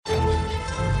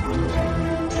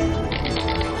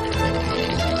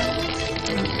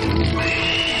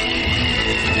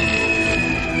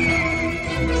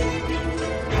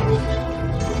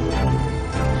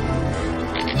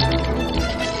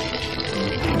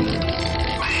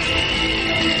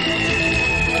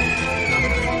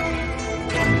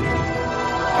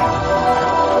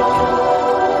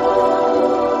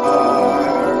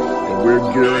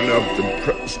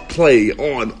Press play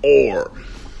on or.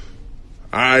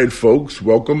 Alright, folks,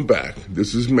 welcome back.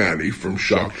 This is Maddie from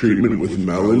Shock Treatment with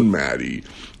Mel and Maddie.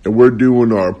 And we're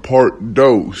doing our part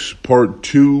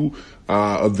 2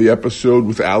 of the episode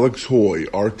with Alex Hoy,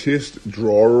 artist,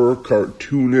 drawer,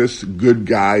 cartoonist, good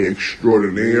guy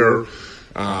extraordinaire.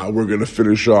 We're going to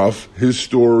finish off his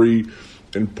story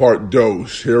in part 2,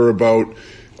 hear about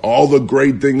all the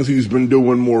great things he's been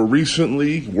doing more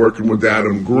recently, working with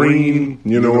Adam Green,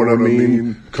 you know what I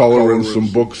mean? Coloring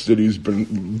some books that he's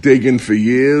been digging for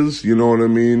years, you know what I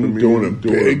mean? Doing it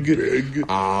big.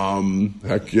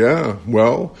 Heck yeah.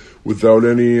 Well, without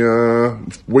any,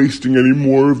 wasting any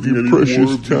more of your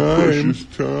precious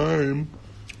time.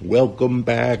 Welcome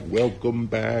back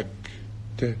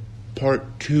to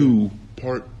part 2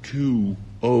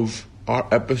 of our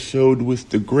episode with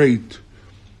the great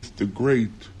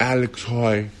Alex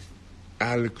Hoy.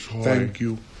 Thank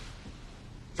you.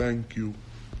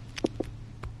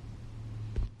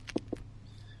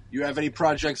 You have any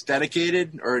projects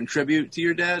dedicated or in tribute to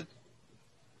your dad?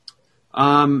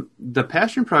 The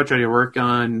passion project I worked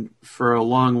on for a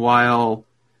long while,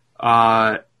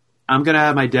 I'm going to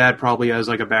have my dad probably as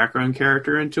like a background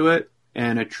character into it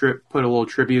and put a little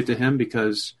tribute to him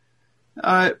because,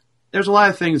 there's a lot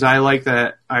of things I like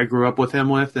that I grew up with him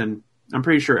with, and I'm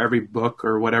pretty sure every book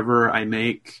or whatever I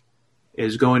make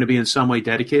is going to be in some way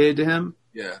dedicated to him.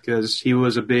 Yeah. Because he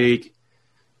was a big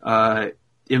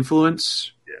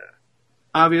influence,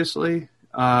 obviously.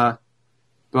 But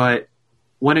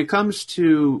when it comes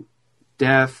to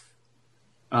death,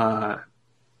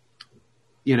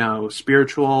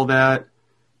 spiritual, all that,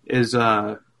 is,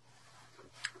 I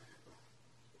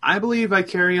believe I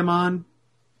carry him on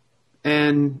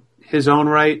in his own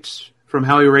right from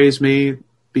how he raised me,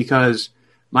 because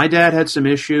my dad had some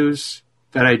issues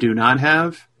that I do not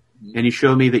have, and he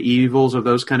showed me the evils of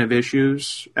those kind of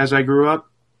issues as I grew up,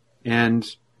 and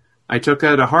I took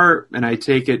that to heart, and I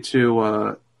take it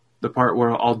to the part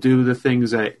where I'll do the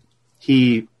things that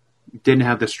he didn't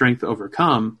have the strength to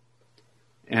overcome,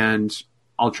 and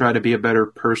I'll try to be a better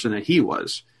person than he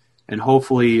was. And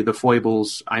hopefully the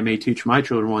foibles I may teach my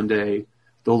children one day,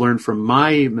 they'll learn from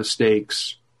my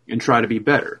mistakes and try to be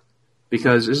better.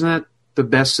 Because isn't that the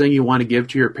best thing you want to give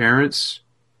to your parents,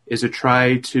 is to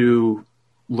try to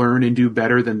learn and do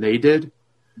better than they did?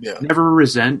 Yeah. Never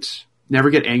resent, never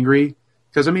get angry.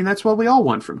 Because, that's what we all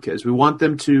want from kids. We want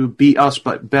them to be us,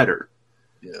 but better.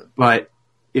 Yeah. But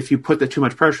if you put too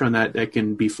much pressure on that, that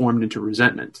can be formed into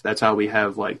resentment. That's how we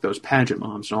have, like, those pageant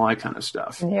moms and all that kind of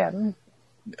stuff. Yeah.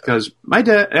 Because my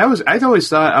dad, I always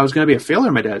thought I was going to be a failure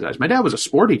in my dad's eyes. My dad was a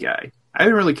sporty guy. I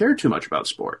didn't really care too much about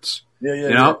sports.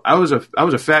 Yeah. I was a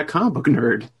fat comic book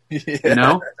nerd.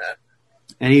 Yeah.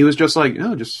 And he was just like,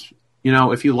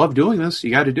 if you love doing this,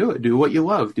 you got to do it. Do what you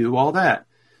love. Do all that.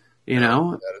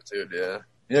 Attitude, yeah.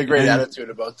 Yeah, great attitude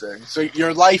about things. So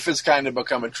your life has kind of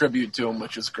become a tribute to him,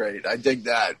 which is great. I dig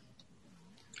that.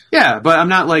 Yeah, but I'm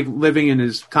not like living in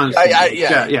his constant.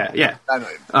 Yeah. I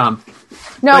know.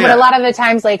 But a lot of the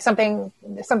times, like something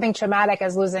traumatic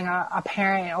as losing a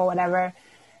parent or whatever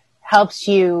helps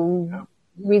you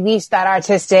release that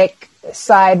artistic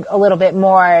side a little bit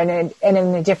more and in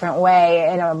a different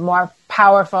way, in a more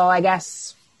powerful, I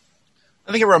guess.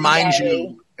 I think it reminds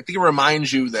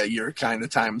you that your kind of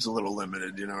time's a little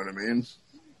limited. You know what I mean?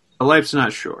 Life's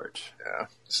not short. Yeah,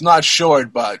 it's not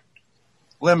short, but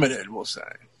limited, we'll say.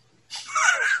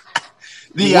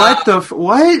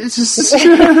 What?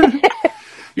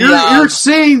 You're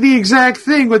saying the exact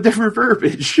thing with different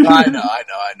verbiage. I know.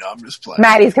 I'm just playing.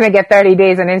 Maddie's going to get 30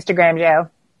 days in Instagram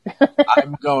jail.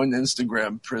 I'm going to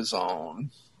Instagram prison.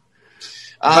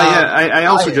 I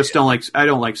also just don't like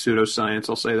pseudoscience.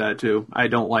 I'll say that too. I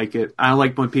don't like it. I don't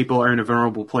like when people are in a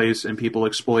vulnerable place and people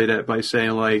exploit it by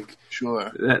saying like,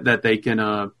 sure, that they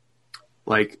can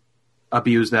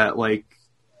abuse that. Like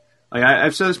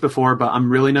I've said this before, but I'm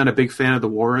really not a big fan of the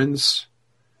Warrens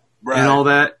and all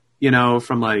that.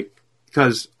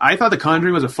 Because I thought The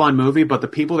Conjuring was a fun movie, but the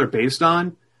people they're based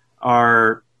on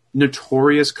are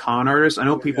notorious con artists. I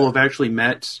know people have actually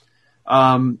met.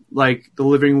 Like the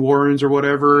Living Warrens or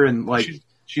whatever, and like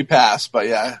she passed, but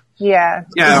yeah.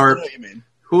 Or what you mean.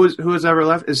 Who has ever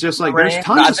left? It's just like there's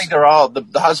tons. I think they're all the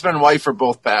husband and wife are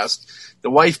both passed. The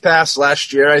wife passed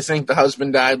last year, I think. The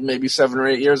husband died maybe 7 or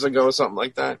 8 years ago, or something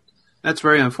like that. That's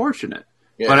very unfortunate.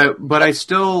 Yeah. But I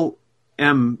still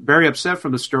am very upset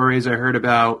from the stories I heard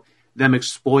about them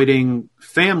exploiting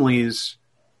families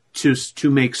to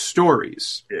make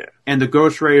stories. Yeah. And the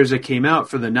ghostwriters that came out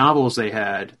for the novels they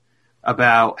had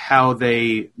about how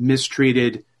they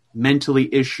mistreated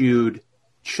mentally issued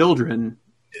children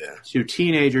to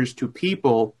teenagers to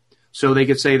people so they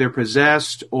could say they're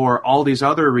possessed, or all these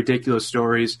other ridiculous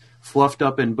stories fluffed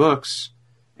up in books.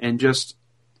 And just,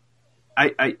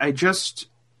 I just,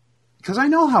 because I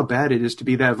know how bad it is to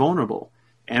be that vulnerable.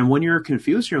 And when you're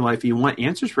confused in your life, and you want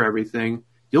answers for everything,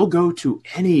 you'll go to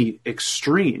any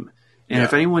extreme. And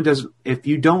if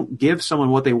you don't give someone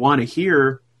what they want to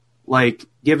hear, like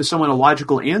give someone a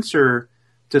logical answer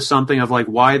to something of like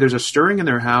why there's a stirring in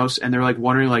their house, and they're like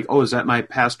wondering like, oh, is that my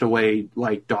passed away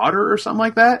like daughter or something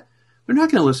like that? They're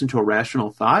not going to listen to a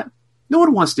rational thought. No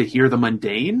one wants to hear the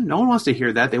mundane. No one wants to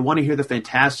hear that. They want to hear the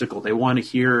fantastical. They want to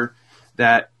hear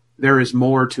that there is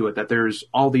more to it, that there's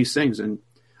all these things. And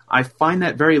I find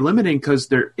that very limiting, because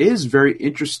there is very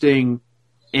interesting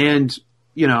and,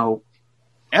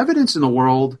 evidence in the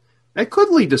world that could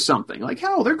lead to something. Like,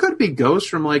 hell, there could be ghosts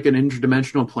from like an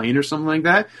interdimensional plane or something like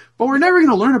that, but we're never going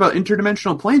to learn about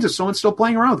interdimensional planes if someone's still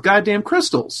playing around with goddamn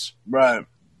crystals. Right.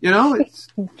 It's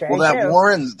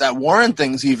that Warren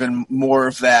thing's even more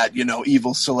of that,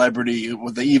 evil celebrity,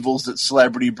 with the evils that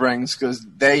celebrity brings, because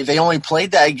they only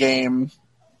played that game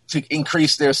to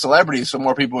increase their celebrity, so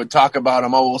more people would talk about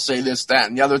them. Oh, we'll say this, that,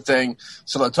 and the other thing,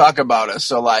 so they'll talk about us.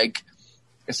 So, like,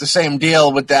 it's the same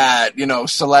deal with that,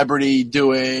 celebrity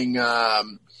doing,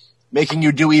 making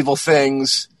you do evil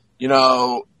things,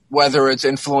 whether it's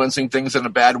influencing things in a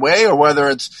bad way or whether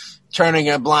it's turning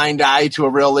a blind eye to a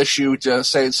real issue to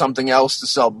say something else to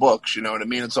sell books. You know what I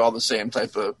mean? It's all the same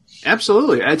type of...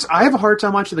 Absolutely. I have a hard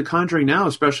time watching The Conjuring now,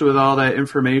 especially with all that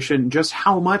information, just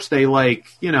how much they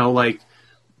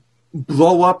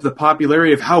blow up the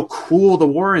popularity of how cool the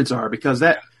Warrens are, because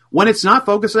that when it's not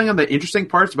focusing on the interesting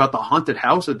parts about the haunted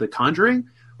house at The Conjuring,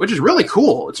 which is really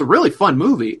cool. It's a really fun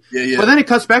movie. Yeah. But then it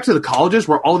cuts back to the colleges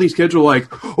where all these kids are like,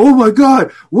 oh my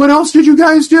God, what else did you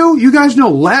guys do? You guys know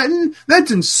Latin?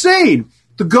 That's insane.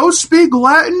 The ghosts speak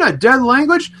Latin, a dead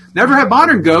language? Never have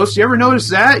modern ghosts. You ever notice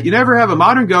that? You never have a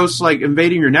modern ghost like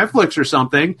invading your Netflix or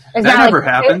something. That never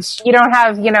happens. You don't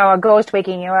have, a ghost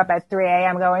waking you up at 3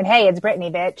 a.m. going, hey, it's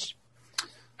Britney, bitch.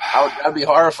 That'd be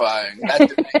horrifying.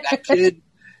 That kid,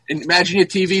 imagine your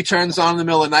TV turns on in the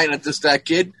middle of the night and it's just that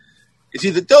kid. Is he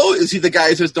the guy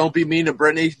who says, don't be mean to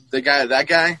Britney? That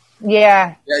guy?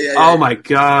 Yeah. Yeah. Oh my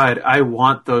God. I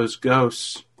want those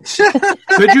ghosts.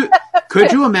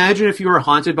 Could you imagine if you were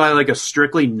haunted by like a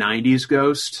strictly 90s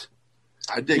ghost?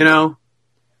 I dig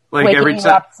like waking every you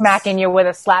time, up, smacking you with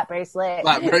a slap bracelet.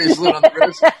 Slap bracelet on the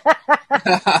wrist.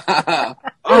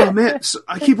 Oh man,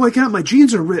 I keep waking up. My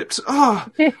jeans are ripped. I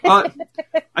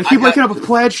keep waking up with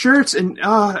plaid shirts, and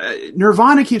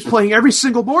Nirvana keeps playing every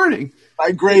single morning.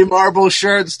 My gray marble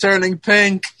shirt's turning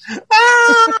pink.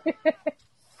 Ah!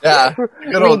 Yeah,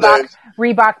 good old days.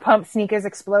 Reebok pump sneakers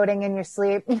exploding in your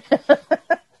sleep.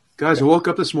 Guys, I woke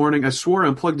up this morning. I swore I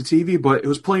unplugged the TV, but it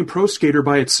was playing Pro Skater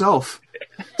by itself.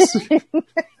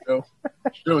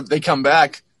 They come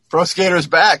back. Pro Skater's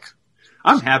back.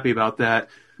 I'm happy about that.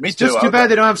 Me It's too. just too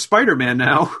bad they don't have Spider-Man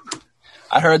now.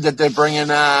 I heard that they're bringing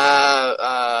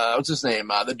what's his name?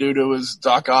 The dude who was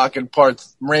Doc Ock in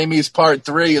Raimi's Part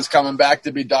 3 is coming back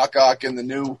to be Doc Ock in the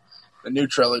new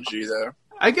trilogy there.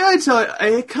 I gotta tell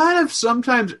you, I kind of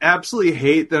sometimes absolutely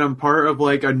hate that I'm part of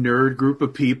like a nerd group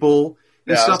of people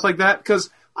and stuff like that, because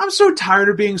I'm so tired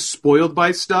of being spoiled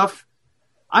by stuff.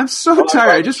 I'm so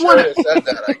tired. I just want to said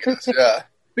that, I guess, yeah.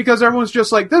 Because everyone's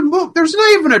just like, there's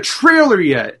not even a trailer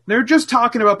yet. They're just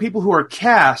talking about people who are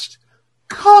cast.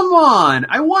 Come on.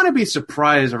 I want to be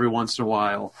surprised every once in a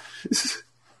while.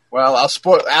 Well, I'll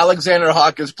spoil. Alexander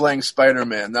Hawk is playing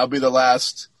Spider-Man. That'll be the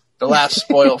last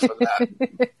spoil for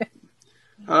that.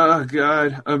 Oh,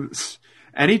 God.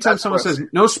 Anytime someone says,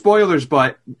 no spoilers,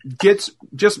 but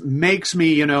just makes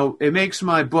me, it makes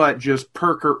my butt just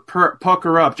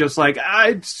pucker up, just like,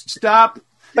 I'd stop.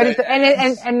 But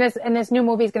this new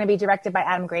movie is going to be directed by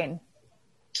Adam Green.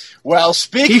 Well,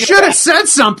 he should have said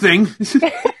something.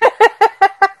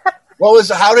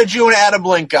 How did you and Adam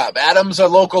link up? Adam's a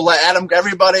local.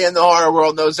 Everybody in the horror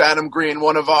world knows Adam Green,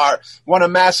 one of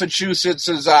Massachusetts'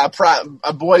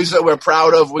 boys that we're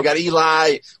proud of. We got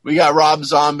Eli, we got Rob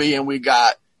Zombie, and we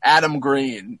got Adam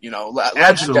Green. Legendary.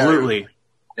 Absolutely.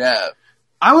 Yeah.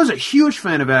 I was a huge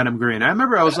fan of Adam Green. I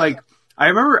remember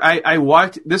I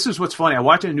watched, this is what's funny, I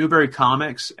watched it in Newberry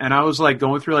Comics, and I was like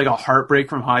going through like a heartbreak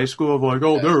from high school of like,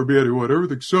 I'll never be anyone,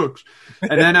 everything sucks.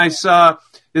 And then I saw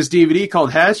this DVD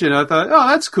called Hatchet, and I thought, oh,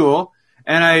 that's cool.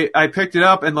 And I picked it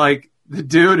up, and like the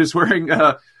dude is wearing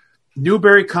a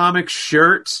Newberry Comics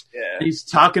shirt. Yeah. And he's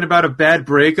talking about a bad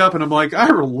breakup, and I'm like, I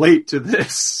relate to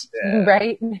this. Yeah.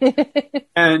 Right?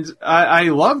 And I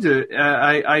loved it.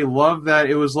 I love that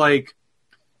it was like,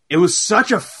 it was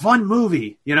such a fun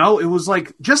movie, It was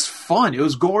like just fun. It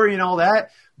was gory and all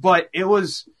that, but it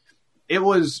was it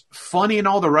was funny in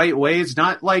all the right ways,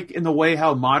 not like in the way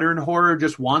how modern horror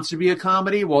just wants to be a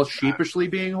comedy while sheepishly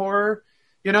being horror.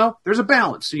 You know, there's a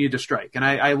balance you need to strike, and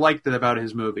I liked it about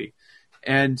his movie.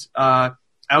 And I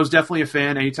was definitely a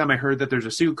fan. Anytime I heard that there's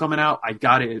a sequel coming out, I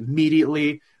got it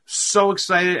immediately. So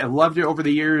excited. I loved it over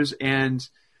the years, and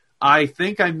I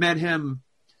think I met him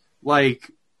like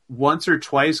once or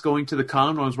twice going to the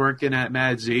con when I was working at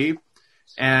Mad Z.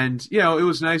 And, you know, it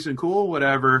was nice and cool,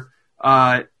 whatever.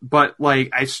 But like,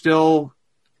 I still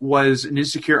was an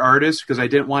insecure artist because I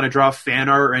didn't want to draw fan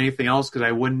art or anything else because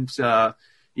I wouldn't,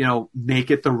 you know,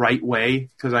 make it the right way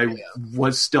because I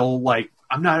was still like,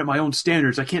 I'm not at my own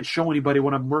standards. I can't show anybody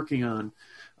what I'm working on.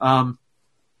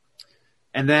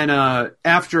 And then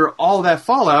after all that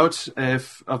fallout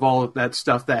of all of that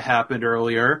stuff that happened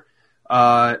earlier,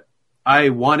 I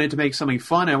wanted to make something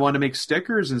fun. I wanted to make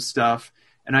stickers and stuff.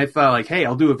 And I thought, like, hey,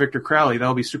 I'll do a Victor Crowley.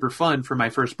 That'll be super fun for my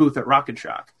first booth at Rock and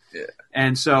Shock. Yeah.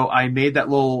 And so I made that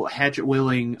little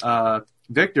hatchet-wielding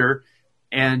Victor.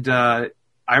 And I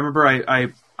remember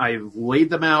I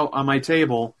laid them out on my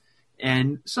table.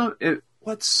 And so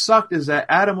what sucked is that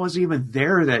Adam wasn't even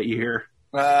there that year.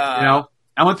 You know,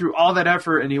 I went through all that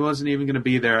effort, and he wasn't even going to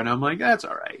be there. And I'm like, that's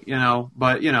all right, you know.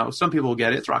 But, you know, some people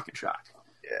get it. It's Rock and Shock.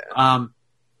 Yeah.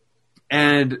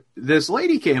 And this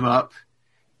lady came up.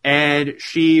 And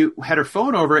she had her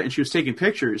phone over it, and she was taking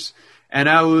pictures. And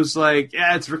I was like,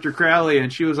 yeah, it's Victor Crowley.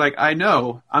 And she was like, I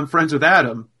know. I'm friends with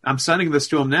Adam. I'm sending this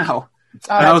to him now.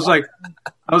 Oh, and I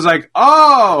was like,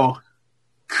 oh,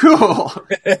 cool.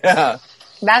 Yeah.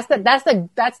 That's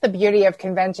the beauty of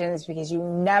conventions, because you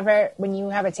never, when you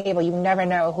have a table, you never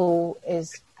know who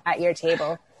is at your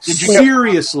table.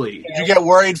 Seriously. Did you get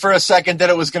worried for a second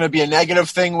that it was going to be a negative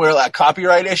thing, where a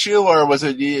copyright issue, or was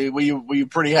it? Were you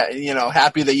pretty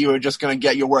happy that you were just going to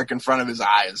get your work in front of his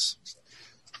eyes?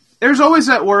 There's always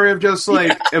that worry of just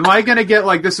like, am I going to get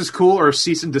like this is cool or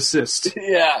cease and desist?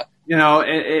 Yeah, you know,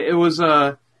 it was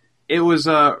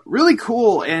really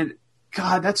cool, and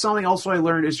God, that's something also I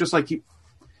learned is just like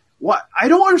what I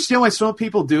don't understand why some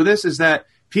people do this is that.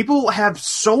 People have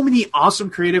so many awesome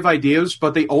creative ideas,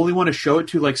 but they only want to show it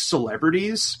to like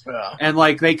celebrities, and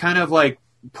like they kind of like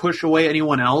push away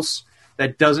anyone else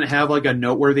that doesn't have like a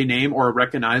noteworthy name or a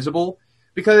recognizable.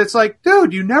 Because it's like,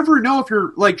 dude, you never know if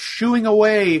you're like shooing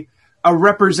away a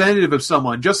representative of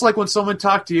someone. Just like when someone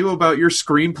talked to you about your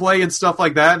screenplay and stuff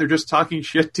like that, and they're just talking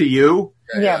shit to you.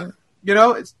 Yeah, you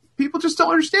know, people just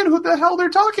don't understand who the hell they're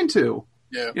talking to.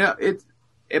 Yeah,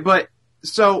 but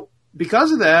so.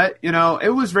 Because of that, you know, it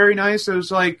was very nice. It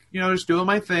was like, you know, just doing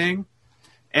my thing.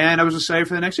 And I was excited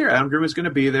for the next year. Adam Green was going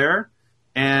to be there.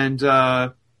 And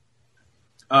it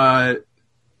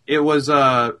was,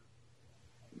 I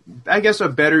guess, a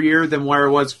better year than where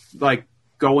it was, like,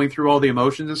 going through all the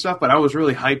emotions and stuff. But I was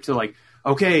really hyped to, like,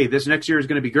 okay, this next year is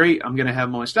going to be great. I'm going to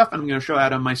have all my stuff, and I'm going to show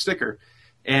Adam my sticker.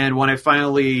 And when I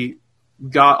finally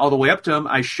got all the way up to him,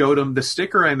 I showed him the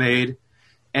sticker I made.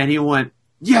 And he went,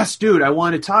 yes, dude, I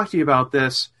want to talk to you about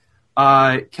this.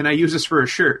 Can I use this for a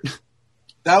shirt?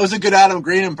 That was a good Adam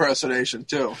Green impersonation,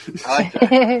 too. I like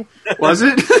that. Was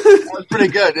it? That was pretty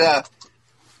good, yeah.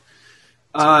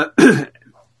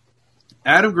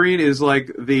 Adam Green is like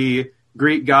the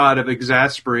Greek god of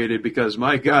exasperated because,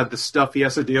 my God, the stuff he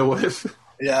has to deal with.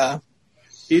 Yeah.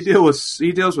 He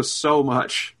deals with so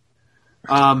much.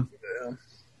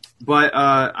 But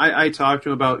I talked to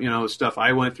him about, you know, stuff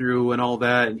I went through and all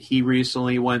that, and he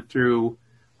recently went through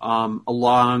a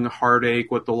long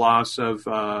heartache with the loss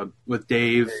of with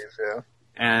Dave. Yeah.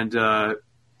 And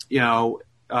you know,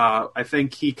 I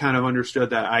think he kind of understood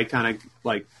that. I kind of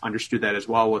like understood that as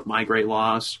well with my great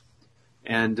loss.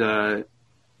 And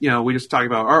you know, we just talked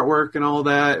about artwork and all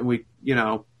that, and we, you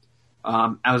know,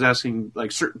 I was asking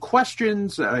like certain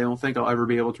questions that I don't think I'll ever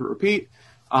be able to repeat.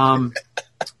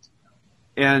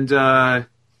 And,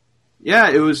 yeah,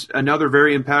 it was another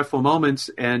very impactful moment.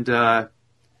 And,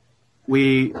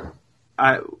 we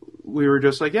were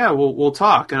just like, yeah, we'll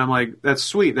talk. And I'm like, that's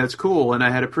sweet. That's cool. And I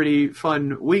had a pretty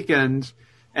fun weekend.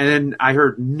 And then I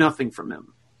heard nothing from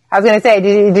him. I was going to say,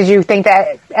 did you think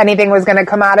that anything was going to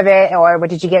come out of it, or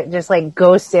did you get just like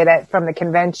ghosted from the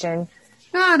convention?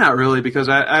 No, not really, because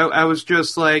I was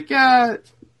just like, yeah,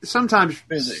 sometimes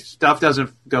stuff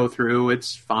doesn't go through.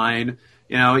 It's fine.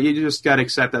 You know, you just got to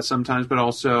accept that sometimes, but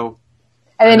also...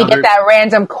 And then you get that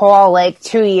random call like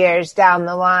 2 years down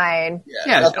the line.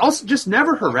 Yeah, also just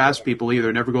never harass people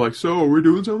either. Never go like, so we're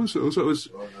doing something, so it's...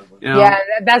 You know. Yeah,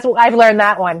 I've learned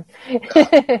that one.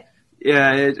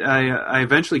 Yeah, I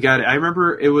eventually got it. I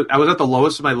remember I was at the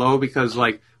lowest of my low because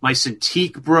like my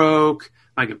Cintiq broke,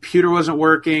 My computer wasn't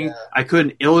working. Yeah. I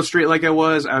couldn't illustrate like I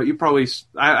was. I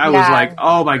was like,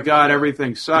 oh my God,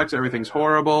 everything sucks. Everything's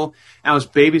horrible. And I was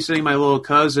babysitting my little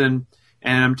cousin,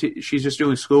 and she's just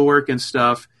doing schoolwork and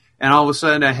stuff. And all of a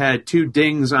sudden I had 2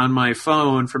 dings on my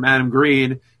phone from Adam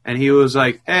Green, and he was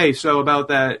like, hey, so about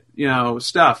that,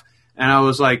 stuff. And I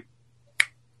was like,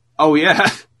 oh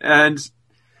yeah. And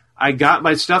I got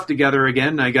my stuff together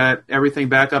again. I got everything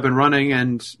back up and running,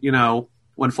 and,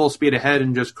 went full speed ahead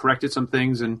and just corrected some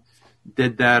things and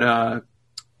did that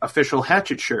official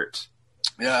Hatchet shirt.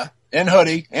 Yeah. And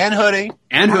hoodie. I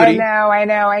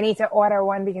know. I need to order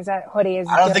one because that hoodie is...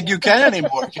 I don't think you can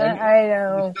anymore, can you? I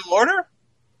know. You still order?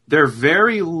 They're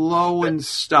very low in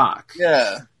stock.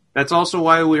 Yeah. That's also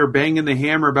why we were banging the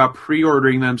hammer about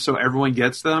pre-ordering them so everyone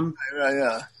gets them.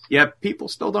 Yeah. Yet people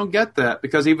still don't get that,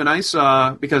 because even I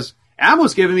saw... Because Adam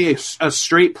was giving me a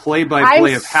straight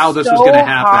play-by-play of how this was going to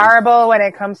happen. I'm horrible when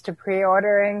it comes to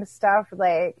pre-ordering stuff.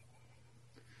 Like,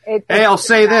 hey, I'll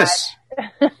say this.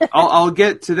 I'll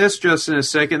get to this just in a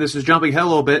second. This is jumping ahead a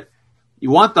little bit. You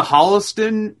want the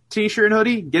Holliston t-shirt and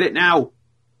hoodie? Get it now.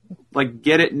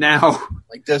 Get it now.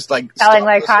 Selling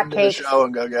like hotcakes. Show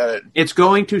and go get it. It's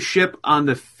going to ship on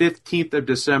the 15th of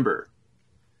December.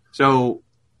 So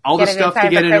all the stuff to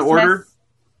get in order.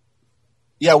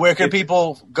 Yeah, where can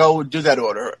people go do that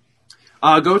order?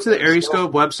 Go to the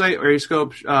Aeriescope website.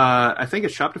 Aeriescope, I think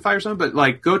it's Shopify or something.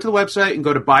 But go to the website and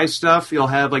go to buy stuff. You'll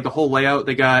have the whole layout.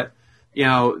 They got, they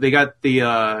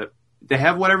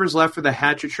have whatever's left for the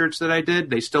Hatchet shirts that I did.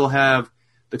 They still have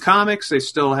the comics. They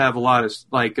still have a lot of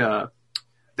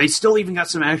they still even got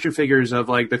some action figures of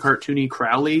the cartoony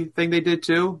Crowley thing they did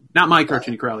too. Not my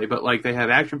cartoony Crowley, but they have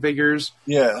action figures.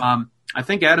 Yeah. I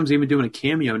think Adam's even doing a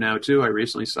cameo now too. I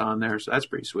recently saw on there, so that's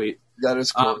pretty sweet. That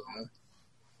is cool.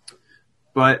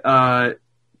 But I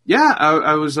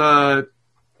was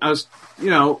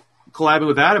collabing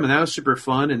with Adam, and that was super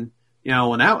fun. And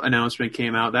when that announcement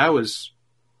came out, that was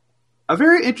a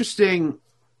very interesting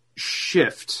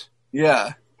shift.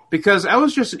 Yeah, because I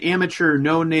was just an amateur,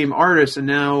 no-name artist, and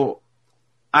now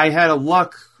I had a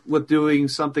luck with doing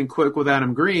something quick with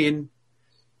Adam Green,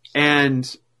 and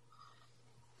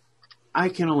I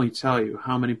can only tell you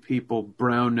how many people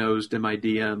brown-nosed in my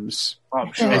DMs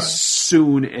as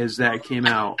soon as that came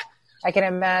out. I can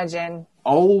imagine.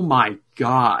 Oh, my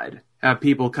God. Have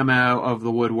people come out of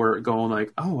the woodwork going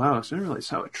oh, wow, I didn't realize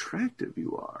how attractive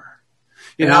you are.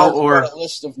 Or a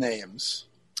list of names.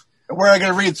 And we're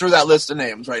going to read through that list of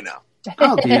names right now.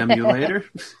 I'll DM you later.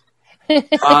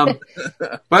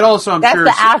 But also, I'm sure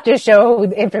that's the after show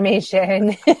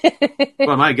information.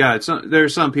 Well, my God,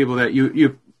 there's some people that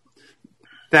you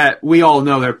that we all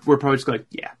know that we're probably just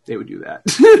yeah, they would do that.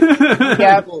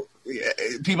 Yeah.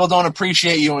 People don't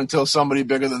appreciate you until somebody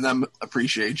bigger than them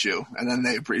appreciates you, and then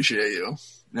they appreciate you.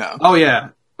 Yeah. Oh yeah,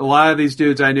 a lot of these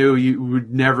dudes I knew you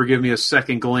would never give me a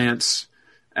second glance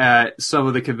at some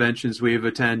of the conventions we've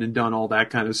attended and done all that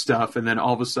kind of stuff, and then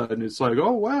all of a sudden it's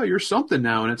oh wow, you're something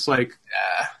now, and it's yeah,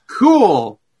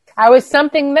 cool. I was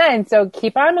something then, so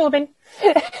keep on moving.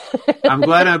 I'm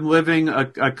glad I'm living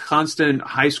a constant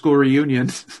high school reunion.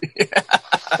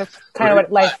 That's kind of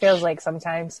what life feels like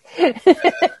sometimes.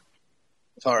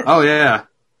 It's hard. Oh yeah,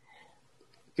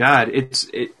 God,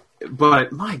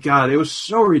 but my God, it was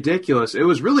so ridiculous. It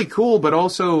was really cool, but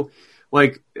also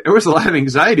there was a lot of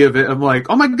anxiety of it. I'm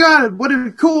oh my God, what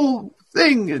a cool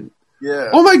thing! And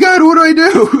yeah. Oh my God, what do I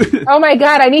do? Oh my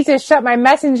God, I need to shut my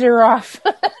messenger off.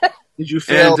 Did you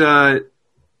feel? And,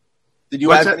 did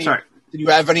you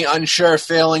have any unsure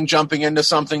feeling jumping into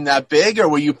something that big, or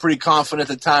were you pretty confident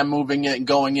at the time moving it and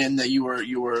going in that you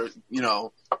were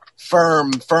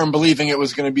firm believing it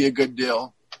was going to be a good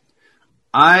deal?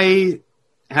 I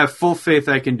have full faith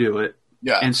I can do it,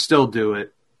 and still do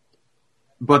it.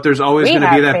 But there's always going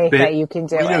to be that bit that you can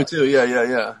do it. We do too.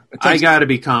 Yeah. I got to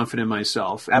be confident in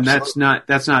myself, and Absolutely.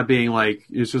 that's not being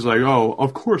it's just oh,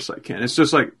 of course I can. It's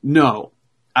just no,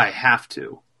 I have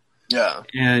to. Yeah.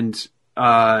 And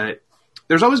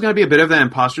there's always going to be a bit of that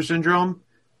imposter syndrome.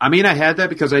 I mean, I had that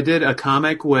because I did a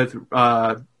comic with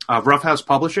Rough House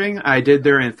Publishing. I did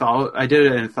an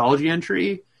anthology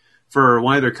entry for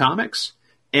one of their comics,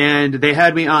 and they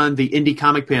had me on the indie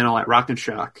comic panel at Rock and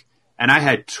Shock, and I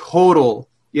had total,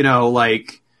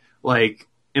 imposter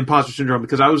syndrome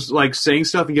because I was saying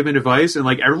stuff and giving advice, and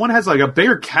everyone has a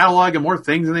bigger catalog and more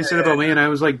things than they said about me, and I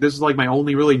was this is my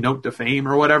only really note to fame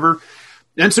or whatever.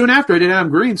 And soon after I did Adam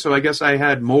Green, so I guess I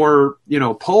had more,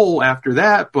 pull after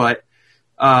that, but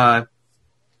I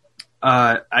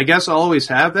guess I'll always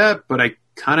have that, but I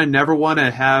kind of never want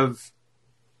to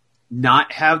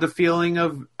not have the feeling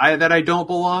of that I don't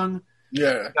belong.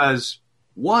 Yeah. Because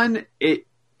one, it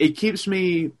it keeps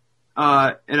me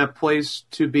in a place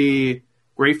to be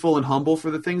grateful and humble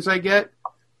for the things I get.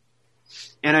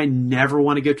 And I never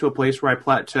want to get to a place where I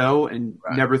plateau and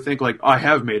never think like, oh, I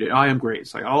have made it. I am great.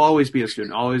 It's like, I'll always be a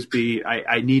student.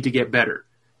 I need to get better.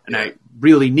 And I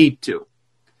really need to.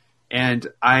 And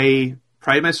I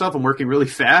pride myself on working really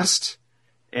fast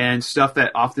and stuff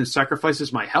that often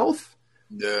sacrifices my health.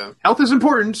 Yeah. Health is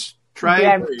important.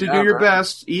 Try to do your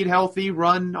best. Eat healthy,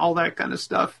 run, all that kind of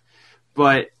stuff.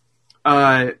 But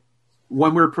when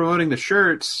we were promoting the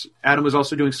shirts, Adam was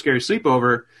also doing Scary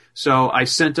Sleepover. So I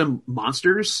sent him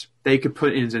monsters they could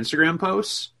put in his Instagram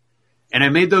posts. And I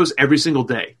made those every single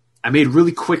day. I made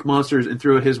really quick monsters and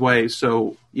threw it his way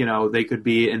so, they could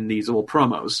be in these little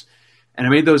promos. And I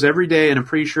made those every day, and I'm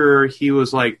pretty sure he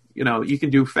was like, you can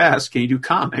do fast. Can you do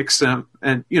comics? And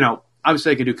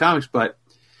obviously I can do comics, but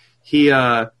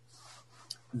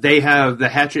they have the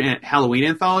Hatchet Halloween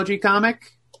anthology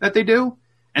comic that they do,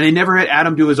 and they never had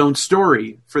Adam do his own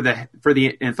story for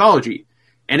the anthology.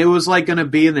 And it was like going to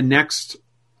be in the next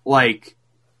like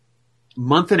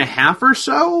month and a half or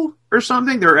so or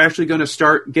something. They're actually going to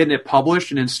start getting it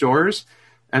published and in stores.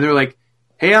 And they're like,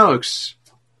 hey, Alex,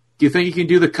 do you think you can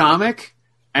do the comic?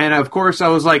 And of course I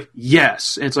was like,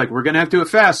 yes. And it's like, we're going to have to do it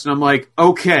fast. And I'm like,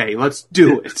 okay, let's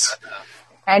do it.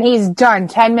 And he's done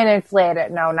 10 minutes later.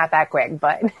 No, not that quick,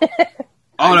 but.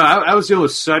 Oh no, I was dealing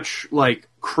with such like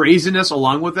craziness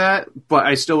along with that, but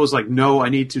I still was like, no, I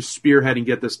need to spearhead and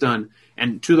get this done.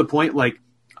 And to the point, like,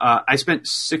 I spent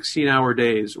 16-hour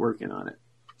days working on it.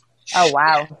 Oh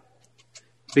wow!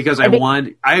 Because I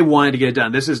wanted to get it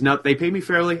done. This is not. They pay me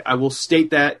fairly. I will state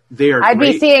that they are. I'd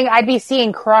be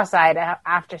seeing cross-eyed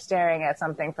after staring at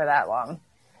something for that long.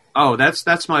 Oh,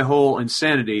 that's my whole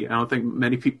insanity. I don't think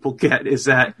many people get is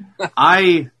that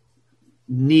I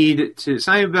need to. It's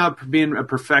not even about being a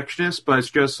perfectionist, but it's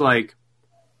just like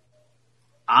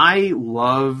I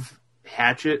love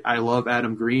Hatchet. I love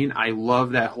Adam Green. I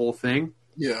love that whole thing.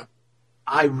 Yeah.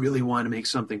 I really want to make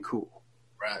something cool.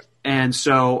 Right. And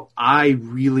so I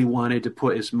really wanted to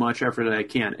put as much effort as I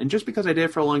can. And just because I did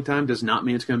it for a long time does not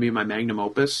mean it's going to be my magnum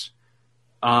opus.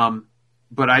 But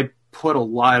I put a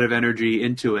lot of energy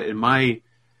into it. And I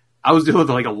was doing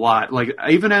like a lot. Like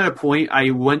even at a point I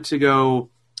went to go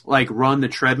like run the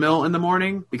treadmill in the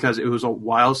morning because it was a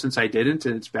while since I didn't,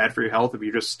 and it's bad for your health if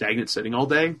you're just stagnant sitting all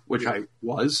day, which I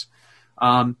was.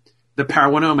 The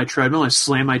power went on my treadmill and I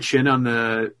slammed my chin on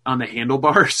the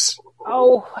handlebars.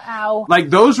 Oh, ow. Like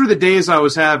those were the days I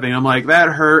was having. I'm like, that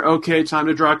hurt. Okay, time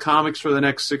to draw comics for the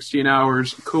next 16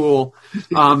 hours. Cool.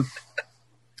 And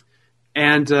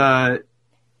It's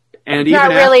even not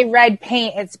really red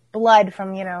paint. It's blood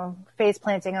from, face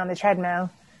planting on the treadmill.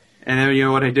 And then you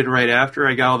know what I did right after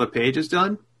I got all the pages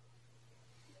done?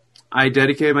 I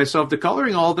dedicated myself to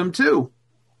coloring all of them too.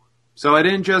 So I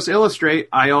didn't just illustrate,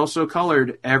 I also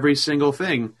colored every single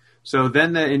thing. So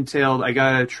then that entailed I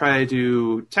got to try to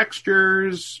do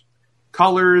textures,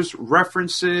 colors,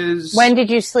 references. When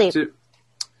did you sleep? Did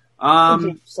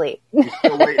you sleep?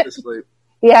 Still waiting to sleep.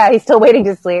 Yeah, he's still waiting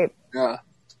to sleep. Yeah.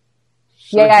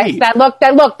 So Yeah, deep. that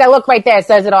look right there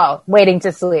says it all. Waiting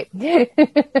to sleep.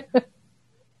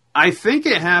 I think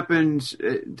it happened.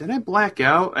 Did I black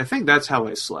out? I think that's how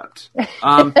I slept.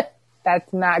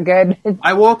 That's not good.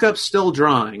 I woke up still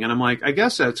drawing, and I'm like, I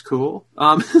guess that's cool.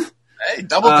 Hey,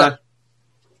 double that.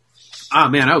 Oh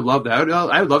man, I would love that.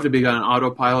 I would love to be on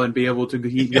autopilot and be able to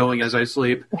keep going as I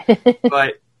sleep.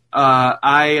 But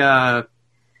I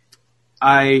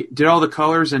did all the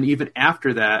colors, and even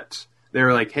after that, they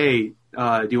were like, "Hey,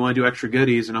 do you want to do extra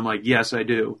goodies?" And I'm like, "Yes, I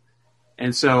do."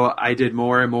 And so I did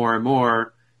more and more and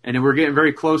more, and then we're getting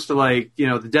very close to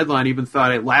the deadline. Even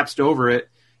thought I lapsed over it,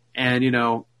 and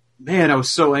man, I was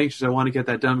so anxious. I want to get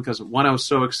that done because one, I was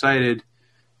so excited,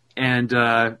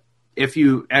 and if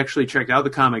you actually checked out the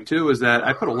comic too, is that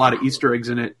I put a lot of Easter eggs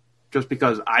in it just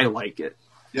because I like it.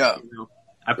 Yeah.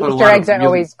 I put Easter eggs are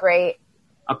always great.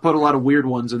 I put a lot of weird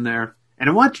ones in there. And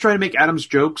I wanted to try to make Adam's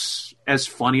jokes as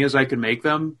funny as I could make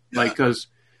them. Yeah. Because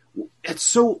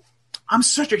I'm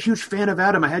such a huge fan of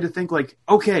Adam. I had to think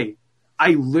okay,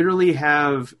 I literally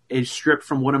have a strip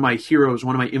from one of my heroes,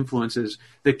 one of my influences,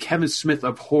 the Kevin Smith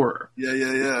of horror.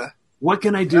 Yeah. What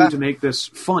can I do to make this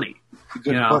funny?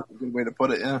 Good way to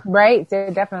put it, yeah. Right,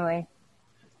 definitely.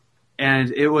 And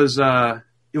it was so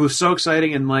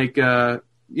exciting, and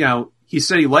he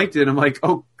said he liked it. I'm like,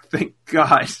 oh, thank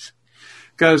God,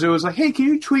 because it was like, hey, can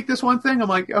you tweak this one thing? I'm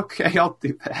like, okay, I'll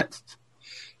do that.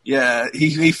 Yeah,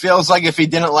 he feels like if he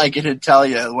didn't like it, he'd tell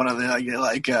you. One of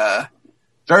the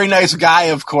very nice guy,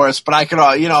 of course, but I could,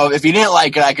 if he didn't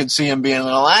like it, I could see him being a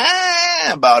little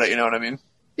about it. You know what I mean?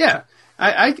 Yeah,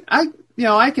 I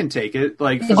I can take it.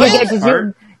 Like,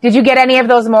 did you get any of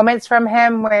those moments from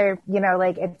him where,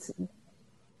 like it's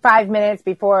 5 minutes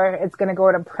before it's going to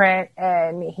go to print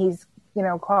and he's,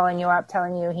 calling you up,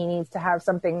 telling you he needs to have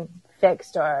something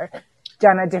fixed or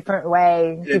done a different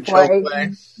way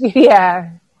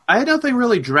yeah. I had nothing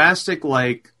really drastic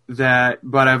like that,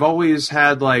 but I've always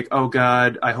had like, oh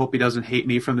God, I hope he doesn't hate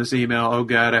me from this email. Oh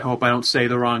God, I hope I don't say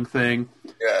the wrong thing.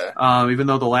 Yeah. Even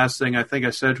though the last thing I think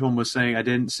I said to him was saying I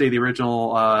didn't say the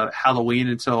original Halloween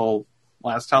until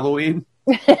last Halloween.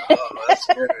 That's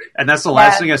scary. And that's the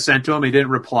last thing I sent to him. He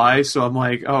didn't reply, so I'm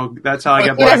like, oh, that's how I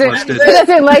got He blacklisted.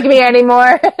 doesn't like me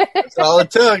anymore. That's all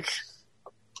it took.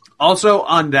 Also,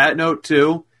 on that note,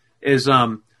 too, is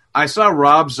I saw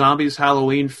Rob Zombie's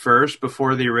Halloween first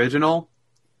before the original.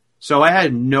 So I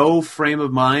had no frame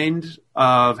of mind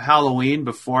of Halloween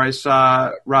before I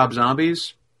saw Rob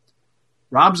Zombie's.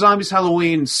 Rob Zombie's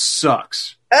Halloween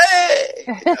sucks. Hey!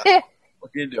 Yeah.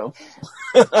 What can you do?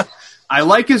 I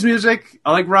like his music.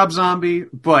 I like Rob Zombie,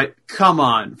 but come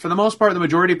on. For the most part, the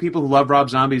majority of people who love Rob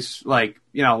Zombie's, like,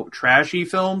 trashy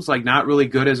films, like, not really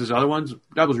good as his other ones.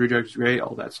 Devil's Rejects is great,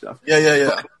 all that stuff.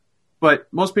 Yeah. But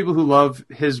most people who love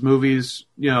his movies,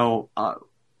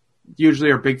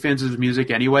 usually are big fans of his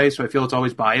music anyway, so I feel it's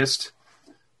always biased.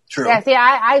 True. Yeah, see,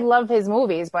 I love his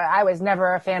movies, but I was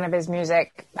never a fan of his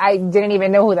music. I didn't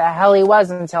even know who the hell he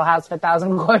was until House of a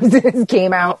Thousand Corpses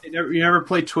came out. You never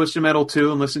played Twisted Metal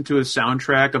 2 and listened to his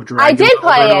soundtrack of I did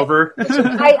play over and it.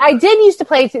 over? I did used to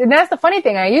play, and that's the funny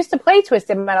thing. I used to play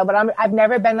Twisted Metal, but I've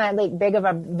never been that like big of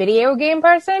a video game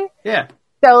person. Yeah.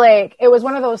 So, like, it was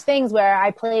one of those things where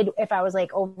I played if I was,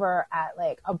 like, over at,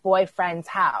 like, a boyfriend's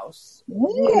house.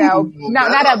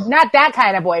 Not that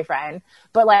kind of boyfriend,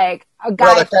 but, like, a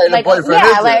guy. What kind of boyfriend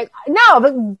yeah, is like,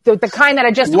 no, the kind that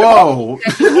I just Whoa.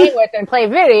 hang with and play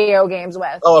video games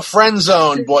with. Oh, a friend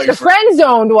zone boyfriend. The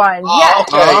friend-zoned one, yeah.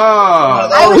 Okay. Oh.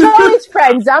 I was always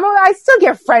friends. I still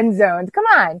get friend-zoned. Come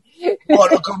on.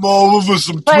 Want to come over for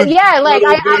some But Twisted yeah, like,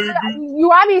 Metal,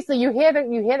 you obviously, you hear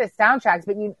the soundtracks,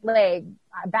 but you, like,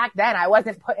 back then I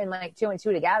wasn't putting like 2 and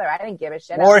 2 together. I didn't give a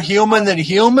shit. More human than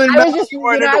human. I was just,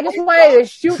 I just wanted to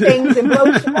shoot things and blow.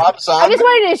 I just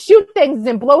wanted to shoot things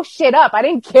and blow shit up. I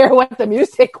didn't care what the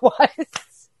music was.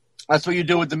 That's what you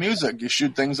do with the music. You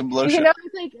shoot things and blow shit.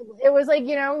 It was like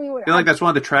I feel like that's one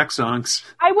of the track songs.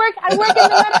 I work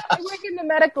in the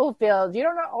medical field. You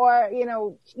don't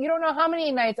know, you don't know how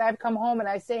many nights I've come home and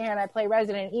I sit here and I play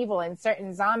Resident Evil and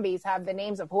certain zombies have the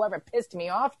names of whoever pissed me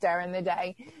off during the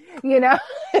day.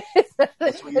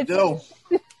 That's what you do.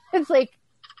 It's like,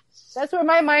 that's where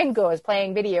my mind goes,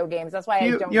 playing video games. That's why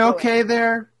I don't. You okay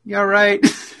there? You all right?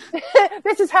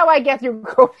 This is how I get through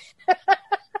COVID.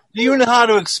 Do you know how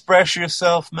to express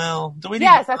yourself, Mel?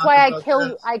 Yes, that's why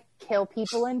I kill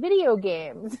people in video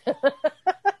games.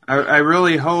 I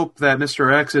really hope that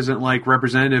Mr. X isn't like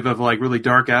representative of like really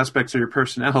dark aspects of your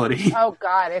personality. Oh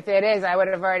God, if it is, I would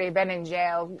have already been in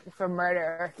jail for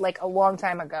murder like a long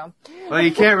time ago. Well,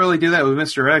 you can't really do that with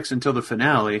Mr. X until the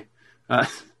finale.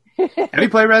 Have you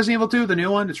played Resident Evil 2, the new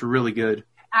one? It's really good.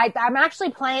 I'm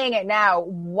actually playing it now.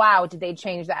 Wow, did they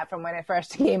change that from when it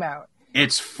first came out?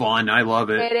 It's fun. I love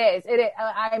it. It is. It is.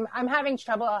 I'm having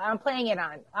trouble. I'm playing it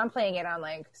on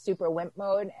like super wimp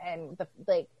mode, and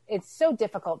it's so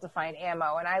difficult to find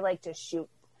ammo. And I like to shoot.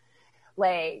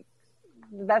 Like,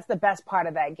 that's the best part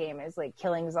of that game is like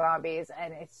killing zombies,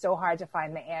 and it's so hard to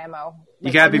find the ammo.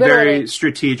 You gotta be very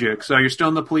strategic. So you're still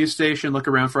in the police station. Look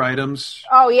around for items.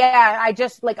 Oh yeah,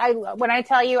 when I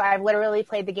tell you, I've literally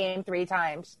played the game 3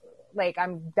 times. Like,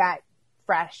 I'm that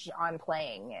fresh on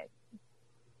playing it.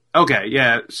 Okay,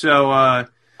 yeah. So I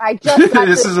just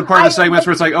this is a part of the segments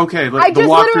where it's like, okay, the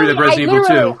walkthrough of Resident Evil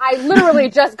 2. I literally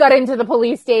just got into the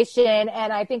police station,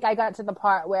 and I think I got to the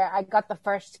part where I got the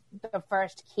first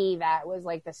key that was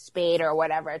like the spade or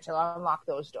whatever to unlock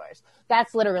those doors.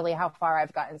 That's literally how far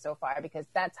I've gotten so far, because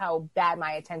that's how bad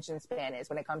my attention span is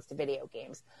when it comes to video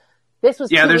games. This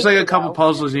was there's like a couple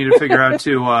puzzles you need to figure out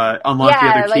to unlock the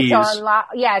other keys.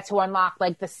 To unlock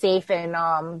like the safe in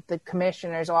the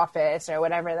commissioner's office or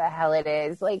whatever the hell it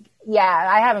is. Like,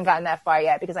 I haven't gotten that far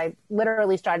yet because I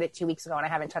literally started 2 weeks ago and I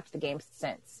haven't touched the game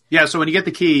since. Yeah, so when you get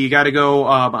the key, you got to go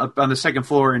up on the second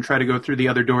floor and try to go through the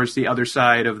other doors to the other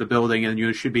side of the building, and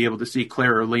you should be able to see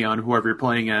Claire or Leon, whoever you're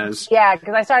playing as. Yeah,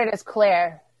 because I started as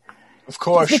Claire. Of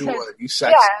course you would. You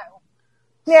sexist.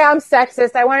 Yeah, I'm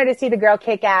sexist. I wanted to see the girl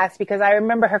kick ass because I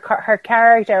remember her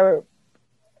character,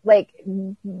 like,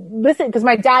 listen, because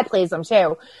my dad plays them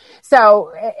too.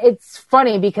 So it's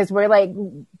funny because we're like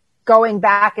going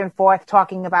back and forth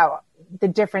talking about the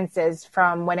differences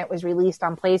from when it was released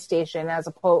on PlayStation as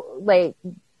opposed, like,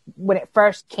 when it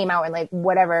first came out in like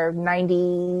whatever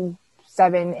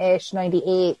 97-ish,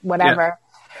 98, whatever. Yeah.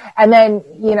 And then,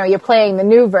 you know, you're playing the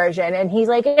new version and he's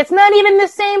like, it's not even the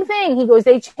same thing. He goes,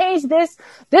 they changed this.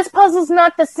 This puzzle's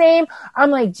not the same. I'm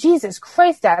like, Jesus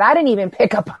Christ, Dad, I didn't even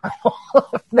pick up on all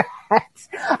of that.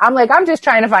 I'm like, I'm just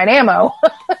trying to find ammo.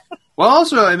 Well,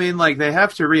 also, I mean, like, they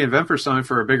have to reinvent for something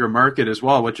for a bigger market as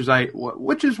well, which is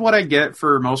what I get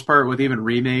for most part with even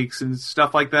remakes and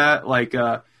stuff like that. Like,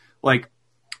 God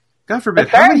forbid,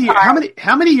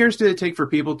 how many years did it take for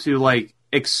people to, like,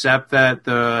 accept that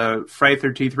the Friday the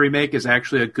 13th remake is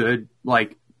actually a good,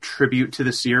 like, tribute to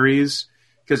the series?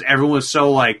 Because everyone was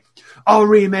so like, all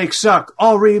remakes suck,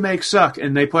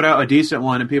 and they put out a decent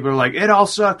one, and people are like, it all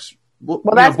sucks. Well,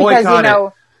 that's because, you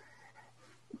know,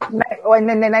 and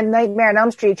then Nightmare on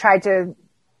Elm Street tried to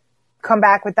come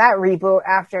back with that reboot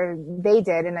after they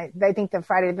did, and I think the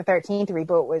Friday the 13th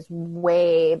reboot was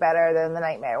way better than the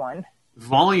Nightmare one.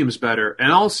 Volume's better,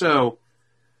 and also,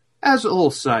 as a little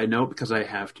side note, because I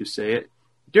have to say it,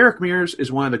 Derek Mears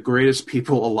is one of the greatest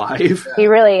people alive. He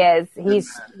really is.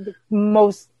 He's the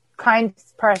most kind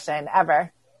person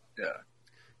ever.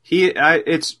 Yeah.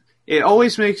 It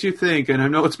always makes you think, and I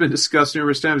know it's been discussed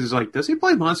numerous times, is like, does he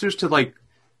play monsters to like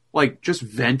just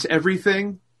vent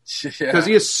everything? Because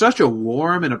he is such a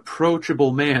warm and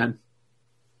approachable man.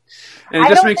 And it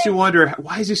just makes you wonder,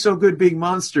 why is he so good being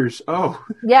monsters? Oh.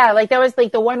 Yeah, like there was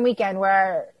like the one weekend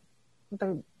where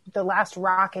the last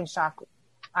Rock and Shock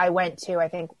I went to, I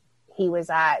think he was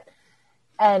at,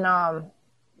 and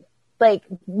like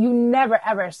you never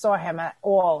ever saw him at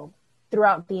all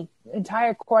throughout the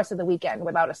entire course of the weekend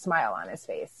without a smile on his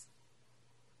face.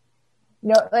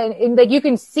 No, and like you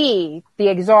can see the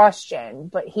exhaustion,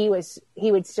 but he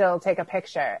would still take a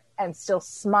picture and still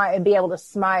smile and be able to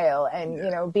smile and you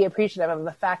know be appreciative of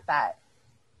the fact that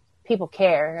people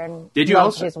care and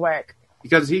love his work.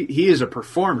 Because he is a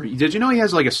performer. Did you know he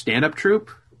has like a stand-up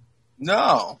troupe?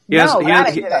 No. Yeah,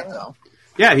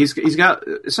 he's got.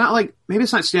 It's not like maybe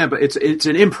it's not stand-up, but it's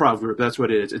an improv group. That's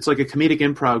what it is. It's like a comedic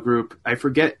improv group. I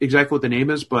forget exactly what the name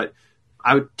is, but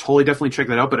I would definitely check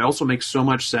that out. But it also makes so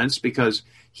much sense because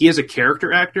he is a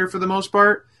character actor for the most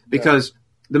part. Because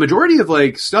the majority of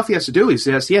like stuff he has to do is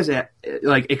he has to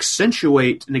like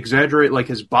accentuate and exaggerate like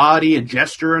his body and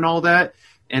gesture and all that.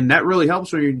 And that really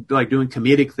helps when you're like doing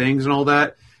comedic things and all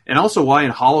that. And also why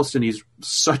in Holliston he's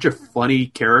such a funny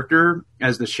character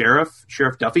as the sheriff.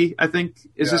 Sheriff Duffy, I think,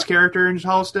 is his character in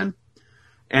Holliston.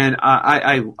 And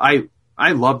I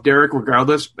love Derek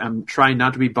regardless. I'm trying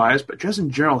not to be biased, but just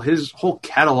in general, his whole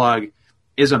catalog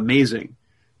is amazing.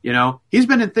 You know, he's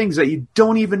been in things that you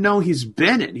don't even know he's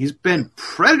been in. He's been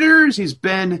Predators. He's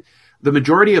been the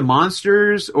majority of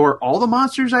monsters, or all the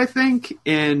monsters, I think,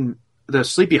 in the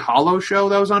Sleepy Hollow show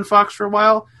that was on Fox for a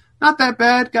while. Not that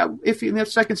bad. Got iffy in that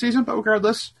second season, but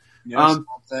regardless.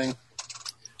 Thing.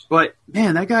 But,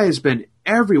 man, that guy has been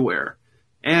everywhere.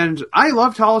 And I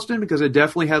loved Holliston because it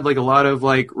definitely had, like, a lot of,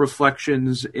 like,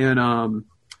 reflections in,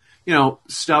 you know,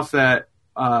 stuff that,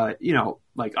 you know,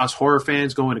 like us horror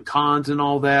fans going to cons and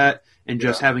all that, and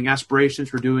just having aspirations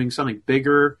for doing something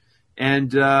bigger.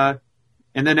 And then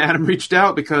Adam reached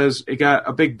out because it got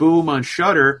a big boom on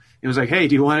Shudder. It was like, hey,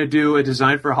 do you want to do a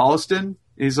design for Holliston?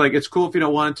 And he's like, it's cool if you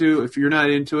don't want to. If you're not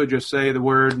into it, just say the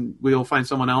word and we'll find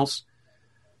someone else.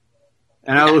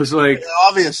 And I was like,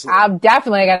 obviously, I'm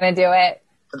definitely going to do it.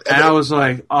 And I was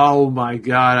like, oh my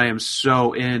God, I am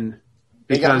so in.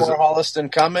 They got more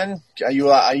Holliston coming? Are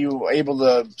you able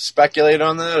to speculate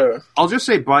on that? Or? I'll just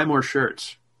say buy more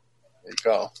shirts. There you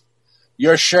go.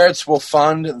 Your shirts will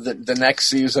fund the next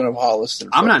season of Holliston.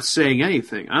 I'm not saying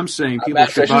anything. I'm saying people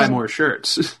should buy more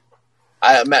shirts.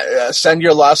 Send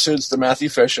your lawsuits to Matthew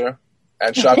Fisher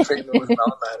at Shock Treatment with Mel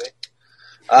and Maddie.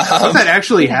 What that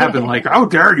actually happened? Like, how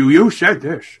dare you? You said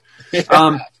this.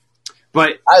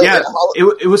 But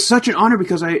it was such an honor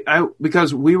because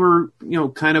because we were, you know,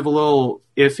 kind of a little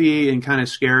iffy and kind of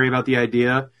scary about the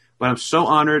idea, but I'm so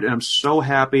honored and I'm so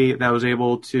happy that I was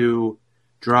able to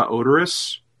draw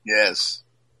Odorous. Yes.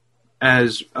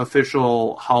 As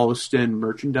official Holliston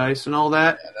merchandise and all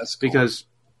that. Yeah, that's cool. Because,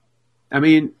 I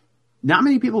mean, not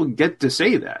many people get to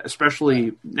say that,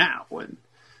 especially now. When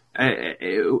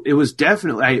it was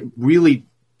definitely, I really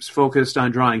focused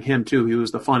on drawing him too. He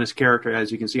was the funnest character,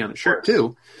 as you can see on the shirt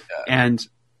too. Yeah. And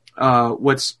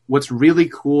what's really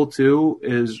cool too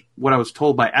is what I was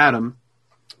told by Adam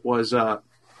was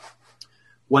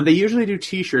when they usually do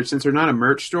T-shirts, since they're not a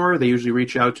merch store, they usually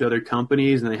reach out to other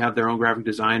companies and they have their own graphic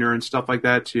designer and stuff like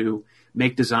that to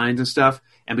make designs and stuff.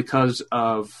 And because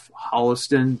of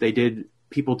Holliston,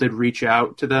 people did reach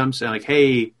out to them saying like,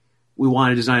 hey, we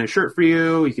want to design a shirt for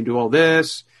you. You can do all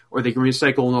this. or they can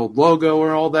recycle an old logo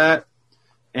or all that.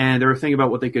 And they were thinking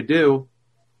about what they could do.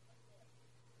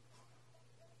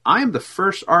 I am the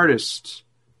first artist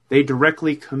they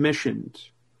directly commissioned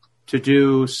to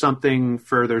do something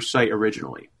for their site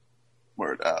originally.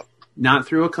 Word up. Not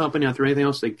through a company, not through anything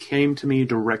else. They came to me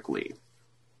directly.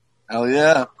 Hell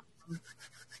yeah.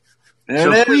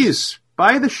 So please,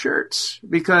 buy the shirts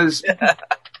because,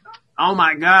 oh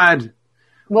my God.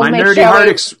 We'll my make nerdy sure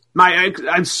heart,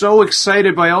 I'm so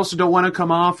excited, but I also don't want to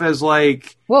come off as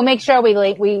like. We'll make sure we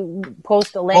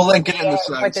post a link. We'll link it in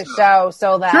the with the show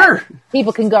so that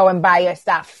people can go and buy your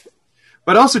stuff.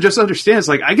 But also just understand, it's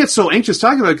like I get so anxious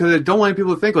talking about it because I don't want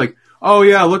people to think like, oh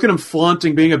yeah, look at him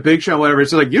flaunting being a big shot, whatever.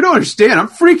 It's like, you don't understand. I'm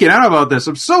freaking out about this.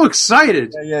 I'm so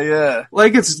excited. Yeah.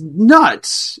 Like it's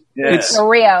nuts. Yeah. It's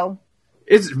surreal.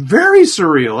 It's very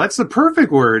surreal. That's the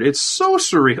perfect word. It's so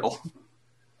surreal.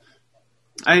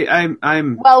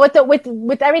 I'm well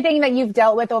with everything that you've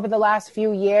dealt with over the last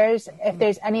few years. If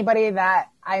there's anybody that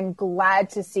I'm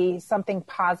glad to see something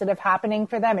positive happening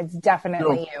for them, it's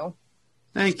definitely you.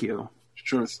 Thank you.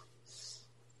 Truth.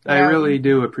 I really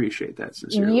do appreciate that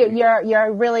sincerely.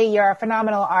 You're a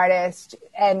phenomenal artist,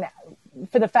 and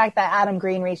for the fact that Adam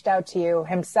Green reached out to you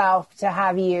himself to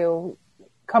have you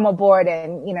come aboard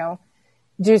and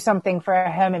do something for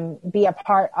him and be a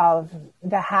part of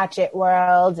the Hatchet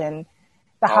world and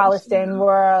the Holliston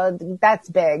world, that's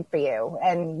big for you,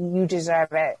 and you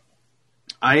deserve it.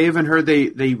 I even heard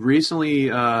they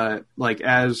recently, like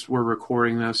as we're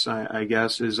recording this, I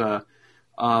guess, is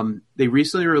they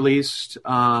recently released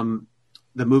the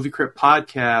Movie Crypt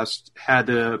podcast had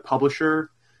the publisher,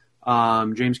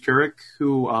 James Couric,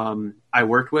 who I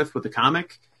worked with the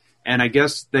comic. And I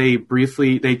guess they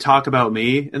talk about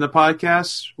me in the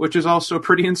podcast, which is also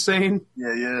pretty insane.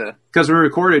 Yeah. Because when we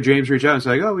recorded, James reached out and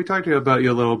said, "Oh, we talked about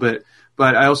you a little bit."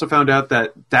 But I also found out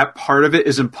that part of it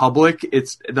isn't public.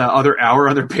 It's the other hour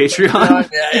on their Patreon.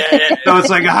 Yeah. So it's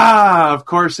like, of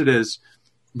course it is.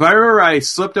 But I remember I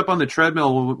slipped up on the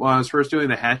treadmill when I was first doing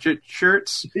the Hatchet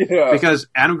shirts because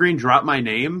Adam Green dropped my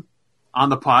name on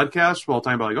the podcast while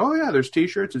talking about like, oh yeah, there's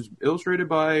T-shirts. It's illustrated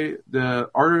by the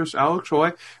artist Alex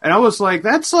Hoy, and I was like,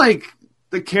 that's like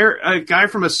a guy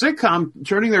from a sitcom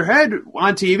turning their head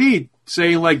on TV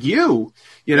saying like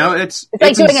it's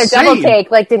like doing insane. A double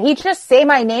take. Like, did he just say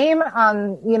my name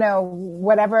on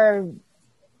whatever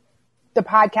the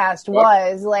podcast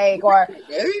was like, or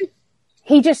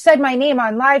he just said my name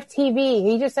on live TV.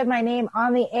 He just said my name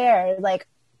on the air. Like,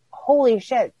 holy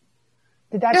shit.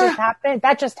 Did that just happen?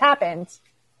 That just happened.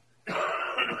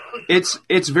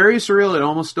 It's very surreal. It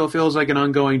almost still feels like an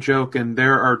ongoing joke, and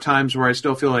there are times where I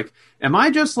still feel like, am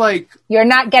I just like... You're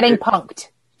not getting punked.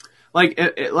 Like,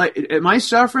 am I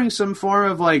suffering some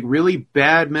form of like really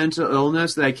bad mental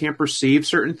illness that I can't perceive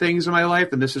certain things in my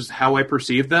life, and this is how I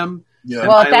perceive them? Yeah.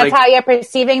 Well, if that's how you're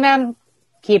perceiving them,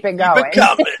 keep it going.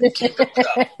 Keep it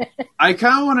coming. I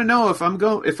kind of want to know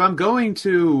if I'm going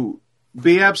to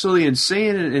be absolutely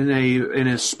insane in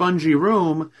a spongy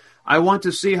room. I want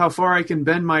to see how far I can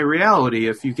bend my reality,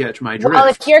 if you catch my drift. Well,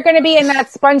 if you're going to be in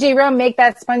that spongy room, make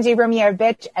that spongy room your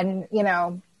bitch and,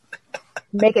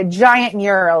 make a giant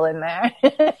mural in there.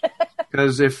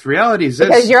 Because if reality is this...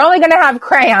 Because you're only going to have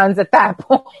crayons at that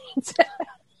point.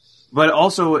 But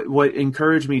also what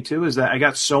encouraged me, too, is that I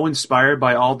got so inspired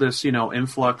by all this,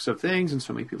 influx of things and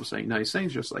so many people saying nice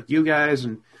things, just like you guys.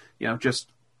 And, just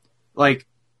like...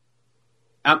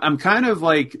 I'm kind of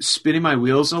like spinning my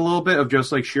wheels a little bit of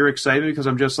just like sheer excitement because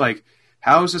I'm just like,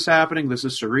 how is this happening? This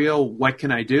is surreal. What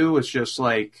can I do? It's just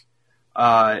like,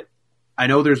 I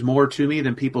know there's more to me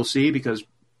than people see because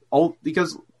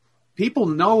people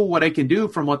know what I can do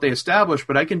from what they establish,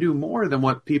 but I can do more than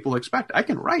what people expect. I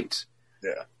can write.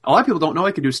 Yeah. A lot of people don't know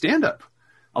I can do stand-up.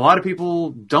 A lot of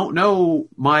people don't know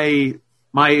my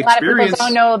experience. A lot of people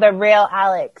don't know the real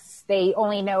Alex. They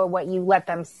only know what you let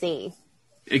them see.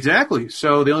 Exactly.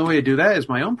 So the only way to do that is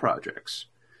my own projects.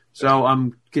 So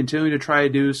I'm continuing to try to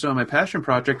do some of my passion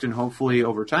projects, and hopefully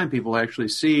over time people actually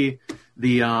see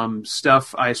the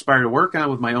stuff I aspire to work on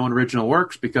with my own original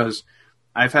works, because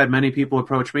I've had many people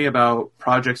approach me about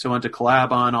projects I want to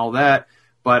collab on, all that,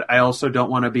 but I also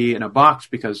don't want to be in a box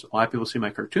because a lot of people see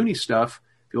my cartoony stuff.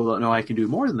 People don't know I can do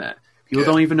more than that. People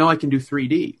don't even know I can do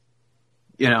 3D.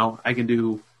 I can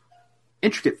do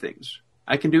intricate things.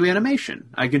 I can do animation.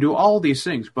 I can do all these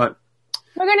things, but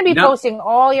we're going to be posting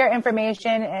all your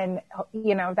information, and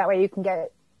that way you can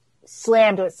get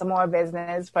slammed with some more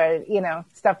business for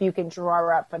stuff you can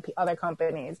draw up for other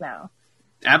companies now.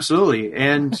 Absolutely,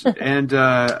 and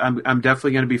I'm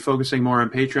definitely going to be focusing more on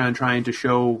Patreon, trying to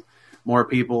show more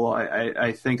people.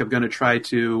 I think I'm going to try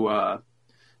to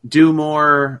do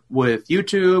more with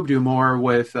YouTube, do more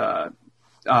with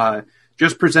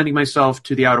just presenting myself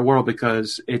to the outer world,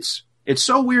 because it's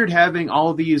so weird having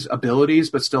all these abilities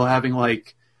but still having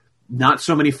like not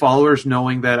so many followers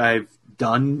knowing that I've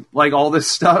done like all this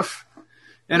stuff.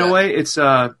 In a way, it's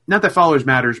not that followers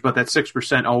matters, but that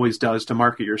 6% always does to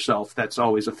market yourself. That's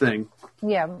always a thing.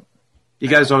 Yeah. You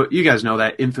guys know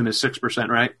that infamous 6%,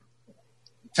 right?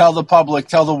 Tell the public,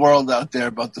 tell the world out there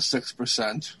about the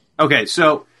 6%. Okay,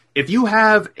 so if you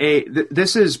have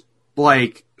this is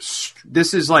like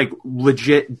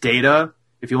legit data.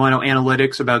 If you want to know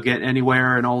analytics about getting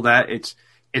anywhere and all that, it's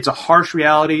a harsh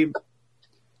reality.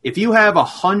 If you have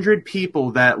 100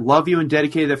 people that love you and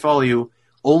dedicated that follow you,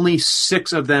 only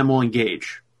 6 of them will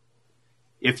engage.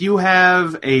 If you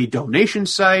have a donation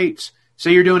site,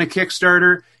 say you're doing a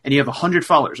Kickstarter, and you have 100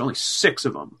 followers, only 6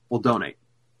 of them will donate.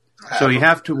 So you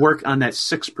have to work on that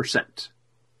 6%.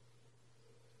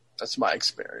 That's my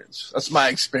experience. That's my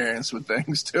experience with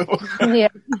things, too. Yeah.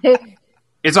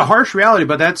 It's a harsh reality,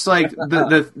 but that's like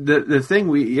the thing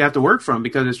you have to work from,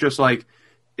 because it's just like,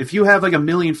 if you have like 1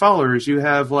 million followers, you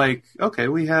have like, okay,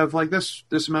 we have like this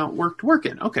amount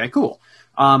working. Okay, cool.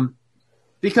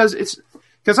 Because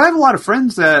I have a lot of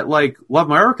friends that like love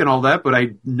my work and all that, but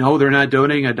I know they're not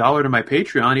donating $1 to my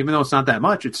Patreon, even though it's not that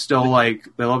much. It's still like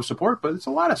they love support, but it's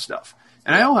a lot of stuff.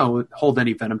 And I don't hold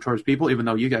any venom towards people, even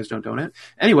though you guys don't donate.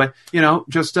 Anyway,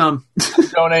 just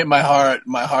donate my heart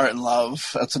and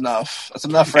love. That's enough. That's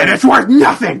enough for and it's worth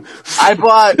nothing. I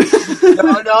bought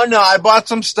no. I bought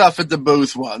some stuff at the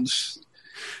booth once.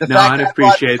 I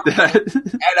appreciate that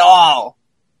at all.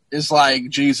 It's like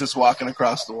Jesus walking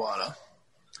across the water.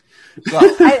 So,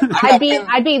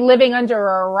 I'd be living under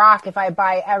a rock if I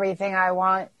buy everything I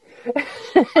want. I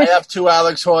have 2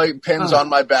 Alex Hoyt pins on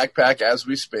my backpack as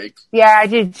we speak. Yeah, I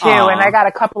do too, and I got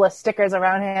a couple of stickers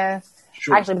around here.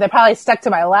 Sure. Actually, they're probably stuck to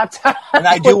my laptop. And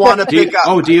I do want to pick up.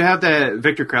 Oh, do you have the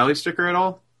Victor Crowley sticker at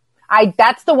all?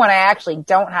 That's the one I actually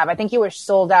don't have. I think you were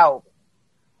sold out.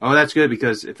 Oh, that's good,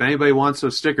 because if anybody wants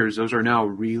those stickers, those are now a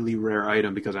really rare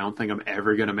item, because I don't think I'm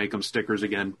ever going to make them stickers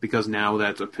again, because now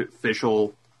that's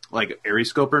official, like,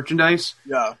 Aeriescope merchandise.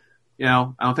 Yeah.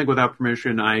 I don't think without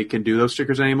permission I can do those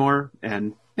stickers anymore.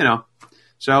 And,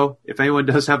 so if anyone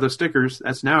does have those stickers,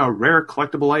 that's now a rare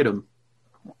collectible item.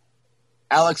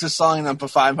 Alex is selling them for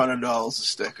 $500 a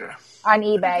sticker. On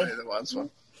eBay. That wants one.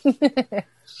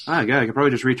 God, I could probably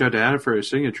just reach out to Adam for his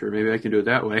signature. Maybe I can do it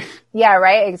that way. Yeah,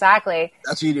 right? Exactly.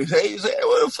 That's what you do. Hey,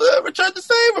 return the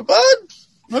favor, bud.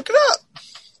 Look it up.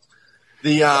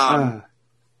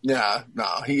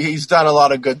 He's done a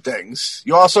lot of good things.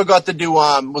 You also got to do,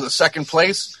 was it second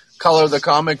place? Color the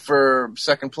comic for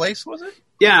second place, was it?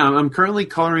 Yeah, I'm currently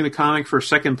coloring the comic for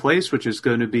second place, which is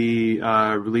going to be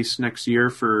released next year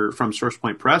from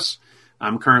SourcePoint Press.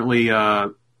 I'm currently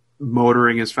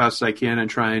motoring as fast as I can and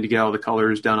trying to get all the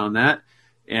colors done on that.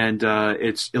 And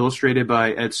it's illustrated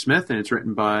by Ed Smith, and it's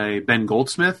written by Ben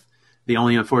Goldsmith. The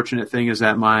only unfortunate thing is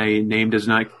that my name does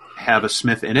not have a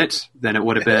Smith in it. Then it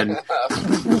would have been...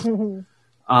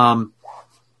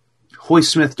 Hoy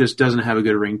Smith just doesn't have a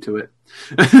good ring to it.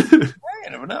 You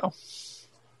never know.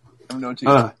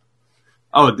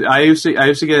 I used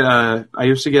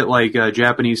to get like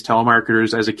Japanese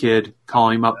telemarketers as a kid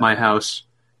calling up my house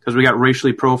because we got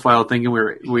racially profiled, thinking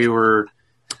we were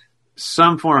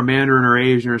some form of Mandarin or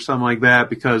Asian or something like that,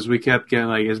 because we kept getting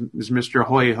like, is Mr.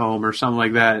 Hoy home or something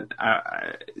like that.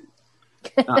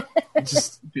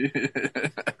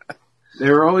 They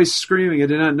were always screaming. I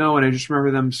did not know, and I just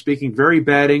remember them speaking very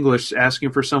bad English,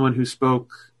 asking for someone who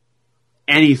spoke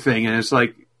anything, and it's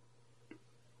like,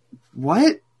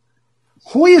 what?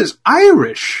 Hoy is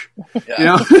Irish,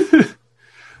 yeah.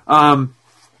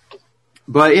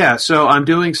 But yeah, so I'm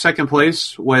doing second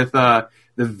place with the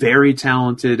very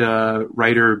talented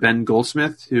writer Ben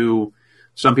Goldsmith, who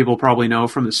some people probably know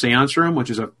from The Seance Room, which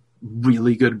is a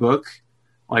really good book.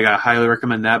 Like, I highly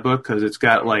recommend that book because it's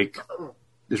got like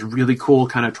this really cool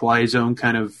kind of Twilight Zone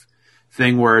kind of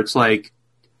thing where it's like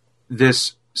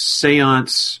this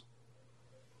seance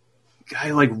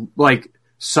guy like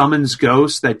summons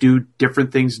ghosts that do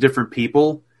different things to different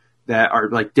people that are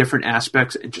like different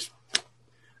aspects, and just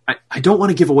I don't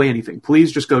want to give away anything.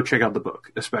 Please just go check out the book.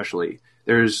 Especially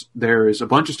there's a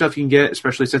bunch of stuff you can get,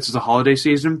 especially since it's a holiday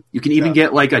season. You can even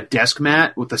get like a desk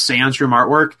mat with the Seance Room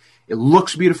artwork. It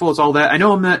looks beautiful. It's all that. I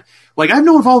know I'm not like, I have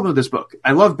no involvement with this book.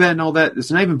 I love Ben and all that.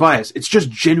 It's not even biased. It's just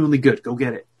genuinely good. Go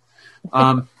get it.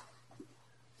 And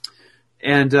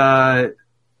Ed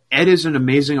is an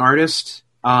amazing artist.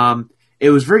 It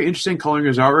was very interesting coloring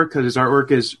his artwork because his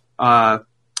artwork is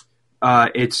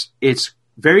it's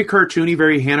very cartoony,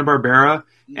 very Hanna-Barbera.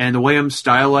 And the way I'm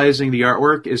stylizing the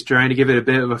artwork is trying to give it a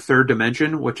bit of a third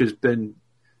dimension, which has been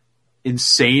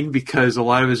insane because a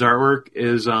lot of his artwork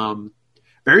is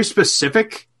very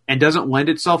specific and doesn't lend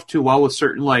itself too well with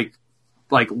certain like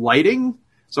lighting.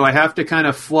 So I have to kind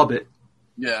of flub it.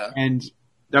 Yeah. And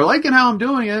they're liking how I'm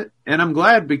doing it, and I'm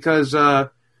glad because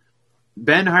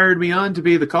Ben hired me on to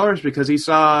be the colorist because he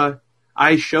saw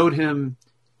I showed him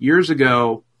years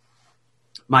ago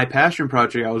my passion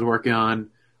project I was working on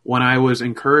when I was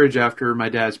encouraged after my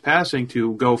dad's passing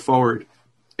to go forward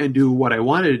and do what I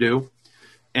wanted to do.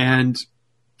 And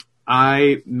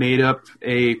I made up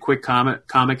a quick comic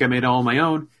I made all on my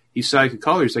own. He saw I could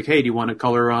color. He's like, hey, do you want to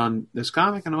color on this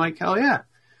comic? And I'm like, hell yeah.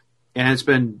 And it's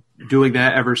been doing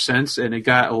that ever since. And it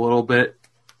got a little bit,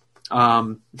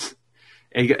 it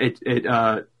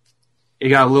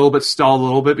got a little bit stalled a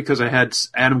little bit because I had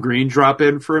Adam Green drop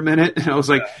in for a minute. And I was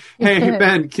like, hey,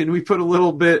 Ben, can we put a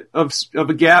little bit of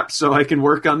a gap so I can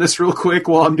work on this real quick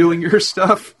while I'm doing your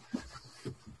stuff?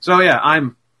 So, yeah,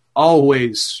 I'm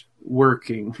always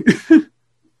working.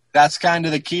 That's kind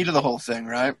of the key to the whole thing,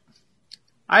 right?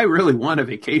 I really want a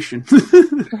vacation.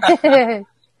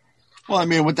 Well, I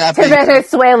mean, with that to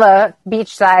Venezuela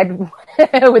beachside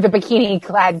with a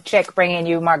bikini-clad chick bringing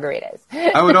you margaritas.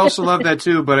 I would also love that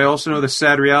too, but I also know the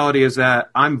sad reality is that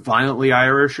I'm violently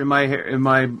Irish in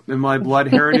my blood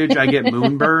heritage. I get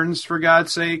moonburns, for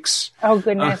God's sakes. Oh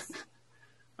goodness!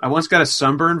 I once got a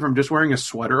sunburn from just wearing a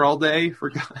sweater all day. For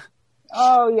God.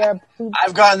 Oh yeah.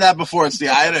 I've gotten that before. It's the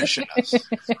Irish in us.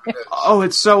 Oh,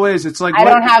 it so is. It's like I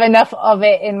don't have enough of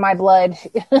it in my blood.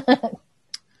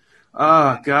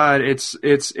 Oh God, it's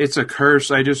a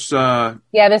curse. I just the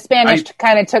Spanish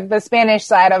kind of took the Spanish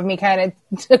side of me kind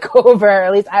of took over.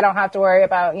 At least I don't have to worry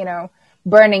about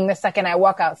burning the second I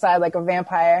walk outside like a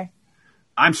vampire.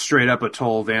 I'm straight up a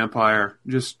total vampire,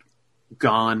 just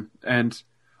gone. And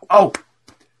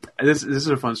this is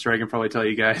a fun story I can probably tell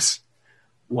you guys.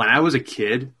 When I was a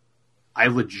kid, I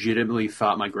legitimately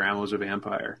thought my grandma was a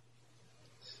vampire.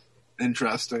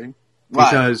 Interesting. Why?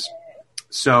 Because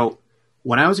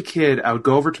when I was a kid, I would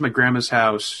go over to my grandma's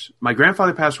house. My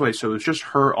grandfather passed away, so it was just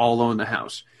her all alone in the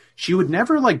house. She would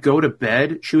never, go to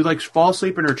bed. She would, fall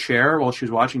asleep in her chair while she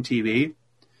was watching TV.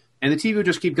 And the TV would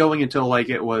just keep going until,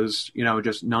 it was,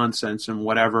 just nonsense and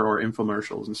whatever, or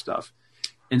infomercials and stuff.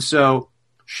 And so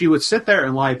she would sit there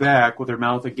and lie back with her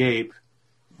mouth agape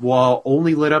while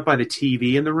only lit up by the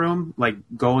TV in the room,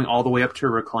 going all the way up to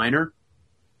her recliner.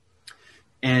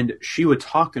 And she would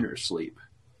talk in her sleep.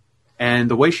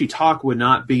 And the way she talked would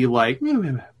not be like,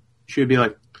 she would be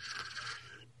like,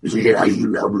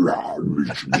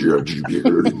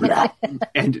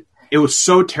 and it was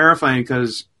so terrifying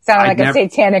because sounded like a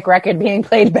satanic record being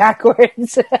played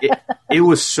backwards. it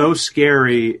was so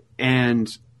scary. And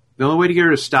the only way to get her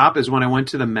to stop is when I went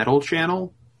to the metal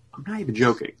channel. I'm not even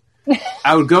joking.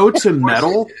 I would go to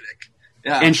metal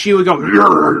and she would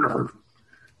go,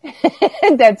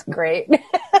 That's great.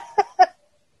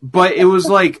 But it was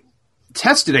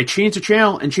tested. I changed the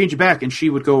channel and changed it back, and she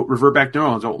would go revert back to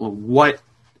normal. I don't know what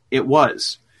it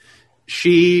was.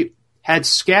 She had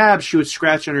scabs she would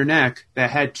scratch on her neck that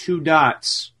had 2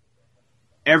 dots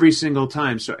every single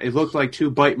time. So it looked like 2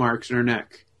 bite marks in her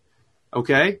neck.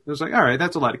 Okay? It was all right,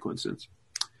 that's a lot of coincidence.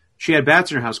 She had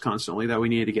bats in her house constantly that we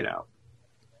needed to get out.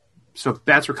 So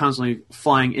bats were constantly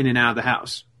flying in and out of the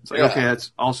house. It's okay,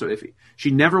 that's also iffy.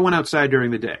 She never went outside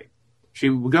during the day. She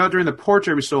would go out during the porch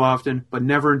every so often, but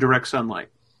never in direct sunlight.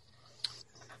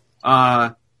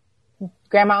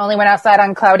 Grandma only went outside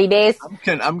on cloudy days.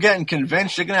 I'm getting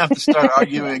convinced you're going to have to start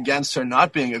arguing against her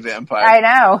not being a vampire. I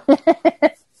know.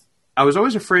 I was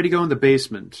always afraid to go in the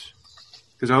basement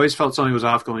because I always felt something was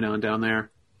off going on down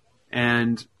there.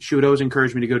 And she would always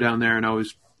encourage me to go down there, and I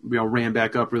always ran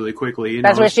back up really quickly.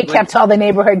 That's where she kept all the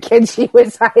neighborhood kids she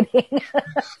was hiding.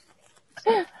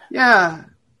 Yeah.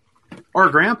 Or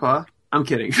Grandpa. I'm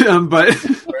kidding. But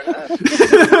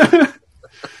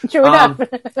true enough.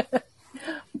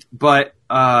 But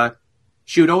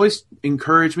she would always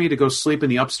encourage me to go sleep in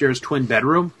the upstairs twin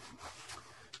bedroom.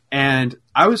 And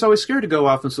I was always scared to go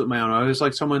off and sleep on my own. I was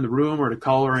like someone in the room or to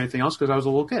call or anything else because I was a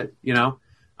little kid,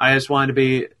 I just wanted to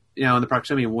be, in the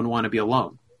proximity and wouldn't want to be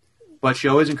alone. But she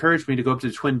always encouraged me to go up to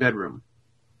the twin bedroom,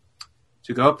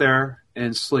 to go up there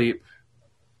and sleep.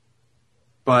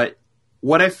 But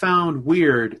what I found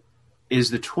weird is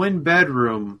the twin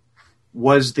bedroom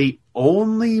was the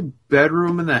only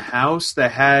bedroom in the house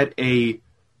that had a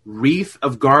wreath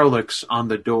of garlics on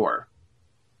the door.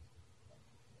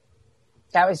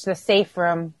 That was the safe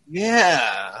room.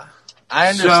 Yeah. I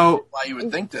understand why you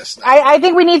would think this. I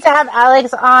think we need to have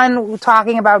Alex on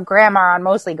talking about Grandma on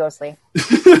Mostly Ghostly.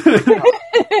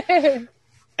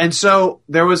 And so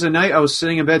there was a night I was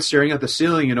sitting in bed staring at the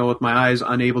ceiling, with my eyes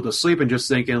unable to sleep and just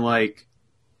thinking like,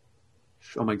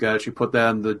 oh my God, she put that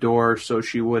on the door so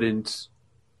she wouldn't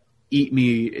eat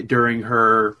me during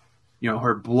her,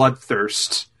 her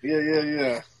bloodthirst.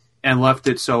 Yeah. And left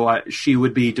it so she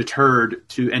would be deterred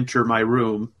to enter my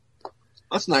room.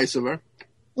 That's nice of her.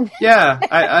 Yeah,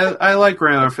 I like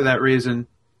grandma for that reason.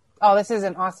 Oh, this is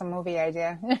an awesome movie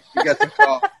idea. She got the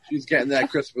call. She's getting that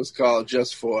Christmas call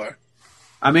just for her.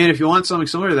 I mean, if you want something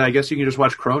similar to that, I guess you can just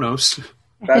watch Kronos.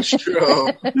 That's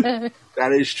true.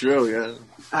 That is true, yeah.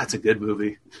 That's a good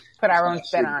movie. Put our own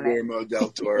spin on it. Guillermo del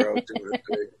Toro doing it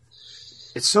big.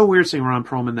 It's so weird seeing Ron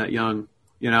Perlman that young,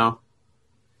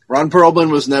 Ron Perlman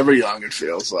was never young, it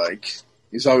feels like.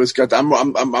 He's always got that.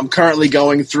 I'm currently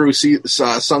going through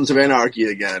Sons of Anarchy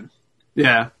again.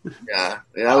 Yeah. Yeah,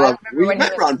 I love it. We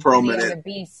met Ron Perlman. The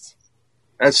Beast.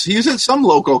 He's at some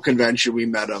local convention we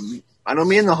met him. I know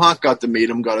me and the Hawk got to meet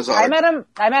him, got his I autograph.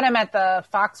 met him at the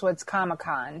Foxwoods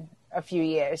Comic-Con a few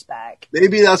years back.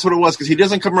 Maybe that's what it was, because he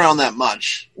doesn't come around that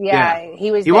much. Yeah. He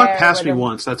was. He walked past me him.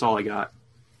 once. That's all I got.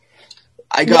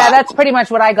 That's pretty much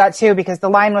what I got too, because the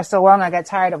line was so long I got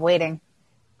tired of waiting.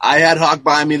 I had Hawk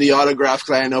buy me the autograph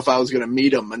because I didn't know if I was going to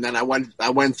meet him, and then I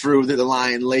went through the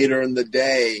line later in the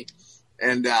day,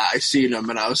 and I seen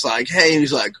him, and I was like, "Hey," and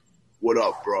he's like, "What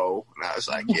up, bro?" And I was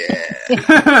like,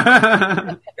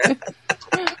 "Yeah."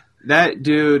 That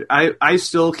dude, I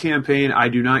still campaign. I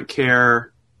do not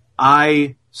care.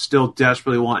 I still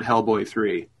desperately want Hellboy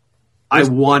 3. I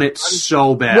want it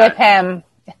so bad. With him.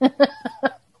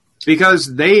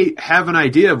 Because they have an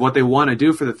idea of what they want to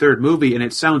do for the third movie, and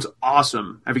it sounds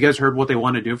awesome. Have you guys heard what they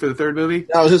want to do for the third movie?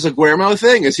 Now, is this a Guillermo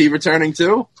thing? Is he returning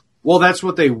too? Well, that's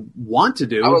what they want to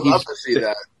do. I would love to see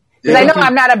that. Because I know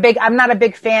I'm not a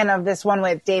big fan of this one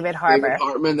with David Harbour. David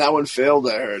Hartman, that one failed,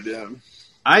 I heard, yeah.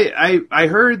 I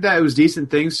heard that it was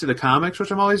decent things to the comics,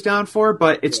 which I'm always down for,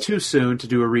 but it's too soon to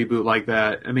do a reboot like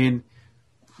that. I mean,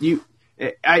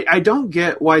 I don't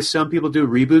get why some people do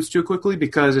reboots too quickly,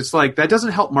 because it's like that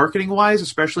doesn't help marketing wise,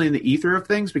 especially in the ether of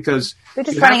things, because they're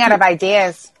just running out of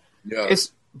ideas. Yeah.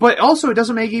 But also it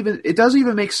doesn't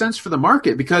even make sense for the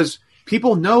market, because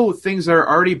people know things that are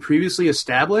already previously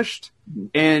established,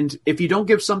 and if you don't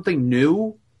give something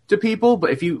new to people, but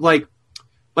if you like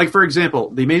for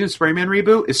example, the Amazing Spider-Man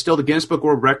reboot is still the Guinness Book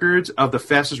World Records of the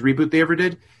fastest reboot they ever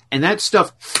did, and that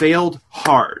stuff failed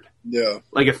hard. Yeah.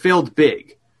 Like, it failed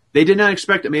big. They did not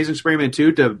expect Amazing Spider-Man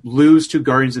 2 to lose to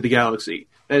Guardians of the Galaxy.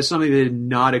 That is something they did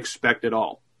not expect at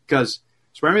all. Because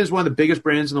Spider-Man is one of the biggest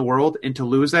brands in the world, and to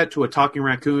lose that to a talking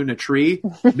raccoon in a tree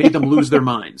made them lose their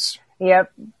minds.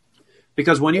 Yep.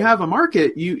 Because when you have a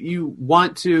market, you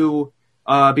want to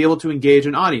be able to engage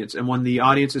an audience. And when the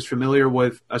audience is familiar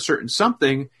with a certain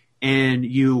something, and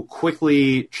you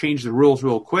quickly change the rules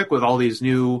real quick with all these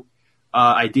new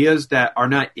ideas that are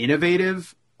not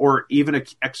innovative or even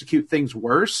execute things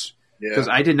worse. Because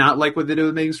I did not like what they did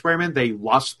with Amazing Spider-Man. They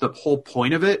lost the whole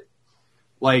point of it.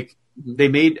 Like, they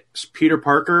made Peter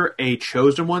Parker a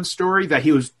chosen one story, that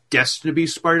he was destined to be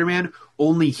Spider-Man.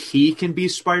 Only he can be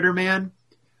Spider-Man,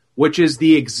 which is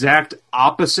the exact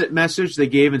opposite message they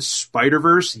gave in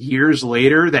Spider-Verse years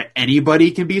later, that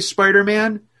anybody can be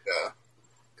Spider-Man. Yeah.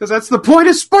 Because that's the point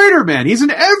of Spider-Man. He's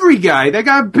an every guy that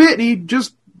got bit, and he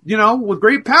just, with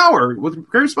great power, with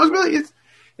great responsibility.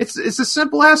 It's a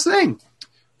simple-ass thing.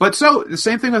 But so, the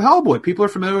same thing with Hellboy. People are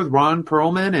familiar with Ron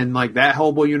Perlman and like that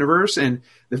Hellboy universe, and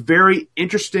the very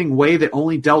interesting way that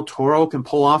only Del Toro can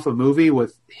pull off a movie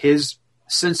with his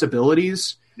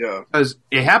sensibilities. Yeah. Because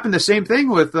it happened the same thing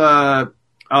with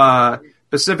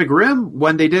Pacific Rim.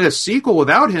 When they did a sequel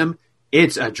without him,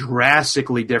 it's a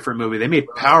drastically different movie. They made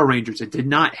Power Rangers. It did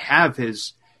not have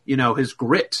his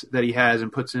grit that he has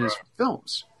and puts in his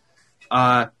films.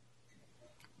 But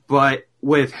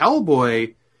with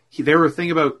Hellboy, they were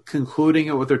thinking about concluding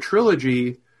it with a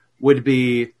trilogy would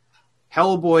be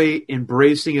Hellboy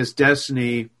embracing his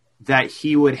destiny, that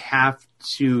he would have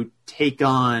to take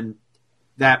on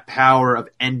that power of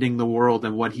ending the world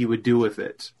and what he would do with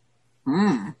it.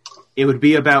 It would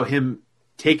be about him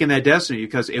taking that destiny,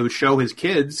 because it would show his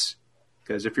kids,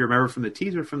 because if you remember from the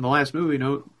teaser from the last movie,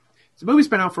 the movie's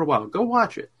been out for a while. Go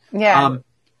watch it. Yeah.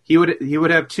 He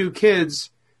would have two kids.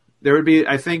 There would be,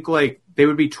 I think, like, they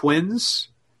would be twins,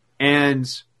 and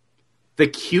the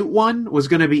cute one was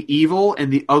going to be evil,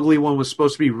 and the ugly one was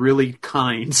supposed to be really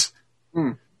kind.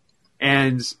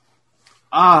 And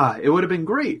it would have been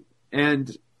great.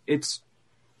 And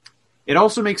it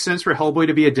also makes sense for Hellboy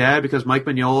to be a dad, because Mike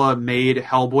Mignola made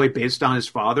Hellboy based on his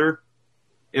father,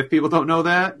 if people don't know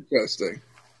that. Interesting.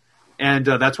 And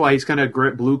that's why he's kind of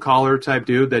a blue-collar type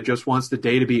dude that just wants the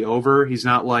day to be over. He's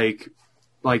not like,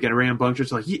 like at a random bunch,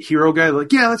 it's like hero guy,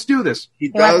 like, yeah, let's do this. He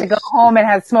wants to go home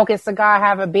and smoke his cigar,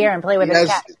 have a beer, and play with his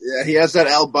cat. Yeah, he has that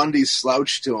Al Bundy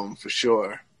slouch to him for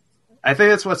sure. I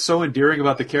think that's what's so endearing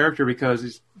about the character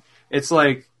because it's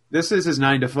like this is his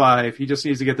 9 to 5. He just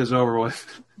needs to get this over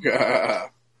with. Yeah.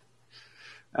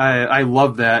 I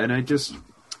love that, and I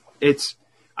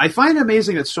find it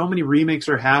amazing that so many remakes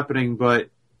are happening, but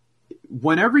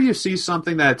whenever you see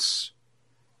something that's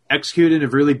executed in a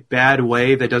really bad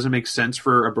way that doesn't make sense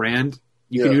for a brand,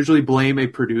 you can usually blame a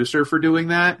producer for doing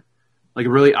that, like a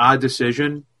really odd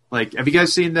decision. Like, have you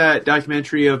guys seen that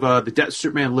documentary of The Death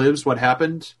Superman Lives, What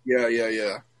Happened?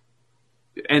 Yeah.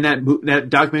 And that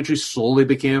documentary slowly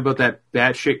became about that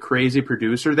batshit crazy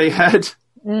producer they had.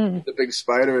 The big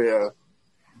spider, yeah.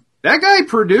 That guy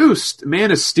produced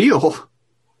Man of Steel.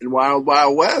 In Wild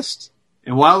Wild West.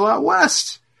 I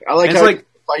like how he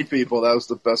fight people. That was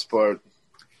the best part.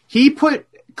 He put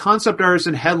concept artists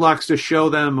in headlocks to show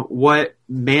them what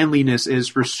manliness is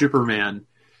for Superman.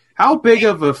 How big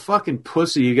of a fucking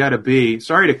pussy you gotta be.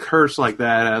 Sorry to curse like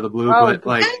that out of the blue, but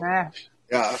like...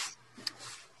 Yeah.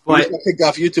 But, he's kicked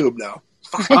off YouTube now.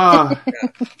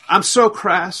 I'm so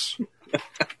crass.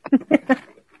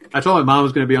 I told my mom I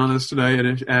was going to be on this tonight,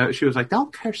 and she was like,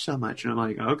 don't curse so much. And I'm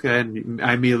like, okay. And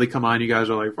I immediately come on. You guys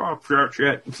are like, oh,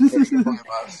 shit.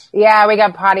 Yeah, we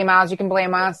got potty mouths. You can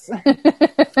blame us.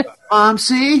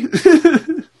 See?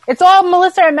 It's all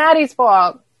Melissa and Maddie's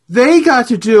fault. They got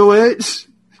to do it.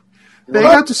 They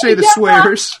got to say the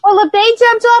swears. Well, if they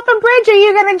jumped off a bridge, are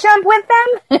you going to jump with them?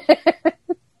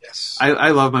 Yes.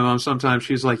 I love my mom. Sometimes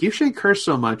she's like, you shouldn't curse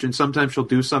so much. And sometimes she'll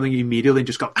do something immediately and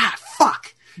just go,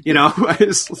 fuck. You know?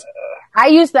 I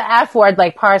use the F word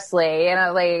like parsley. You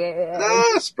know,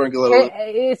 like... sprinkle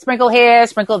it. Sprinkle here,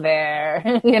 sprinkle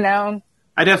there. You know?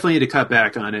 I definitely need to cut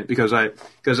back on it because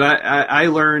I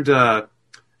learned,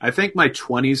 I think my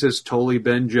 20s has totally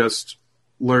been just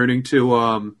learning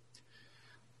to,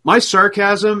 my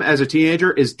sarcasm as a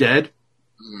teenager is dead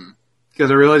because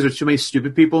I realize there's too many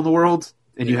stupid people in the world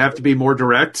and you have to be more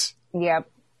direct. Yep.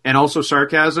 And also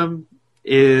sarcasm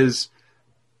is,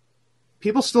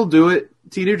 people still do it,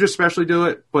 teenagers especially do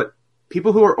it, but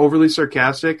people who are overly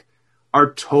sarcastic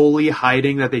are totally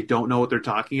hiding that they don't know what they're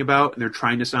talking about and they're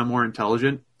trying to sound more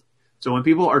intelligent. So when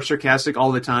people are sarcastic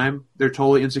all the time, they're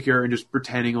totally insecure and just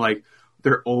pretending like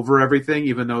they're over everything,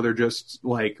 even though they're just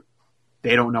like,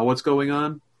 they don't know what's going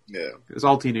on. Yeah. Because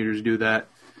all teenagers do that.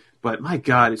 But my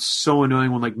God, it's so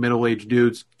annoying when like middle-aged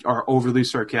dudes are overly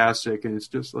sarcastic and it's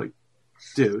just like,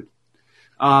 dude.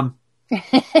 But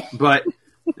I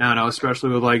don't know, especially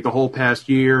with like the whole past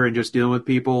year and just dealing with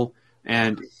people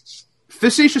and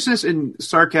facetiousness and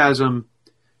sarcasm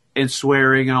and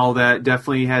swearing and all that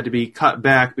definitely had to be cut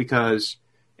back because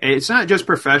it's not just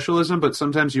professionalism, but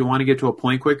sometimes you want to get to a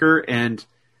point quicker and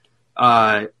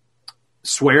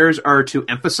swears are to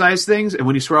emphasize things. And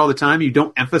when you swear all the time, you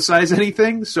don't emphasize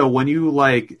anything. So when you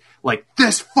like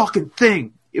this fucking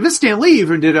thing, even Stan Lee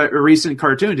even did a recent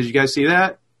cartoon. Did you guys see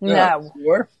that? No.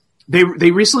 They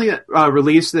recently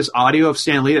released this audio of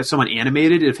Stan Lee that someone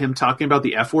animated of him talking about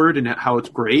the F word and how it's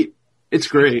great. It's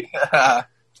great.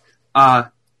 Let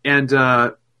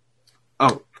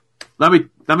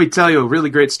me tell you a really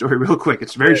great story real quick.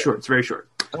 It's very short. It's very short.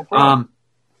 No problem.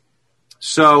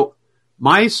 So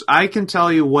I can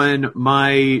tell you when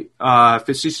my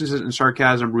facetiousness and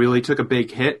sarcasm really took a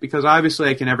big hit because obviously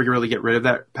I can never really get rid of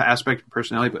that aspect of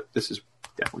personality, but this is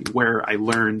definitely where I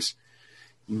learned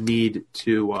need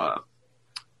to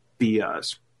be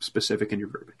specific in your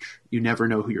verbiage. You never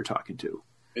know who you're talking to.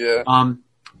 Yeah.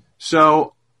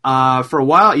 So for a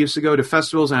while, I used to go to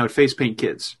festivals and I would face paint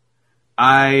kids.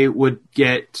 I would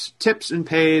get tips and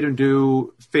paid and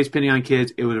do face painting on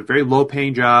kids. It was a very low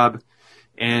paying job,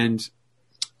 and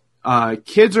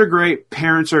kids are great,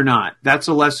 parents are not. That's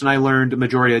a lesson I learned a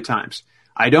majority of the times.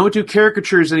 I don't do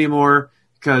caricatures anymore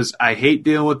because I hate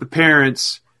dealing with the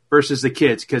parents versus the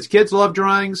kids. Because kids love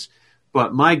drawings,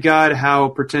 but my God, how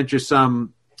pretentious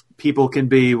some people can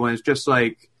be when it's just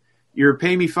like, you're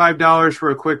paying me $5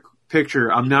 for a quick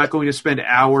picture. I'm not going to spend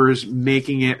hours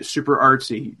making it super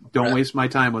artsy. Don't waste my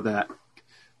time with that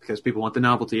because people want the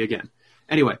novelty again.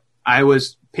 Anyway, I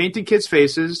was painting kids'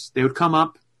 faces. They would come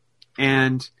up,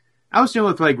 and I was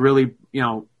dealing with like really,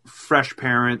 fresh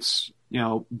parents,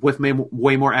 with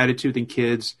way more attitude than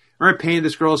kids. I remember painting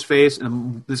this girl's face,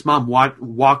 and this mom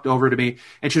walked over to me,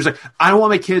 and she was like, "I don't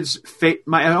want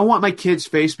my kid's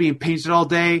face being painted all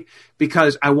day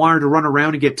because I want her to run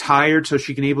around and get tired so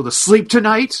she can be able to sleep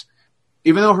tonight."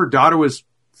 Even though her daughter was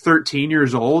 13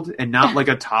 years old and not like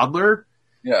a toddler,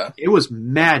 it was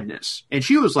madness. And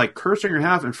she was like cursing her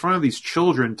half in front of these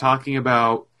children, talking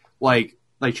about like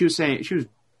like she was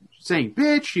saying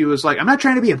bitch. She was like, I'm not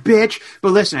trying to be a bitch,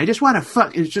 but listen, I just want to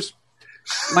fuck. It's just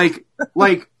like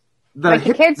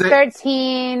the kid's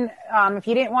 13. If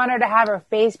you didn't want her to have her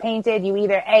face painted, you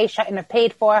either A, shouldn't have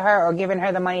paid for her or given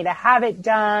her the money to have it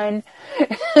done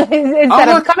instead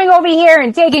of coming over here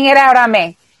and taking it out on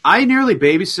me. I nearly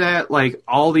babysat like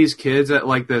all these kids at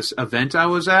like this event I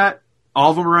was at.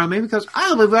 All of them around me because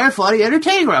I live very funny,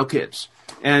 entertaining around kids.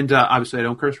 And obviously I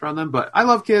don't curse around them, but I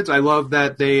love kids. I love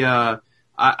that they.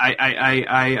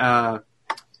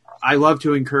 I love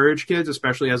to encourage kids,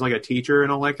 especially as like a teacher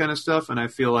and all that kind of stuff. And I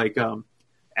feel like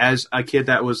as a kid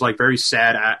that was like very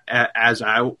sad,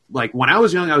 when I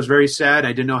was young, I was very sad. I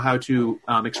didn't know how to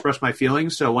express my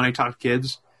feelings. So when I talk to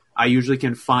kids, I usually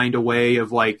can find a way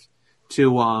of like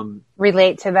to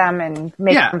relate to them and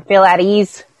make them feel at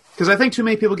ease. Because I think too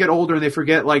many people get older and they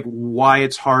forget like why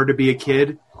it's hard to be a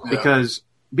kid. Yeah. Because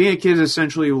being a kid is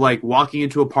essentially like walking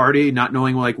into a party, not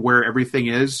knowing like where everything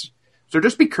is. So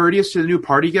just be courteous to the new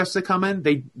party guests that come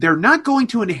in. They're not going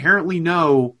to inherently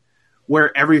know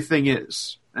where everything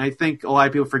is. And I think a lot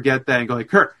of people forget that and go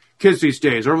like, kids these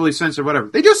days, overly sensitive, whatever.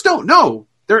 They just don't know.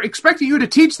 They're expecting you to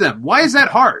teach them. Why is that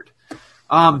hard?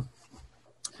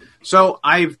 So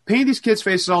I've painted these kids'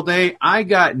 faces all day. I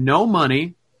got no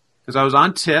money because I was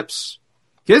on tips.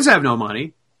 Kids have no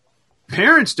money.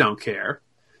 Parents don't care.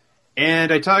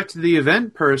 And I talked to the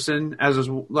event person as was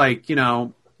like,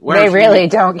 they really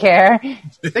don't care.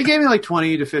 They gave me like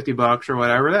 $20 to $50 or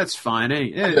whatever. That's fine.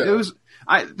 It was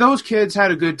those kids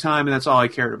had a good time, and that's all I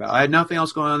cared about. I had nothing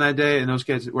else going on that day, and those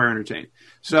kids were entertained.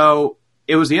 So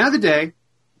it was the end of the day.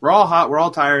 We're all hot. We're all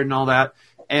tired and all that.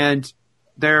 And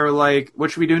they're like,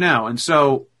 what should we do now? And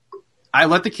so I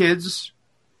let the kids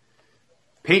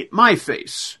paint my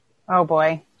face. Oh,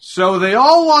 boy. So they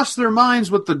all lost their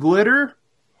minds with the glitter.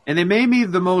 And they made me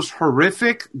the most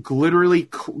horrific, glittery.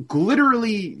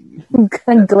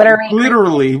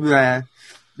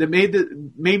 That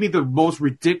made me the most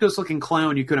ridiculous looking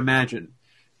clown you could imagine.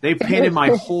 They painted my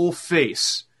whole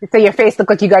face. So your face looked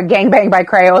like you got gangbanged by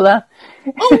Crayola.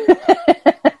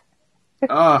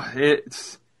 Oh,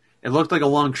 it looked like a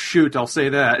long shoot. I'll say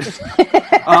that.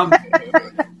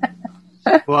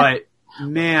 But.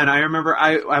 Man, I remember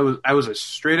I was a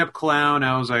straight up clown.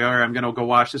 I was like, all right, I'm gonna go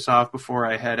wash this off before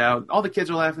I head out. All the kids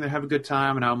are laughing, they have a good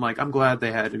time, and I'm like, I'm glad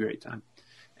they had a great time.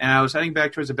 And I was heading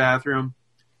back towards the bathroom,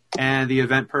 and the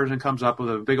event person comes up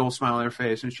with a big old smile on their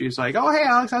face, and she's like, oh, hey,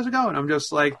 Alex, how's it going? I'm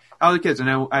just like, how are the kids?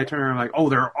 And I turn around, I'm like, oh,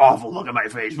 they're awful. Look at my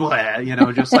face, blah,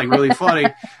 just like really funny.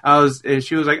 And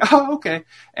she was like, oh, okay.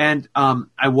 And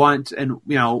I went and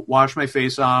washed my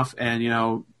face off,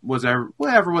 and was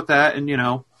whatever with that,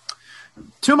 and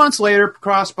 2 months later,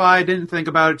 crossed by, didn't think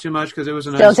about it too much because it was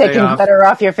a nice day off. Still taking butter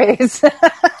off your face.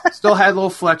 Still had little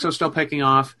flecks I was still picking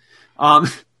off. And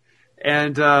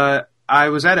I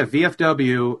was at a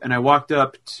VFW, and I walked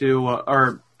up to,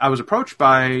 or I was approached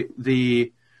by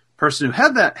the person who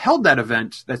held that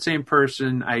event, that same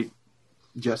person I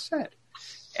just said.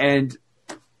 And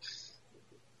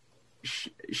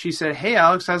she said, hey,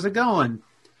 Alex, how's it going?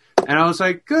 And I was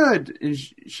like, good. And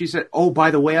she said, oh, by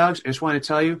the way, Alex, I just want to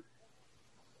tell you,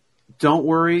 don't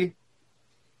worry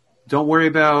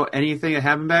about anything that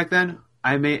happened back then.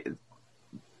 I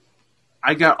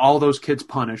got all those kids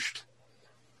punished.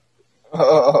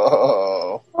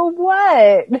 Oh,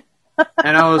 what?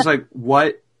 And I was like,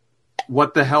 what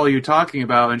the hell are you talking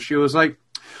about? And she was like,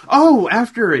 oh,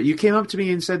 after it, you came up to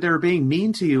me and said they were being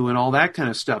mean to you and all that kind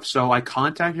of stuff. So I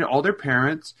contacted all their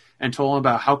parents and told them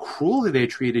about how cruelly they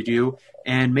treated you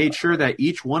and made sure that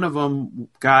each one of them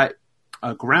got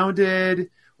grounded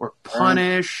or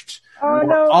punished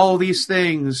or all these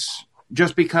things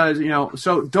just because,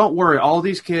 so don't worry. All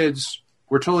these kids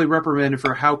were totally reprimanded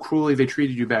for how cruelly they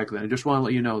treated you back then. I just want to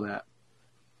let you know that.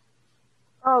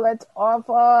 Oh, that's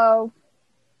awful.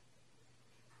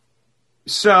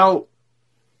 So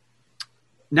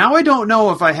now I don't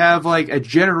know if I have like a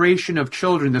generation of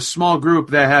children, this small group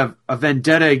that have a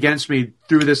vendetta against me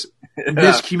through this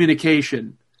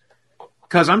miscommunication.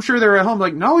 Because I'm sure they're at home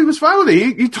like, no, he was fine with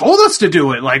it. He told us to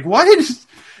do it. Like, what?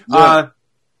 Yeah.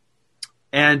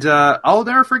 And I'll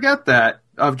never forget that,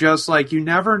 of just like, you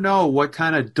never know what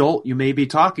kind of adult you may be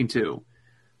talking to.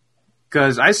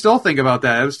 Because I still think about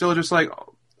that. I was still just like,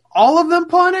 all of them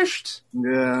punished?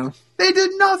 Yeah. They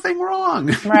did nothing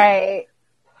wrong. Right.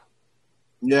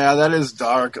 Yeah, that is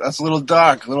dark. That's a little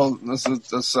dark.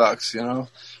 That sucks,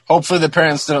 Hopefully the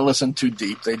parents didn't listen too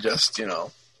deep. They just,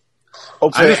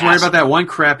 I just worry about that one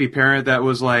crappy parent that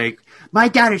was like, my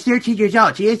daughter's 13 years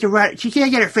old. She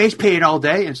can't get her face painted all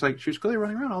day. And it's like, she was clearly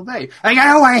running around all day. Like, I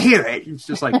don't want to hear it. It's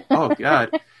just like, oh, God.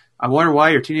 I wonder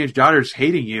why your teenage daughter's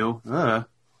hating you.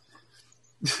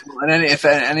 And if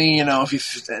any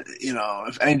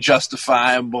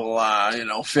justifiable,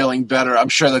 feeling better, I'm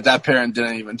sure that parent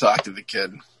didn't even talk to the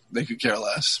kid. They could care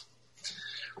less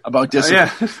about this. Yeah,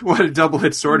 what a double.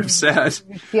 It's sort of sad.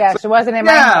 Yeah, she wasn't in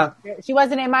my. She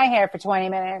wasn't in my hair for 20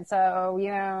 minutes, so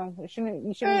you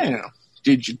shouldn't. Yeah.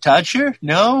 Did you touch her?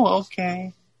 No.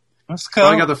 Okay. Let's go. So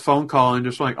I got the phone call and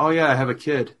just like, oh yeah, I have a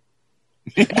kid.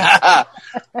 Yeah.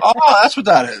 Oh, that's what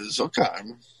that is. Okay. I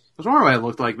was wondering why it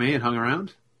looked like me and hung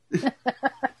around.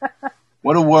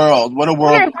 What a world! What a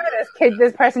world!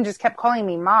 This person just kept calling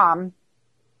me mom.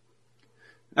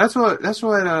 That's what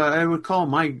I would call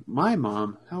my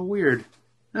mom. How weird.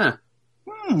 Huh.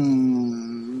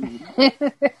 Isn't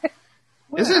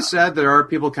it sad there are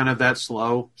people kind of that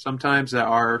slow sometimes that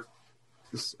are...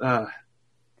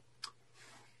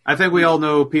 I think we all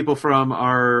know people from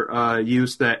our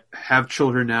youth that have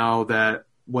children now that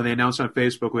when they announced on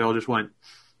Facebook, we all just went...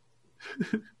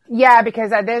 Yeah, because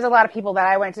there's a lot of people that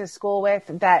I went to school with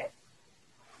that,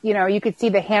 you could see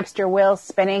the hamster wheel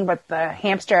spinning, but the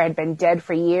hamster had been dead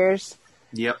for years.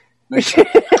 Yep. Makes me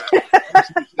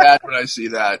sad when I see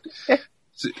that.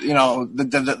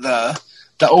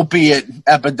 The opiate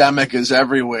epidemic is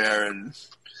everywhere, and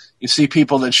you see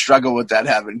people that struggle with that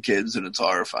having kids, and it's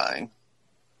horrifying.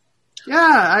 Yeah,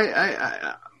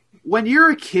 I when you're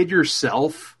a kid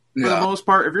yourself, for the most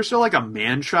part, if you're still like a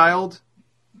man-child,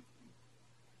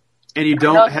 and you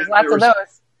don't have lots of those.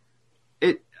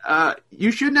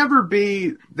 You should never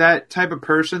be that type of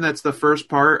person that's the first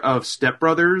part of Step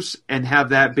Brothers and have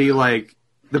that be like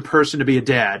the person to be a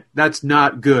dad. That's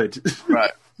not good.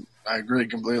 Right. I agree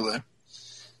completely.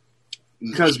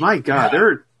 Because my God,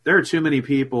 there are too many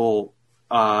people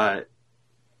that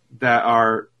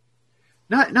are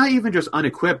not even just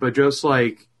unequipped, but just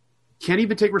like can't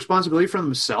even take responsibility for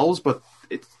themselves. But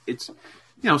it's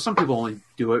some people only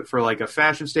do it for like a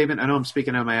fashion statement. I know I'm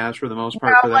speaking out my ass for the most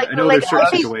part for that. I know there's certain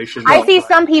situations. I see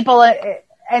some people,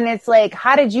 and it's like,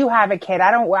 how did you have a kid?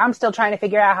 I'm still trying to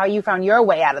figure out how you found your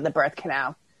way out of the birth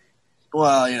canal.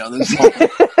 Well, there's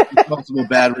multiple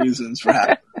bad reasons for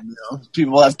having them.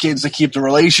 People have kids to keep the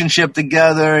relationship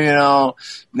together.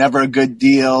 Never a good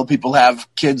deal. People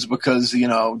have kids because they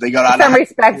got out. In some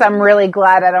respects, I'm really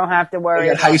glad I don't have to worry.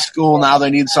 At high school now,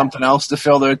 they need something else to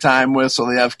fill their time with, so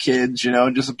they have kids.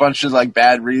 Just a bunch of like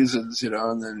bad reasons.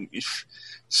 And then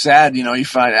sad. You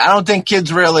find I don't think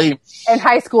kids really. In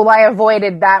high school, I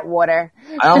avoided that water.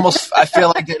 I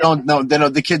feel like they don't know.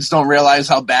 The kids don't realize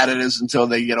how bad it is until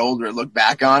they get older and look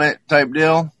back on it, type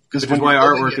deal. Which is why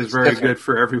artwork is very good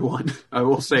for everyone. I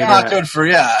will say that. Not good for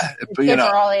but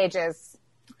for all ages.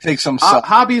 Take some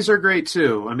hobbies are great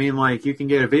too. I mean, like you can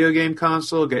get a video game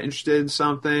console, get interested in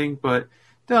something, but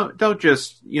don't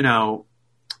just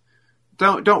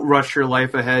don't rush your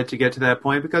life ahead to get to that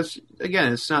point because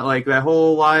again, it's not like that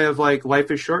whole lie of like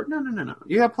life is short. No.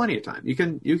 You have plenty of time. You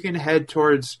can head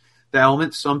towards the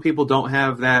elements. Some people don't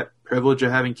have that privilege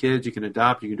of having kids. You can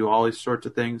adopt. You can do all these sorts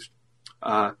of things,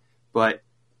 but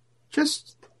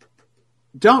just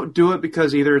don't do it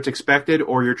because either it's expected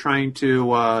or you're trying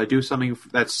to do something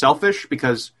that's selfish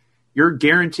because you're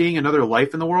guaranteeing another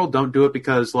life in the world. Don't do it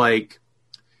because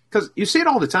you see it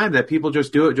all the time that people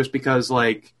just do it just because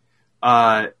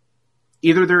either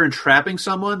they're entrapping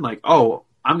someone like, oh,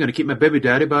 I'm going to keep my baby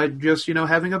daddy by just,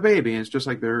 having a baby. And it's just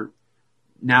like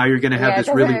now you're going to have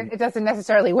this really... It doesn't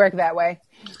necessarily work that way.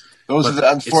 Those are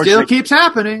the unfortunate... It still keeps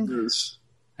happening.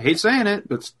 I hate saying it,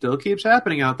 but still keeps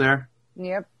happening out there.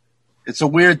 Yep. It's a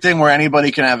weird thing where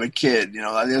anybody can have a kid.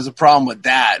 There's a problem with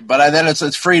that. But then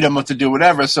it's freedom to do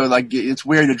whatever. So it's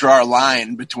weird to draw a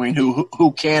line between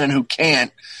who can and who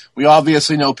can't. We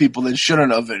obviously know people that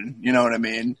shouldn't have, and you know what I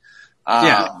mean.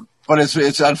 Yeah. But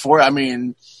it's unfortunate. I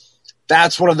mean,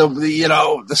 that's one of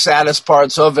the saddest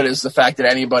parts of it is the fact that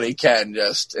anybody can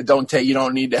you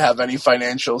don't need to have any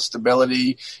financial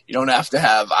stability. You don't have to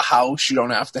have a house. You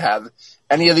don't have to have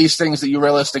any of these things that you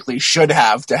realistically should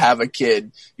have to have a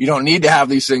kid. You don't need to have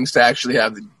these things to actually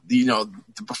have to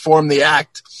perform the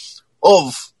act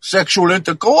of sexual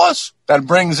intercourse that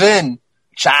brings in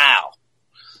a child.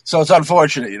 So it's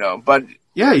unfortunate, but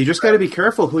yeah, you just got to be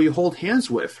careful who you hold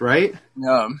hands with, right?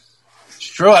 It's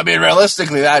true. I mean,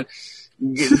 realistically, that's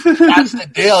the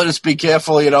deal. Just be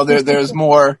careful. There's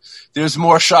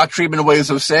more shock treatment ways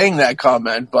of saying that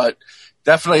comment, but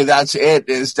definitely that's it.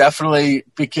 Is definitely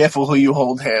be careful who you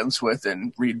hold hands with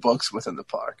and read books with in the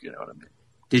park. You know what I mean?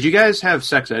 Did you guys have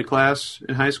sex ed class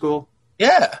in high school?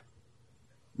 Yeah.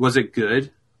 Was it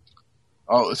good?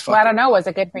 Oh, it was fun. Well, I don't know. Was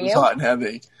it good for you? It was hot and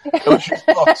heavy.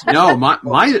 No,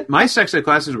 my sex ed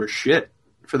classes were shit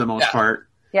for the most part.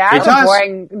 Yeah, I was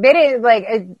boring. They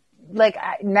didn't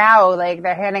now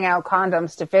they're handing out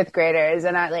condoms to fifth graders,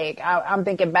 and I'm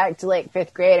thinking back to like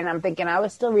fifth grade, and I'm thinking I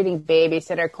was still reading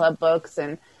Babysitter Club books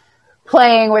and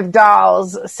playing with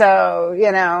dolls. So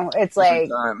it's like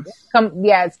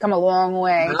it's come a long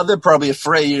way. Now they're probably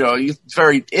afraid. It's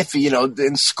very iffy.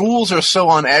 And schools are so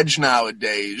on edge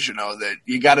nowadays. That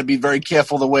you got to be very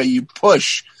careful the way you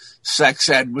push sex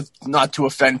ed with not to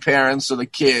offend parents or the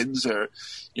kids, or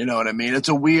you know what I mean. It's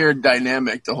a weird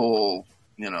dynamic. The whole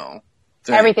thing.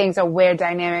 Everything's a weird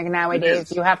dynamic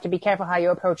nowadays. You have to be careful how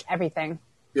you approach everything.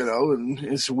 And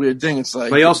it's a weird thing. It's like,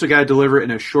 but you also got to deliver it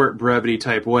in a short brevity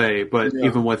type way. But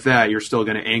even with that, you're still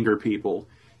going to anger people.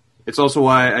 It's also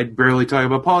why I barely talk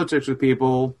about politics with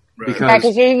people,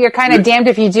 because you're kind of damned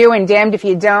if you do and damned if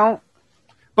you don't.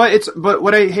 But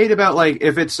what I hate about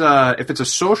if it's a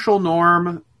social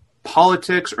norm,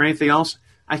 politics or anything else,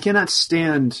 I cannot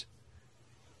stand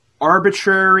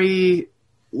arbitrary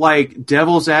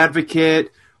devil's advocate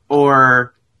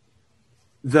or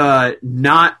the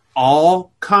not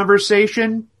all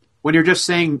conversation when you're just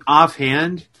saying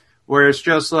offhand, where it's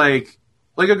just like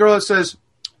a girl that says,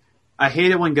 I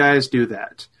hate it when guys do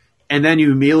that. And then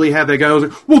you immediately have that guy who's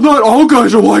like, well, not all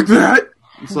guys are like that.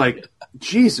 It's like,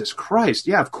 Jesus Christ.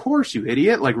 Yeah, of course, you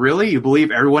idiot. Like, really? You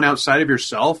believe everyone outside of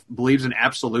yourself believes in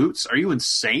absolutes? Are you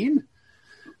insane?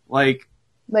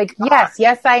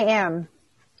 Yes, I am.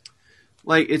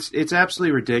 It's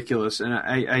absolutely ridiculous. And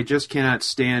I just cannot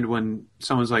stand when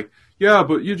someone's like, yeah,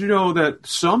 but you know that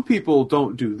some people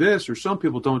don't do this or some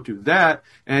people don't do that,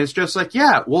 and it's just like,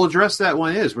 yeah, we'll address that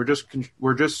when it is.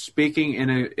 We're just speaking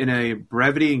in a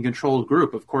brevity and controlled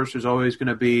group. Of course, there's always going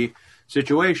to be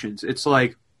situations. It's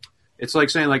like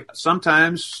saying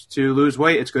sometimes to lose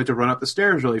weight, it's good to run up the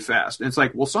stairs really fast. And it's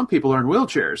like, well, some people are in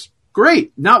wheelchairs.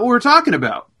 Great, not what we're talking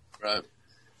about. Right.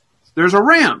 There's a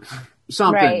ramp,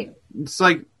 something. Right. It's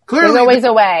like clearly there's always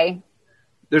a way.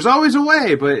 There's always a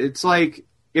way, but it's like,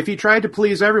 if you tried to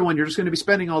please everyone, you're just going to be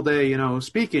spending all day,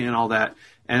 speaking and all that.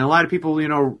 And a lot of people,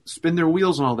 spin their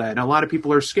wheels and all that. And a lot of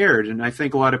people are scared. And I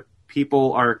think a lot of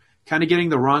people are kind of getting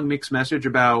the wrong mixed message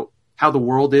about how the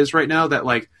world is right now. That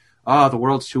the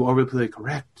world's too overly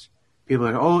correct. People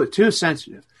are, it's too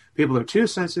sensitive. People are too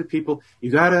sensitive. People,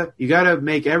 you gotta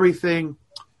make everything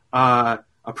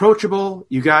approachable.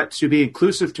 You got to be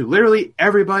inclusive to literally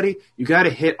everybody. You got to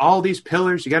hit all these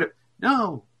pillars.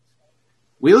 No.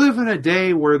 We live in a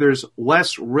day where there's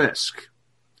less risk,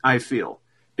 I feel.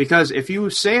 Because if you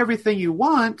say everything you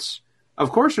want,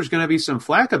 of course there's going to be some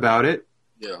flack about it.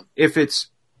 Yeah. If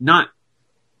it's bad,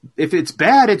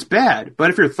 it's bad. But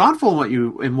if you're thoughtful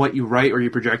in what you write or you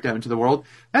project out into the world,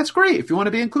 that's great. If you want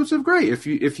to be inclusive, great. If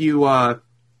you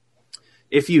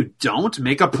don't,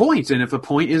 make a point. And if the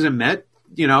point isn't met,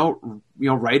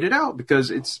 write it out,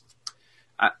 because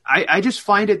I just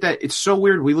find it that it's so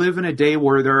weird. We live in a day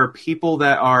where there are people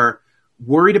that are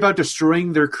worried about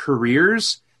destroying their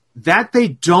careers that they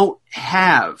don't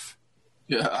have.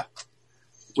 Yeah.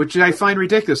 Which I find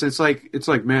ridiculous. It's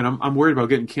like, man, I'm worried about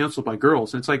getting canceled by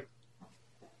girls. And it's like,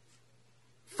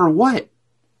 for what?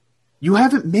 You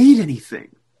haven't made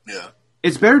anything. Yeah.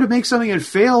 It's better to make something and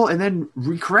fail and then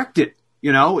recorrect it.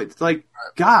 It's like,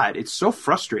 God, it's so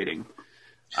frustrating.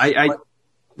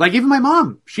 Like, even my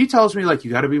mom, she tells me, you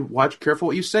got to be careful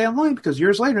what you say online, because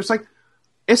years later, it's like,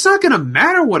 it's not going to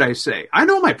matter what I say. I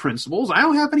know my principles. I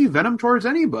don't have any venom towards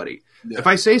anybody. Yeah. If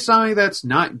I say something that's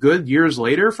not good years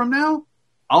later from now,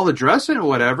 I'll address it or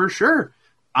whatever. Sure.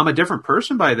 I'm a different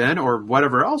person by then or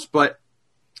whatever else, but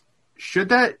should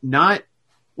that not,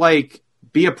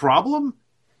 be a problem?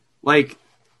 For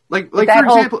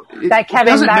example, it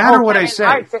doesn't matter what I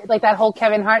say. That whole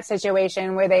Kevin Hart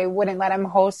situation where they wouldn't let him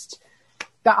host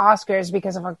the Oscars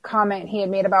because of a comment he had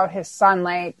made about his son,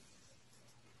 when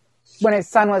his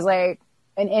son was an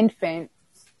infant.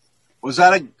 Was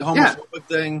that a homophobic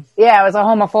thing? Yeah, it was a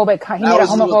homophobic. He made a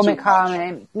homophobic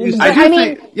comment. But if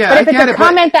it's a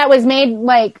comment that was made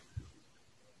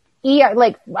I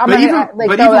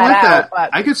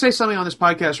could say something on this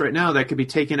podcast right now that could be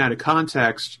taken out of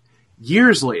context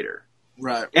years later.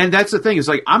 Right. And that's the thing. Is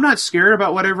I'm not scared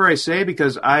about whatever I say,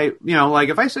 because if I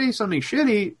say something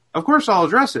shitty, of course I'll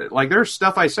address it. There's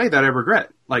stuff I say that I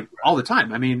regret, all the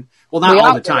time. I mean, well, not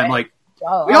all the time. We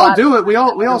all do it. We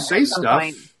all say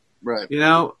stuff. Right.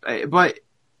 But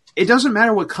it doesn't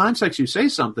matter what context you say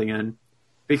something in,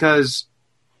 because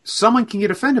someone can get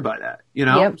offended by that.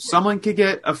 Yep. Someone could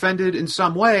get offended in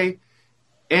some way,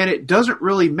 and it doesn't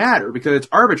really matter because it's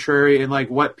arbitrary in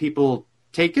what people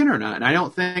take in or not. And I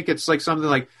don't think it's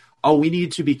something we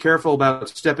need to be careful about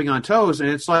stepping on toes. And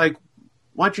it's why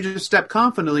don't you just step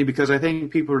confidently? Because I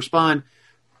think people respond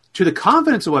to the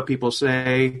confidence of what people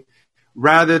say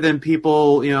rather than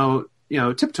people,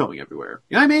 tiptoeing everywhere.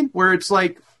 You know what I mean? Where it's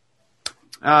like,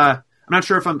 I'm not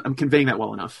sure if I'm conveying that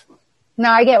well enough. No,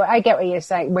 I get what you're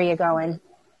saying, where you're going.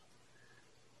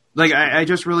 Like, I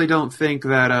just really don't think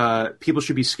that people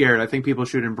should be scared. I think people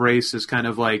should embrace this kind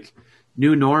of like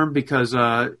new norm because,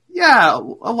 a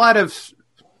lot of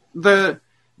the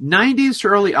 90s to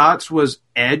early aughts was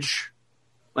edge.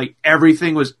 Like,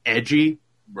 everything was edgy.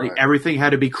 Right. Like, everything had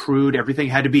to be crude. Everything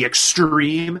had to be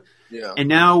extreme. Yeah. And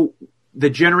now the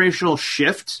generational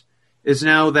shift is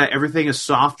now that everything is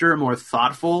softer, more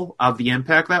thoughtful of the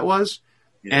impact that was.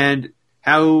 Yeah. And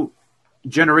how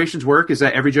generations work is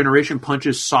that every generation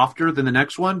punches softer than the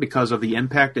next one because of the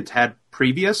impact it's had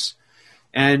previous.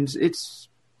 And it's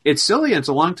silly. And it's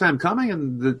a long time coming.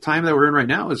 And the time that we're in right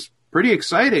now is pretty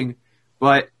exciting.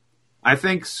 But I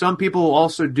think some people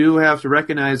also do have to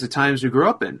recognize the times we grew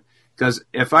up in. Because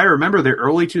if I remember the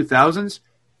early 2000s,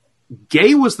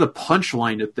 gay was the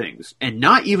punchline of things. And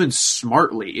not even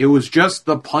smartly. It was just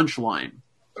the punchline.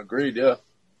 Agreed, yeah.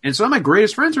 And some of my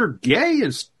greatest friends are gay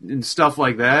and stuff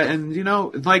like that.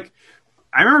 And, like,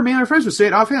 I remember me and my friends would say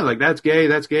it offhand, like, that's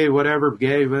gay, whatever,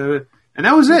 gay, blah, blah. And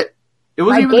that was it. It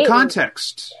wasn't even the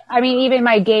context. I mean, even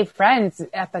my gay friends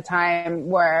at the time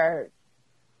were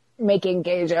making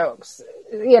gay jokes,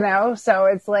 So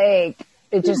it's like,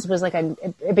 it just was like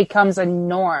it becomes a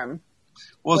norm.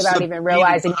 Well, without even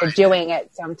realizing you're doing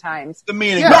it sometimes. The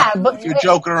meaning, but you're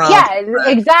joking around. Yeah,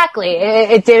 exactly.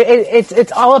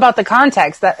 It's all about the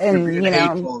context.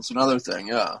 Hateful, it's another thing.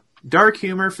 Yeah, dark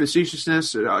humor,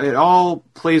 facetiousness, it all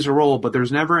plays a role, but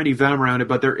there's never any venom around it.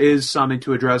 But there is something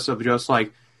to address of just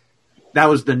like that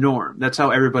was the norm. That's how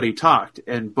everybody talked.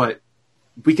 But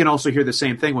we can also hear the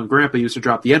same thing when Grandpa used to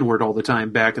drop the N-word all the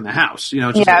time back in the house.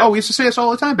 It's just like, we used to say this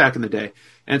all the time back in the day,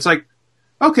 and it's like.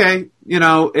 Okay,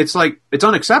 it's like, it's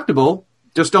unacceptable,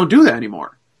 just don't do that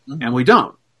anymore. Mm-hmm. And we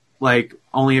don't. Like,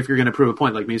 only if you're going to prove a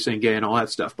point, like me saying gay and all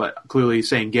that stuff, but clearly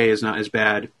saying gay is not as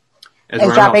bad as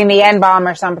dropping the N-bomb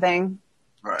or something.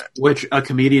 Right. Which a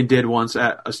comedian did once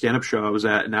at a stand-up show I was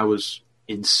at, and that was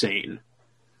insane.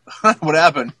 What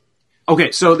happened?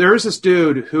 Okay, so there was this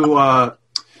dude who,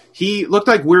 he looked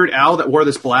like Weird Al that wore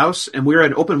this blouse, and we were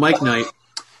at an open mic night,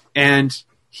 and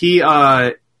he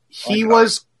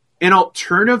was an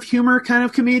alternative humor kind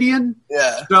of comedian.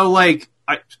 Yeah. So, like...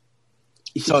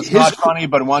 So it's not funny,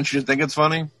 but wants you to think it's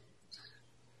funny?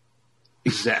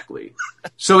 Exactly.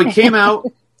 So he came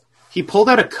out, he pulled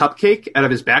out a cupcake out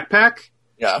of his backpack.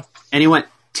 Yeah. And he went,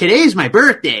 "Today's my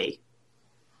birthday."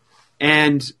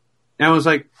 And I was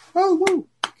like, "Oh, whoa,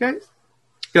 okay."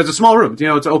 Because it's a small room,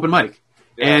 it's an open mic.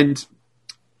 Yeah. And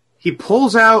he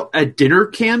pulls out a dinner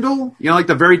candle, like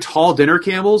the very tall dinner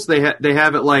candles they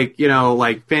have at like,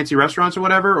 like fancy restaurants or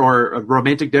whatever, or a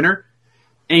romantic dinner.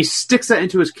 And he sticks that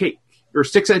into his cake, or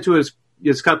sticks it into his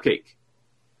cupcake.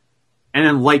 And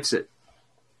then lights it.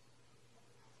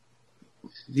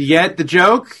 You get the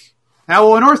joke?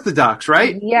 How unorthodox,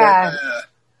 right? Yeah.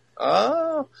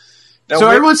 Oh. So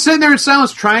everyone's sitting there in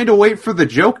silence trying to wait for the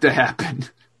joke to happen.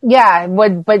 Yeah,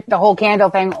 but the whole candle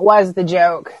thing was the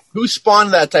joke. Who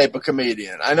spawned that type of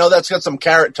comedian? I know that's got some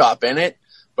Carrot Top in it,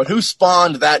 but who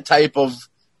spawned that type of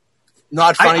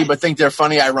not funny but think they're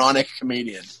funny, ironic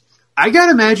comedian? I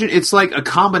gotta imagine it's like a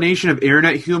combination of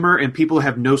internet humor and people who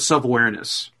have no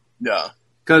self-awareness. Yeah.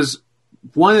 Because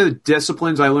one of the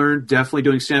disciplines I learned definitely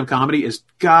doing stand-up comedy is,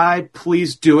 God,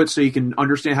 please do it so you can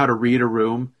understand how to read a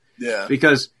room. Yeah.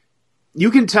 Because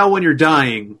you can tell when you're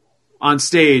dying on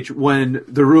stage when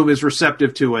the room is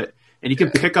receptive to it, and you can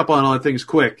pick up on all the things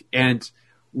quick. And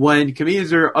when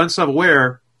comedians are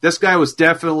unself-aware, this guy was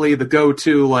definitely the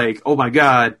go-to, like, oh my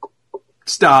God,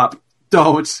 stop,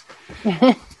 don't.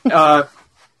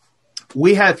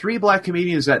 We had 3 black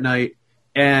comedians that night,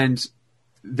 and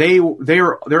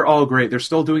they're all great. They're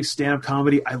still doing stand-up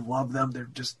comedy. I love them. They're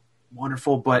just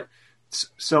wonderful. But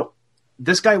so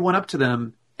this guy went up to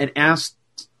them and asked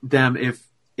them if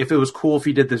it was cool if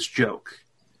he did this joke.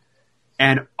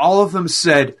 And all of them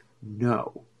said,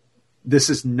 no, this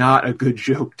is not a good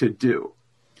joke to do.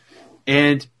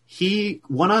 And he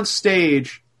went on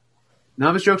stage. None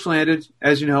of his jokes landed.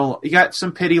 As you know, he got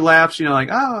some pity laughs, like,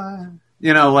 oh,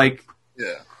 like,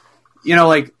 yeah,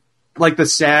 like the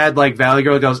sad, like, Valley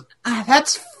Girl goes,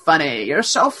 that's funny. You're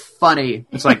so funny.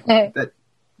 It's like that.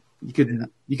 You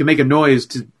can make a noise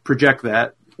to project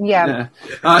that. Yeah.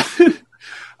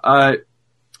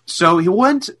 So he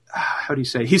went, how do you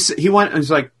say? He went and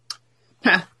was like,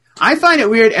 I find it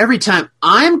weird every time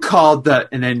I'm called the,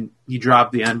 and then he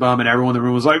dropped the N-bomb and everyone in the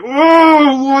room was like,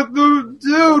 oh, what the,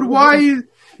 dude, why are you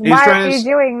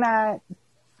doing that?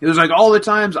 It was like all the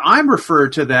times I'm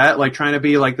referred to that, like trying to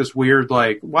be like this weird,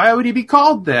 like, why would he be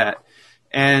called that?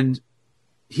 And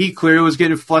he clearly was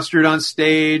getting flustered on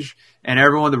stage, and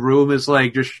everyone in the room is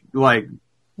like, just like,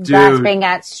 dude. Grasping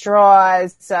at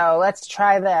straws, so let's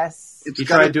try this. He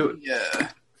tried to do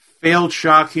failed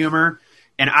shock humor,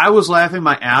 and I was laughing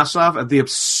my ass off at the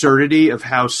absurdity of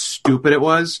how stupid it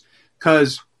was,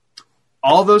 because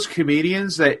all those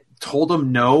comedians that told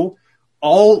him no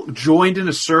all joined in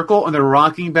a circle, and they're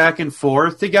rocking back and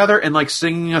forth together and like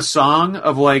singing a song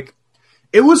of like,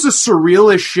 it was the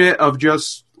surrealest shit of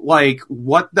just like,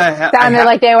 what the hell? Sounded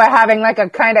like they were having like a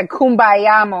kind of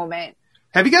kumbaya moment.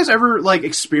 Have you guys ever like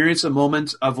experienced a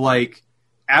moment of like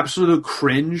absolute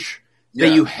cringe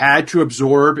that you had to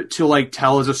absorb to like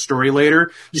tell as a story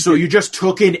later? So you just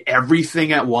took in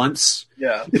everything at once.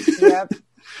 Yeah. Yep.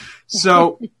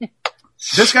 So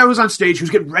this guy was on stage. He was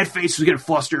getting red-faced. He was getting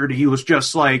flustered. He was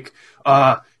just like,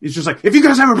 he's just like, if you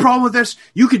guys have a problem with this,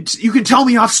 you can tell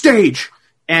me off stage.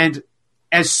 And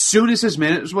as soon as his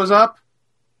minute was up,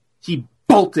 he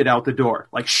bolted out the door,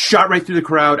 like shot right through the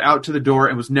crowd, out to the door,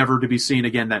 and was never to be seen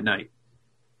again that night.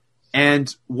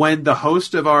 And when the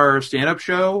host of our stand-up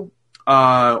show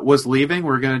was leaving, we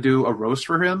were going to do a roast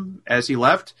for him as he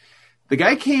left. The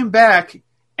guy came back,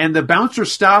 and the bouncer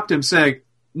stopped him saying,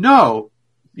 no,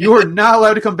 you are not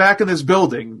allowed to come back in this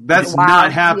building. That's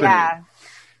not happening. Yeah.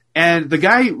 And the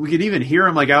guy, we could even hear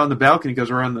him like out on the balcony because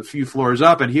we're on the few floors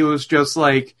up, and he was just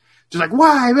like,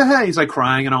 why? He's like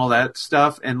crying and all that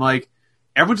stuff. And like,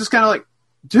 everyone's just kind of like,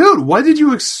 dude, what did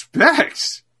you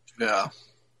expect? Yeah.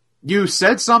 You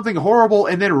said something horrible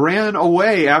and then ran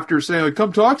away after saying, like,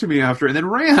 come talk to me after, and then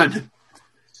ran.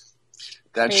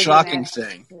 That shocking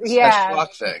thing. Yeah. That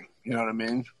shock thing. You know what I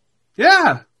mean?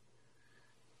 Yeah.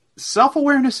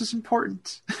 Self-awareness is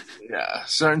important. Yeah.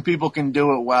 Certain people can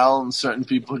do it well, and certain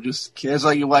people just can't.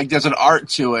 Like there's an art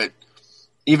to it.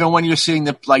 Even when you're seeing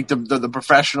the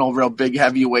professional, real big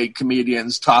heavyweight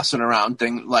comedians tossing around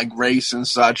things like race and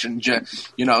such, and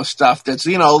stuff that's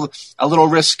a little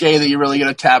risque that you really got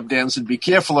to tap dance and be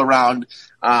careful around.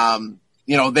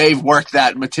 They've worked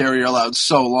that material out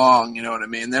so long. You know what I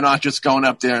mean? They're not just going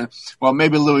up there. And, well,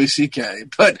 maybe Louis C.K.,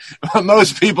 but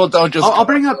most people don't just. I'll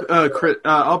bring up. Oh,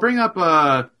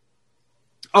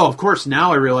 of course.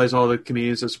 Now I realize all the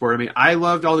comedians that supported me. I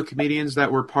loved all the comedians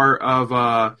that were part of.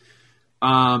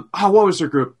 What was their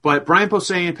group? But Brian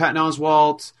Posehn, Patton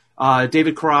Oswalt,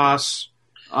 David Cross.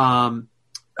 What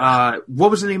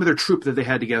was the name of their troupe that they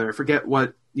had together? I forget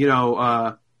what.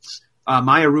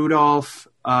 Maya Rudolph.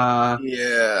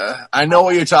 Yeah, I know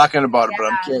what you're talking about, but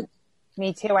I can't.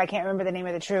 Me too. I can't remember the name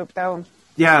of the troupe though.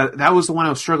 Yeah, that was the one I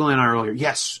was struggling on earlier.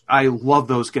 Yes, I love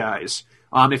those guys.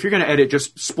 If you're going to edit,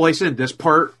 just splice in this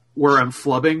part where I'm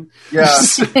flubbing. Yeah.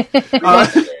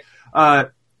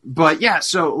 But yeah,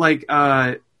 so like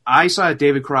I saw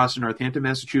David Cross in Northampton,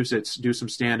 Massachusetts do some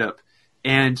stand-up.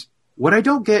 And what I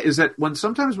don't get is that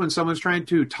sometimes when someone's trying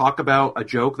to talk about a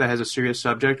joke that has a serious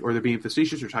subject, or they're being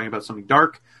facetious or talking about something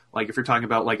dark, like if you're talking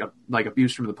about like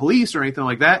abuse from the police or anything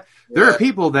like that, there are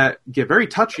people that get very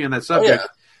touchy on that subject,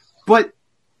 but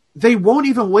they won't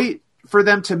even wait for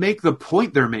them to make the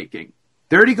point they're making.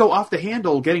 They already go off the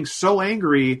handle getting so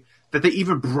angry that they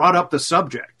even brought up the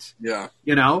subject. Yeah.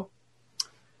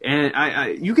 And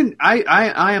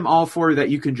I am all for that.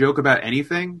 You can joke about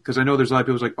anything, because I know there's a lot of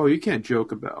people who's like, oh, you can't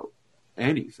joke about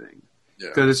anything,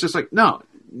 because it's just like, no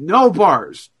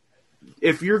bars.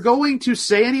 If you're going to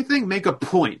say anything, make a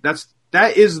point.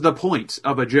 That is the point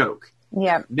of a joke.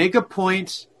 Yeah. Make a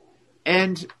point,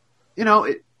 and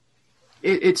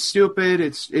it's stupid.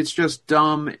 It's just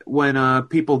dumb when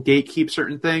people gatekeep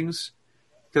certain things,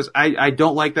 because I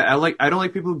don't like that. I don't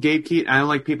like people who gatekeep. I don't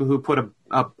like people who put a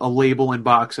label and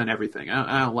box on everything.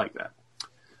 I don't like that.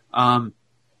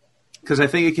 Because I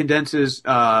think it condenses.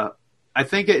 I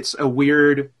think it's a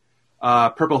weird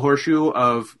purple horseshoe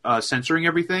of censoring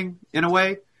everything in a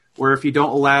way, where if you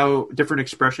don't allow different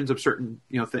expressions of certain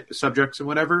subjects and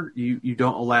whatever, you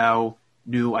don't allow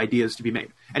new ideas to be made.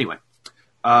 Anyway,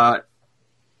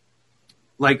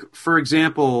 like for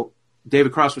example,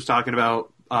 David Cross was talking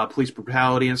about police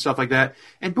brutality and stuff like that,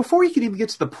 and before he could even get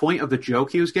to the point of the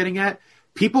joke he was getting at,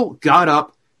 people got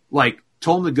up, like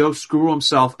told him to go screw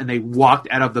himself, and they walked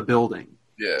out of the building.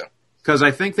 Yeah. Because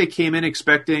I think they came in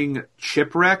expecting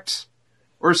Shipwrecked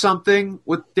or something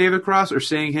with David Cross, or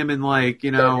seeing him in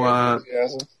Curb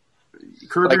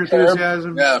Your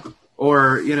Enthusiasm. Yeah.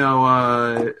 Or,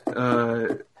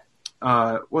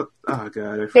 what? Oh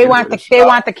God! They want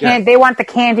the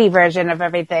candy version of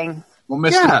everything. Well,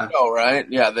 Mr. Show, right?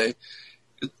 Yeah,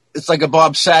 it's like a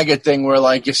Bob Saget thing where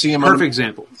like you see him. Perfect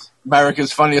example.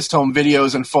 America's Funniest Home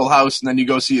Videos and Full House, and then you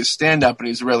go see his stand-up, and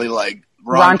he's really like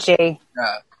Raunchy.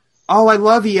 Yeah. Oh, I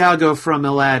love Iago from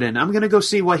Aladdin. I'm going to go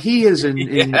see what he is in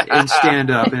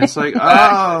stand-up. And it's like,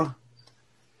 oh.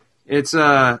 It's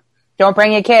Don't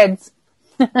bring your kids.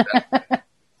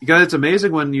 Because it's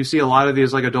amazing when you see a lot of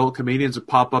these like adult comedians that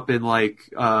pop up in like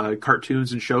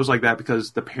cartoons and shows like that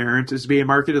because the parent is being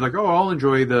marketed like, oh, I'll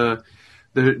enjoy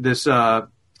this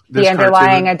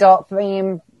underlying adult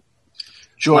theme.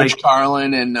 George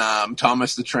Carlin and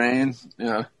Thomas the Train.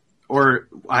 Yeah. Or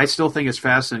I still think it's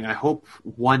fascinating. I hope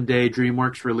one day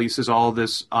DreamWorks releases all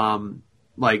this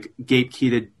like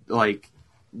gatekeeped like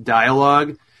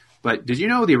dialogue. But did you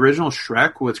know the original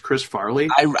Shrek was Chris Farley?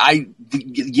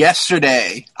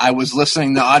 Yesterday I was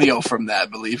listening to audio from that,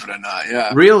 believe it or not.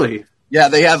 Yeah. Really? Yeah,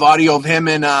 they have audio of him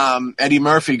and Eddie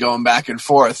Murphy going back and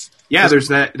forth. Yeah, there's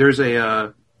that. There's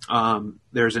an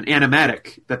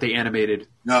animatic that they animated.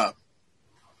 No.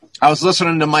 I was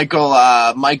listening to Michael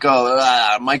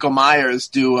Myers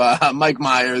do. Mike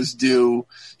Myers do.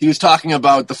 He was talking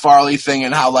about the Farley thing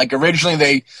and how like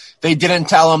originally they didn't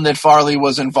tell him that Farley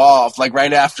was involved. Like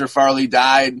right after Farley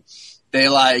died,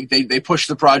 they pushed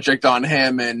the project on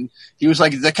him, and he was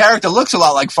like, the character looks a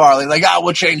lot like Farley. Like,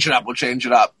 we'll change it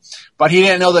up. But he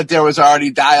didn't know that there was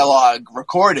already dialogue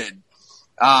recorded.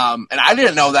 And I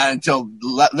didn't know that until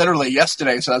literally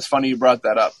yesterday. So that's funny you brought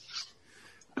that up.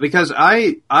 Because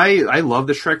I love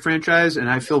the Shrek franchise, and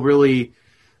I feel really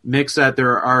mixed that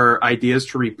there are ideas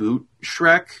to reboot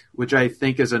Shrek, which I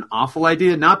think is an awful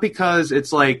idea. Not because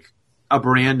it's like a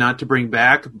brand not to bring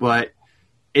back, but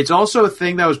it's also a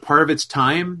thing that was part of its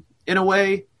time in a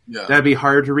way. Yeah. That'd be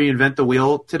hard to reinvent the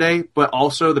wheel today. But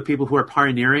also the people who are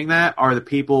pioneering that are the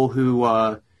people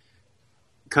who,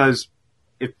 because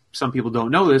if some people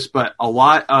don't know this, but a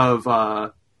lot of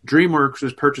DreamWorks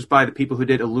was purchased by the people who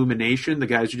did Illumination, the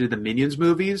guys who did the Minions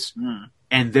movies,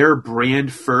 and their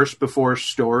brand first before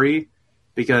story.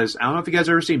 Because I don't know if you guys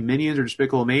ever seen Minions or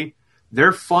Despicable Me.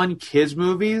 They're fun kids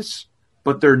movies,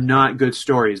 but they're not good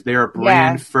stories. They are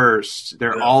brand first.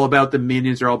 They're all about the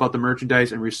Minions. They're all about the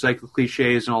merchandise and recycled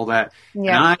cliches and all that.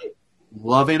 Yeah. And I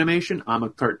love animation. I'm a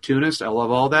cartoonist. I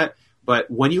love all that.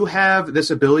 But when you have this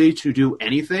ability to do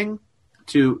anything,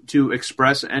 to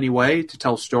express any way, to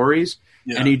tell stories,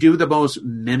 and you do the most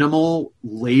minimal,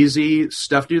 lazy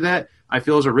stuff to do that, I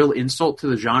feel is a real insult to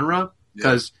the genre.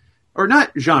 Or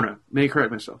not genre, may I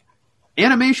correct myself.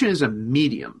 Animation is a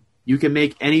medium. You can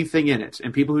make anything in it.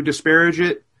 And people who disparage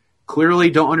it clearly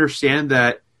don't understand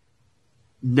that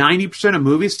 90% of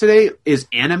movies today is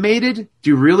animated. Do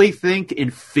you really think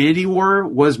Infinity War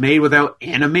was made without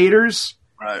animators?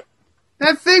 Right.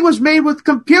 That thing was made with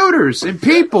computers and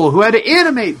people who had to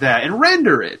animate that and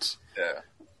render it. Yeah.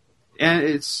 And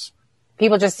it's...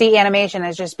 People just see animation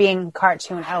as just being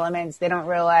cartoon elements. They don't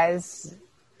realize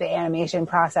the animation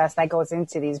process that goes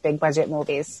into these big budget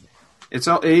movies.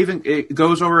 It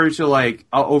goes over to like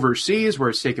overseas where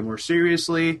it's taken more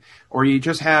seriously, or you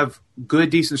just have good,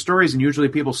 decent stories, and usually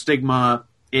people stigma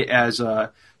it as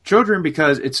children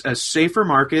because it's a safer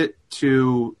market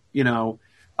to,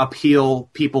 appeal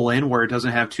people in where it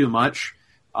doesn't have too much.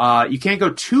 You can't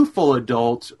go too full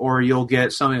adult, or you'll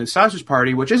get something like Sausage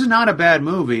Party, which is not a bad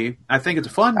movie. I think it's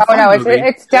a fun. movie.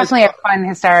 It's definitely a fun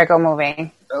hysterical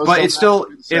movie. But it's still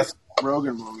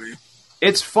Rogen movie.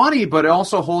 It's funny, but it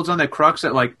also holds on that crux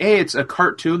that like, hey, it's a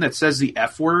cartoon that says the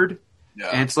F word,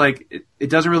 and it's like it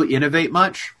doesn't really innovate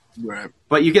much. Right.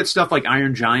 But you get stuff like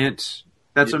Iron Giant,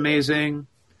 that's amazing,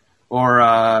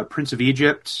 or Prince of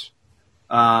Egypt,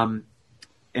 and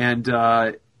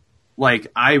like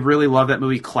I really love that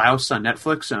movie Klaus on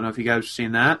Netflix. I don't know if you guys have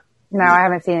seen that. No, I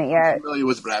haven't seen it yet. I'm familiar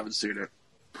with it, but I haven't seen it.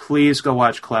 Please go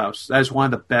watch Klaus. That is one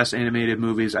of the best animated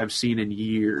movies I've seen in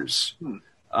years.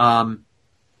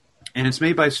 And it's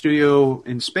made by a studio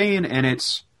in Spain, and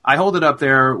I hold it up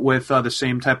there with the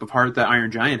same type of heart that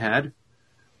Iron Giant had.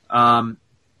 And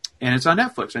it's on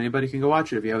Netflix. Anybody can go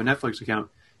watch it if you have a Netflix account.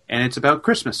 And it's about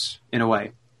Christmas, in a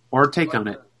way, or a take on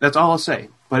it. That's all I'll say,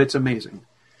 but it's amazing.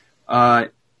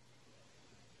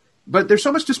 But there's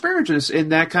so much disparageness in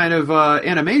that kind of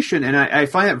animation, and I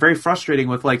find it very frustrating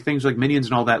with like things like Minions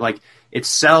and all that. Like it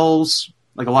sells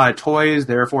like a lot of toys,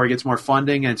 therefore it gets more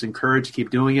funding and it's encouraged to keep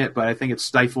doing it. But I think it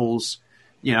stifles,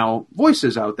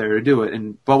 voices out there to do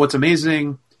it. But what's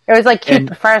amazing, it was like cute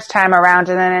the first time around,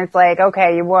 and then it's like,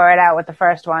 okay, you wore it out with the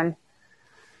first one.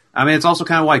 I mean, it's also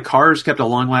kind of why Cars kept a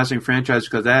long-lasting franchise,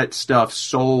 because that stuff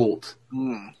sold.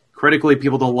 Critically,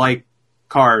 people don't like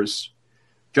Cars.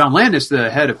 John Landis,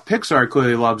 the head of Pixar,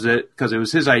 clearly loves it because it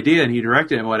was his idea and he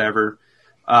directed it and whatever.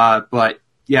 But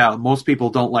yeah, most people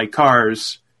don't like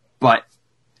Cars, but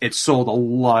it sold a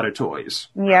lot of toys.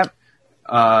 Yep.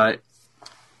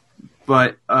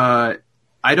 But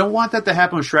I don't want that to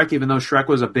happen with Shrek, even though Shrek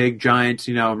was a big, giant,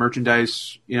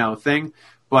 merchandise, thing.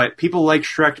 But people like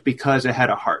Shrek because it had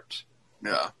a heart.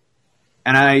 Yeah.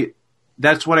 And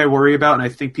that's what I worry about, and I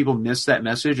think people miss that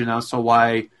message, and also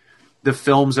why the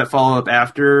films that follow up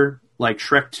after, like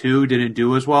Shrek 2, didn't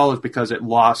do as well, is because it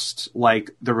lost,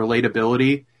 like, the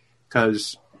relatability.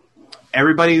 Because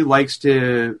everybody likes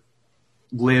to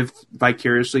live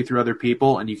vicariously through other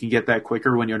people, and you can get that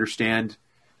quicker when you understand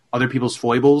other people's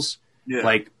foibles. Yeah.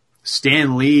 Like,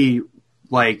 Stan Lee,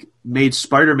 like, made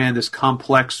Spider-Man this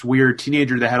complex, weird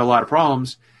teenager that had a lot of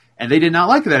problems, and they did not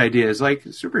like that idea. It's like,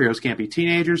 superheroes can't be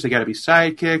teenagers, they gotta be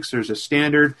sidekicks, there's a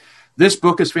standard. This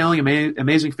book is failing,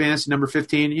 Amazing Fantasy number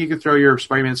 15. You can throw your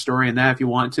Spider-Man story in that if you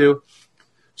want to.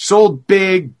 Sold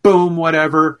big, boom,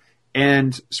 whatever.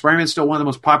 And Spider-Man's still one of the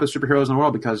most popular superheroes in the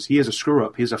world because he is a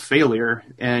screw-up. He's a failure.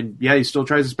 And, yeah, he still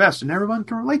tries his best. And everyone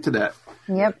can relate to that.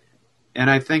 Yep. And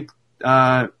I think,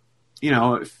 if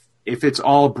it's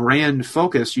all brand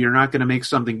focused, you're not going to make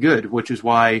something good, which is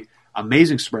why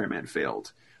Amazing Spider-Man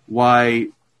failed. Why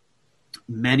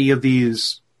many of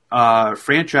these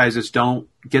franchises don't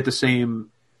get the same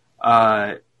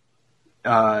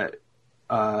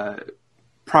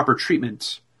proper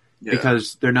treatment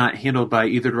because they're not handled by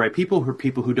either the right people or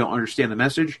people who don't understand the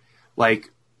message. Like,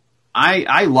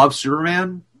 I love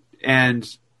Superman, and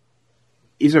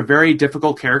he's a very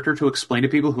difficult character to explain to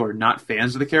people who are not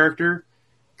fans of the character,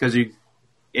 because he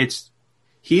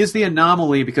is the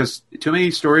anomaly, because too many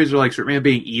stories are like Superman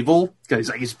being evil, because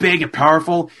he's big and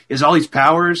powerful, he has all these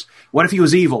powers. What if he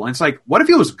was evil? And it's like, what if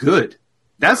he was good?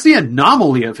 That's the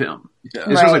anomaly of him. Yeah.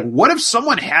 It's just like, what if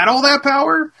someone had all that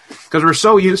power? Because we're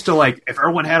so used to, like, if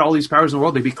everyone had all these powers in the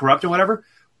world, they'd be corrupt and whatever.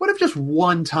 What if just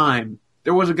one time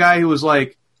there was a guy who was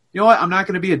like, you know what, I'm not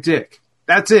going to be a dick.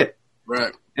 That's it.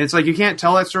 Right. And it's like, you can't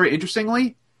tell that story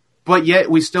interestingly, but yet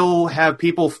we still have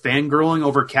people fangirling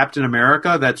over Captain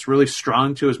America that's really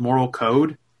strong to his moral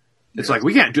code. It's like,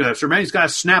 we can't do that, Superman. He's got to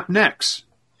snap necks.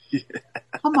 Yeah.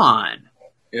 Come on.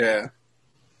 Yeah.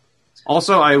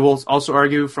 Also, I will also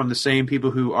argue from the same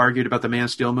people who argued about the Man of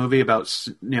Steel movie about,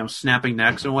 snapping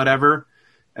necks and whatever,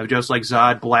 of just like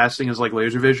Zod blasting his like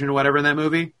laser vision or whatever in that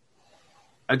movie.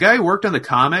 A guy who worked on the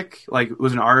comic, like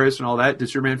was an artist and all that, did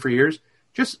Superman for years,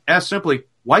 just asked simply,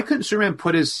 why couldn't Superman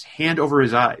put his hand over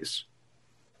his eyes?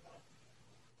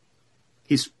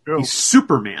 He's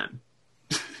Superman.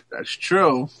 That's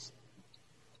true.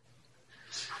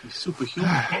 He's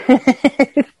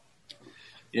superhuman.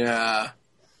 Yeah.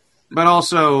 But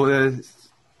also,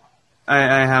 I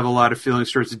have a lot of feelings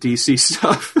towards the DC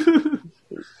stuff.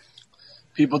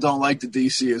 People don't like the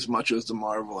DC as much as the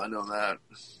Marvel. I know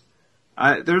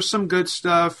that. There's some good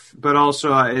stuff, but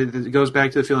also it goes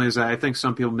back to the feeling is that I think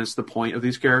some people miss the point of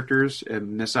these characters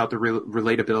and miss out the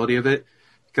relatability of it.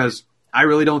 Because I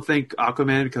really don't think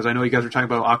Aquaman, because I know you guys were talking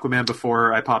about Aquaman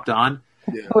before I popped on.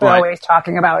 Yeah. We're always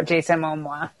talking about Jason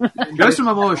Momoa. Jason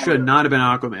Momoa should not have been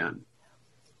Aquaman.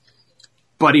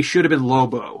 But he should have been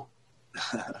Lobo.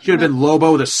 Should have been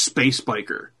Lobo the space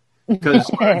biker. Because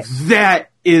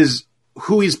that is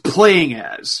who he's playing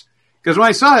as. Because when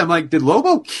I saw him, like, did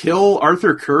Lobo kill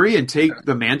Arthur Curry and take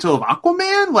the mantle of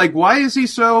Aquaman? Like, why is he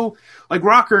so, like,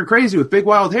 rocker and crazy with big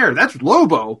wild hair? That's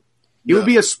Lobo. He would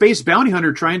be a space bounty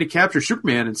hunter trying to capture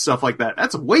Superman and stuff like that.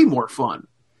 That's way more fun.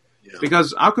 Yeah.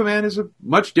 Because Aquaman is a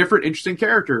much different, interesting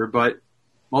character, but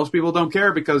most people don't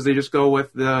care because they just go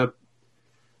with the...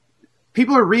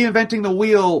 People are reinventing the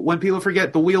wheel when people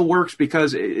forget the wheel works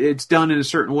because it's done in a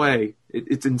certain way.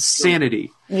 It's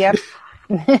insanity. Yep.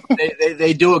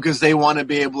 they do it because they want to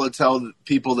be able to tell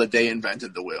people that they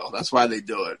invented the wheel. That's why they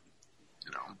do it.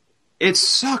 You know, it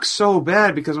sucks so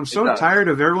bad because I'm so tired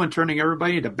of everyone turning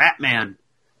everybody into Batman.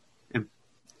 And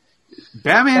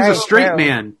Batman's a straight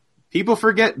man. People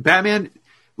forget Batman.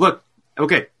 Look,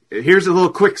 okay, here's a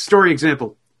little quick story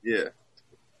example. Yeah.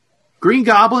 Green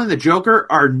Goblin and the Joker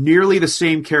are nearly the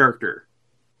same character.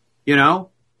 You know?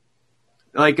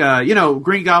 Like,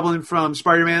 Green Goblin from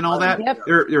Spider-Man and all that. Yep.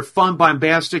 They're fun,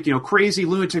 bombastic, crazy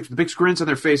lunatics with big grins on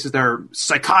their faces that are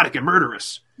psychotic and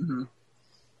murderous. Mm-hmm.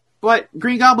 But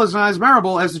Green Goblin's not as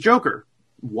memorable as the Joker.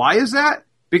 Why is that?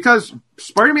 Because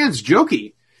Spider-Man's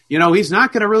jokey. He's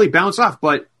not going to really bounce off,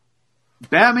 but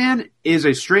Batman is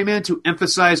a straight man to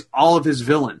emphasize all of his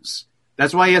villains.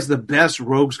 That's why he has the best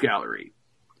rogues gallery.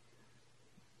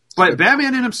 But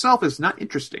Batman in himself is not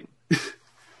interesting.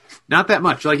 Not that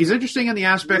much. Like, he's interesting in the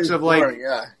aspects of, like... boring,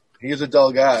 yeah. He's a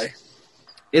dull guy.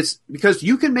 It's because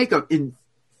you can make a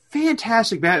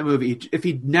fantastic Batman movie if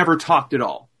he never talked at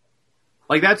all.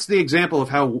 Like, that's the example of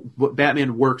how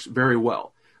Batman works very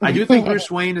well. I do think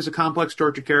Bruce Wayne is a complex,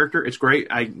 tortured character. It's great.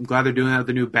 I'm glad they're doing that with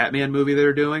the new Batman movie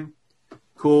they're doing.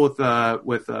 Cool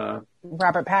with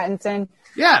Robert Pattinson.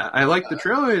 Yeah, I like the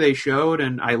trailer they showed,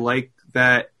 and I like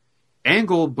that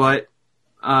angle, but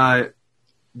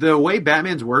the way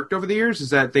Batman's worked over the years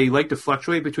is that they like to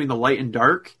fluctuate between the light and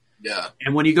dark. Yeah.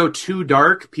 And when you go too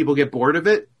dark, people get bored of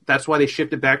it. That's why they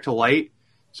shifted back to light.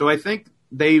 So I think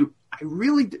I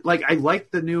like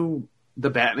the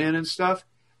Batman and stuff,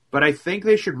 but I think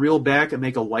they should reel back and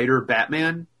make a lighter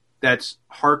Batman that's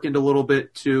harkened a little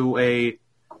bit to a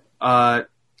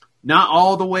not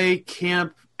all the way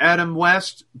camp Adam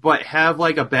West, but have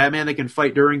like a Batman that can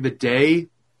fight during the day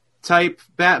type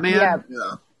Batman.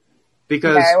 Yeah.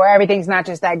 Because where everything's not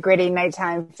just that gritty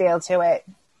nighttime feel to it.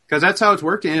 Because that's how it's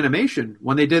worked in animation.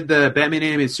 When they did the Batman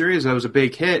animated series, that was a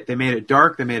big hit. They made it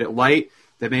dark, they made it light,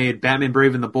 they made Batman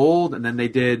Brave and the Bold, and then they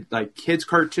did like kids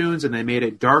cartoons, and they made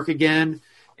it dark again.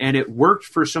 And it worked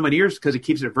for so many years because it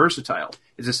keeps it versatile.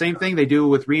 It's the same thing they do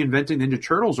with reinventing Ninja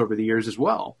Turtles over the years as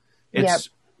well. It's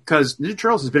because Ninja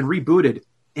Turtles has been rebooted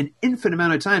an infinite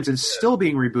amount of times and still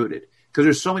being rebooted because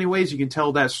there's so many ways you can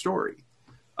tell that story.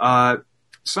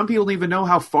 Some people don't even know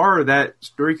how far that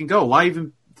story can go.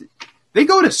 They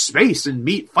go to space and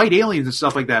fight aliens and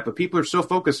stuff like that, but people are so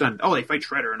focused on, they fight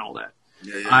Shredder and all that.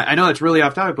 Yeah. I know that's really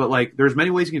off topic, but like, there's many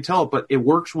ways you can tell it, but it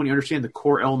works when you understand the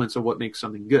core elements of what makes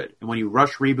something good. And when you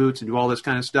rush reboots and do all this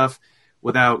kind of stuff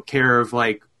without care of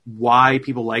like why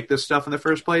people like this stuff in the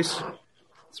first place,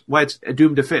 it's why it's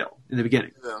doomed to fail in the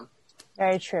beginning. Yeah.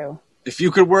 Very true. If you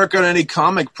could work on any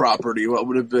comic property, what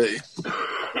would it be?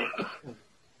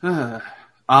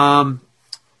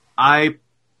 I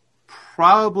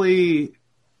probably,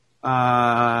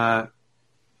 I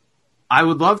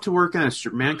would love to work on a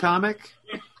Superman comic,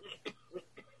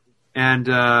 and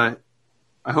I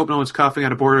hope no one's coughing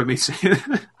on a board with me saying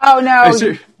that. Oh no!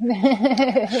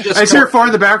 I hear far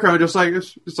in the background, just like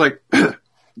it's like.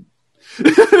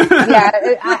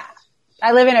 Yeah,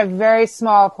 I live in a very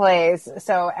small place,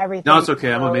 so everything. No, it's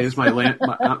okay. I'm amazed.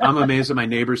 I'm amazed that my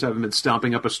neighbors haven't been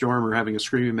stomping up a storm or having a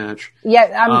screaming match.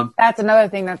 Yeah, that's another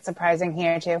thing that's surprising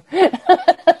here too.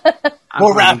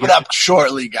 We'll wrap it up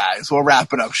shortly, guys. We'll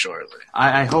wrap it up shortly.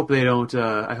 I hope they don't.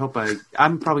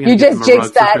 I'm probably going to get them a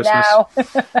rug for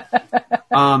Christmas.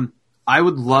 Now. I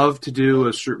would love to do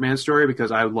a Superman story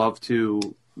because I would love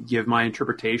to give my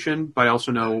interpretation, but I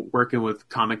also know working with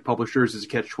comic publishers is a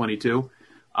catch-22.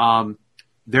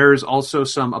 There's also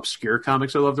some obscure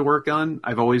comics I love to work on.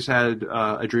 I've always had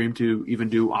a dream to even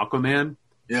do Aquaman.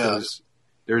 Yeah.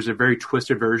 There's a very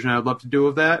twisted version I would love to do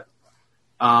of that.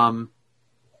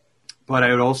 But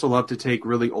I would also love to take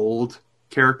really old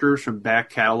characters from back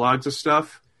catalogs of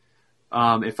stuff.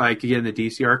 If I could get in the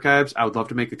DC archives, I would love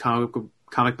to make a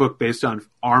comic book based on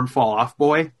Arm Fall Off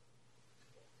Boy.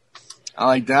 I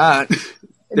like that.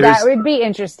 That would be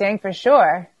interesting for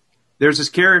sure. There's this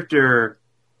character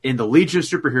in the Legion of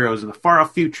Superheroes in the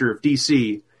far-off future of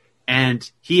DC,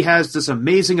 and he has this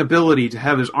amazing ability to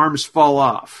have his arms fall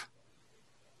off.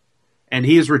 And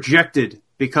he is rejected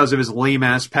because of his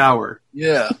lame-ass power.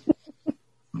 Yeah.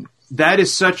 That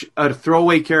is such a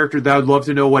throwaway character that I would love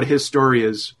to know what his story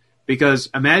is. Because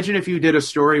imagine if you did a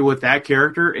story with that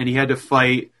character and he had to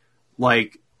fight,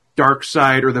 like,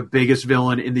 Darkseid or the biggest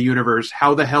villain in the universe.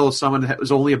 How the hell is someone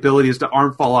whose only ability is to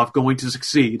arm fall off going to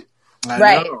succeed?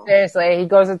 Right, seriously. He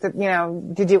goes into,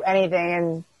 to do anything,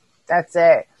 and that's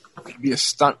it. He'd be a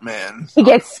stunt man. He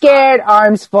gets scared,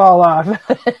 arms fall off.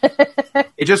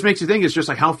 It just makes you think. It's just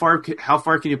like how far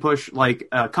can you push like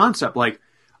a concept? Like,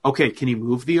 okay, can he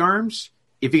move the arms?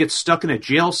 If he gets stuck in a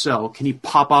jail cell, can he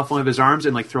pop off one of his arms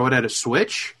and like throw it at a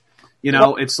switch?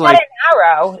 It's like an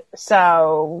arrow.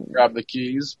 So grab the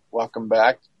keys. Welcome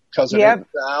back, cousin. Yep.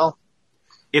 Style.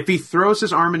 If he throws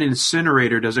his arm in an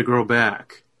incinerator, does it grow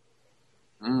back?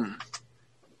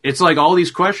 It's like all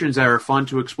these questions that are fun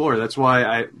to explore. That's why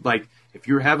I like if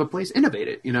you have a place, innovate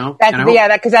it.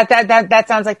 Because that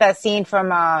sounds like that scene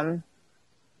from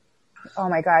oh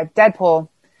my god, Deadpool,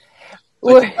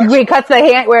 where he cuts the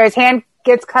hand, where his hand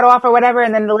gets cut off or whatever,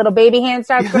 and then the little baby hand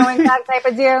starts growing back type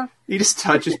of deal. He just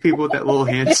touches people with that little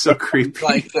hand. It's so creepy.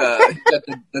 Like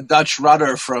the Dutch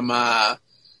rudder from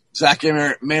Zack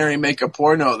and Mary Make a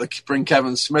Porno that bring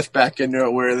Kevin Smith back into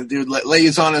it, where the dude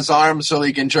lays on his arm so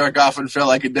he can jerk off and feel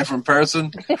like a different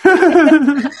person.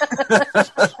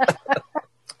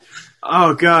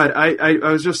 Oh God, I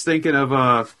was just thinking of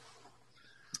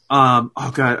oh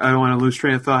God, I don't want to lose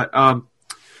train of thought.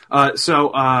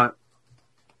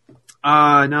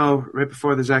 No, right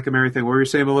before the Zack and Mary thing, what were you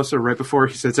saying, Melissa? Right before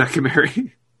he said Zack and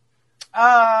Mary.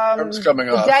 It's coming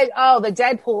the up. The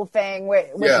Deadpool thing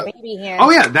with the baby hand. Oh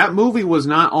yeah, that movie was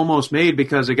not almost made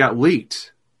because it got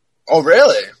leaked. Oh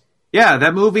really? Yeah,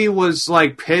 that movie was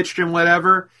like pitched and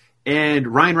whatever, and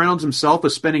Ryan Reynolds himself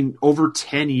was spending over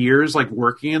 10 years like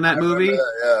working in that movie.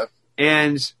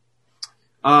 And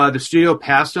the studio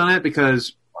passed on it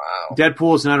because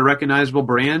Deadpool is not a recognizable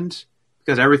brand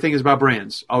because everything is about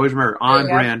brands. Always remember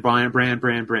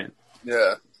brand.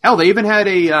 Yeah. Hell, they even had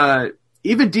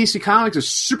even DC Comics is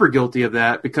super guilty of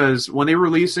that because when they were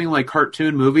releasing like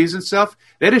cartoon movies and stuff,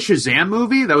 they had a Shazam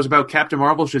movie that was about Captain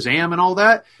Marvel, Shazam, and all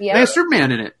that. Yeah. They had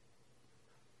Superman in it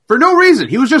for no reason.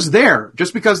 He was just there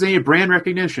just because they need brand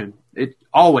recognition. They're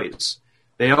always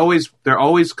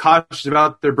cautious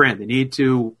about their brand. They need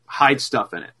to hide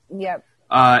stuff in it. Yep.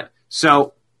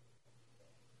 So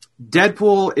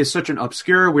Deadpool is such an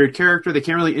obscure, weird character. They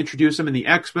can't really introduce him in the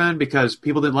X-Men because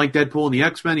people didn't like Deadpool in the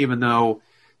X-Men, even though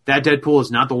that Deadpool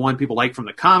is not the one people like from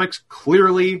the comics,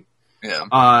 clearly.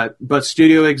 Yeah. But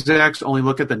studio execs only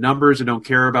look at the numbers and don't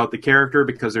care about the character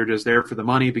because they're just there for the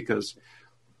money. Because,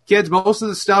 kids, most of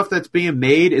the stuff that's being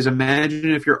made is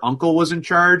imagine if your uncle was in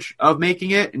charge of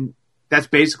making it, and that's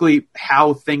basically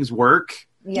how things work.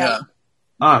 Yeah.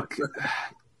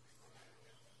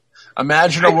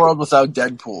 Imagine a world without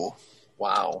Deadpool.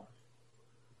 Wow.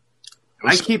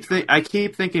 I keep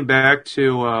thinking back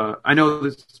to I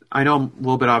know I'm a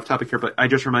little bit off topic here, but I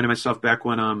just reminded myself back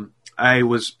when I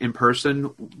was in person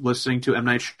listening to M.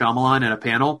 Night Shyamalan at a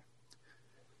panel,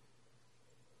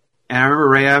 and I remember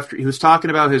right after he was talking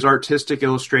about his artistic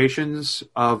illustrations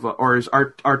or his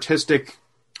artistic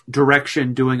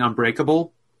direction doing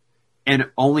Unbreakable,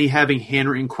 and only having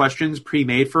handwritten questions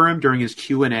pre-made for him during his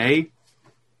Q&A.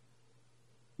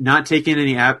 Not taking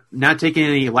any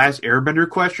Last Airbender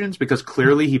questions because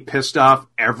clearly he pissed off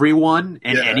everyone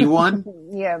and anyone.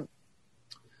 Yeah.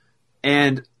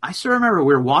 And I still remember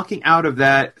we were walking out of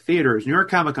that theater. It was New York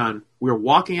Comic Con. We were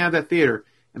walking out of that theater,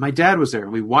 and my dad was there,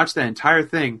 and we watched that entire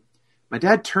thing. My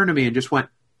dad turned to me and just went,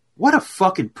 "What a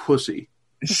fucking pussy."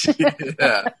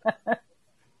 Yeah.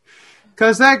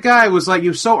 Because that guy was like, he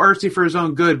was so artsy for his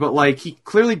own good, but like he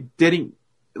clearly didn't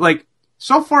like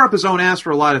so far up his own ass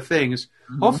for a lot of things.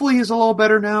 Mm-hmm. Hopefully he's a little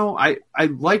better now. I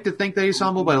like to think that he's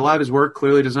humble, but a lot of his work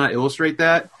clearly does not illustrate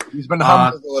that. He's been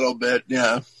humbled a little bit,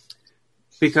 yeah.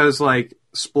 Because like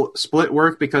Split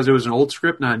worked because it was an old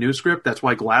script, not a new script. That's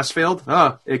why Glass failed.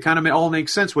 It kind of all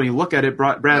makes sense when you look at it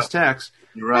brass tacks.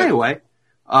 You're right. Anyway,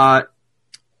 but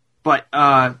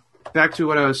back to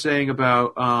what I was saying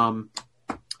about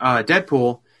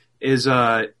Deadpool is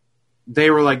they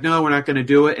were like, no, we're not going to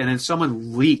do it. And then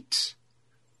someone leaked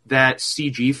that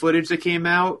CG footage that came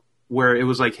out where it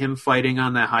was like him fighting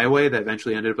on that highway that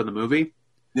eventually ended up in the movie.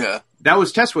 Yeah. That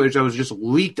was test footage that was just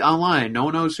leaked online. No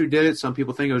one knows who did it. Some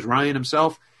people think it was Ryan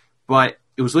himself, but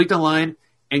it was leaked online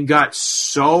and got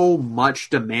so much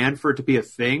demand for it to be a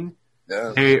thing.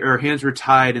 Yeah. Their hands were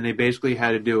tied and they basically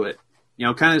had to do it. You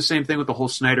know, kind of the same thing with the whole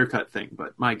Snyder Cut thing,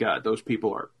 but my God, those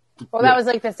people are... Well, that was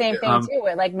like the same thing too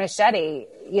with like Machete,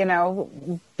 you know,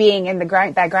 being in that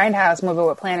Grindhouse movie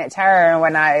with Planet Terror, and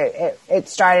when it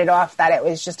started off that it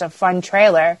was just a fun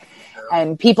trailer,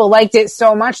 and people liked it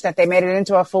so much that they made it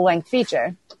into a full length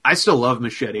feature. I still love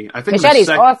Machete. I think Machete's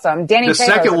awesome. Danny the Trejo's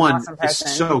second an one awesome is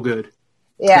so good.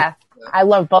 Yeah, I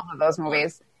love both of those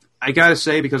movies. I gotta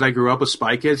say, because I grew up with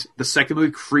Spy Kids, the second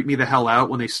movie creeped me the hell out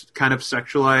when they kind of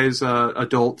sexualize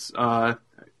adults.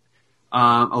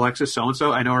 Alexis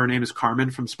so-and-so. I know her name is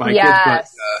Carmen from Spy Kids, but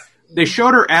they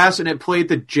showed her ass and it played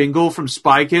the jingle from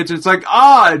Spy Kids, and it's like,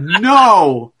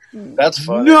 no! That's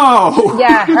funny. No!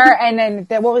 Yeah, her, and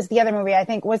then what was the other movie? I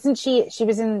think, wasn't she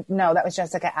was in, no, that was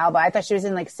Jessica Alba. I thought she was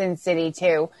in like Sin City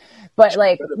too. But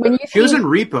like, when you see... She was in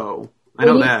Repo. I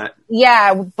know that.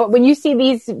 Yeah, but when you see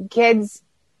these kids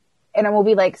in a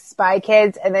movie like Spy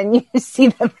Kids, and then you see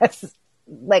them as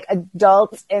like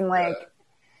adults in like...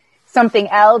 something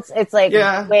else, it's like,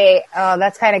 wait,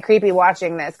 that's kind of creepy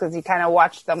watching this because you kind of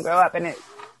watch them grow up, and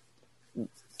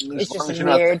it's just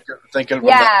weird. Thinking about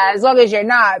that. As long as you're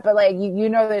not, but like you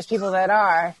know, there's people that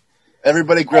are.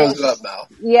 Everybody grows up now.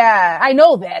 Yeah, I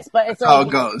know this, but it's like, how it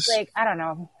goes. It's like, I don't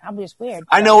know, I'm just weird.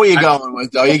 I know what you're going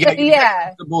with, though. You get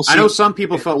yeah. I know some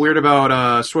people felt weird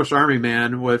about Swiss Army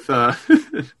Man with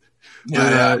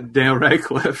Daniel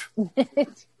Radcliffe.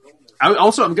 I'm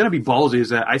going to be ballsy, is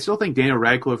that I still think Daniel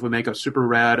Radcliffe would make a super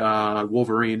rad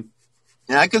Wolverine.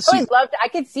 Yeah, I could see. I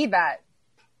could see that.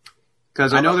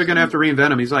 Because I know they're going to have to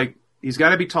reinvent him. He's got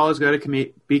to be tall, he's got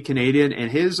to be Canadian,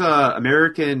 and his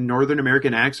Northern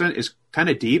American accent is kind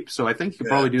of deep, so I think he could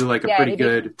probably do like a pretty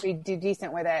good... He'd do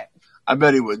decent with it. I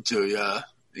bet he would too, yeah.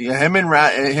 Yeah, him and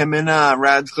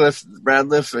Radcliffe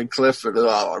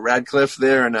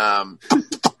there, and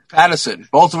Patterson.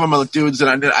 Both of them are dudes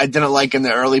that I didn't like in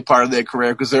the early part of their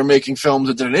career because they're making films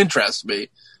that didn't interest me.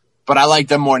 But I like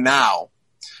them more now.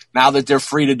 Now that they're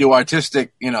free to do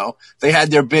artistic, they had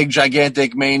their big,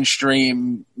 gigantic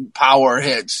mainstream power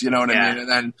hits, you know what I mean? And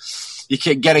then you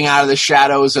keep getting out of the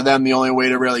shadows of them. The only way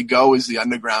to really go is the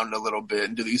underground a little bit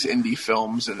and do these indie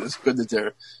films. And it's good that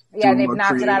they're they've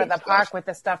knocked it out of the park with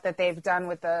the stuff that they've done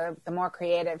with the more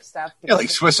creative stuff. Yeah, like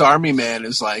Swiss Army Man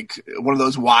is like one of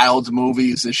those wild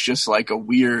movies. It's just like a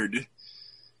weird,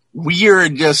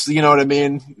 just, you know what I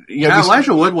mean?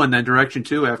 Elijah Wood won that direction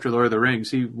too after Lord of the Rings.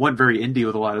 He went very indie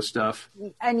with a lot of stuff.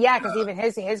 And because even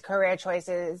his career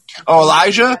choices. Oh,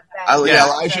 Elijah?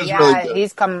 Elijah's really good.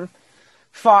 He's come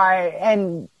far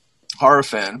and horror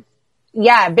fan.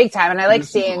 Yeah, big time. And I like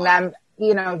seeing them.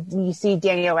 You see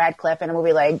Daniel Radcliffe in a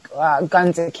movie like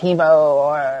Guns Akimbo,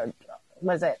 or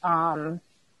was it Horns?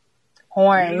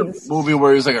 A movie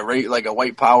where he's like a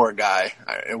white power guy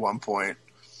at one point.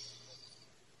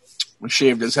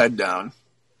 Shaved his head down.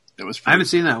 I haven't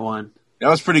seen that one. That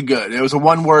was pretty good. It was a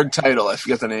one-word title. I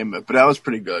forget the name of it, but that was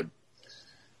pretty good.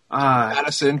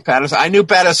 Patterson. I knew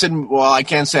Patterson. Well, I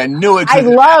can't say I knew it. I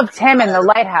loved him in The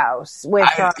Lighthouse. He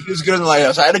was good in The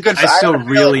Lighthouse. I still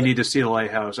really need to see The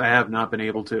Lighthouse. I have not been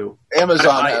able to.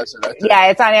 Amazon has it. Yeah,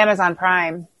 it's on Amazon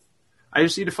Prime. I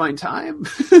just need to find time.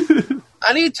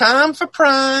 I need time for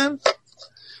Prime.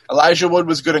 Elijah Wood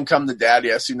was good in Come to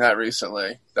Daddy. I've seen that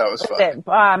recently. That was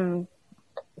fun.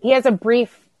 He has a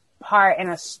brief part in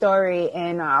a story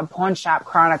in Pawn Shop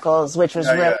Chronicles, which was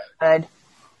really good.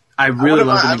 I really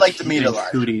love him. I'd like to meet Elijah.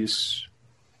 Cooties.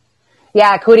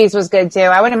 Yeah, Cooties was good too.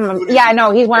 I wouldn't. Yeah,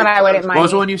 no, he's one I wouldn't mind. What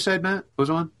was the one you said, Matt? What was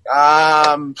the one?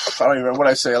 I don't even remember what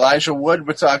I say. Elijah Wood.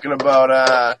 We're talking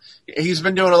about. He's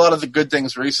been doing a lot of the good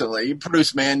things recently. He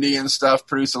produced Mandy and stuff.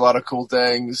 Produced a lot of cool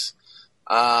things.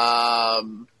 He's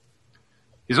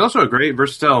also a great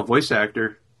versatile voice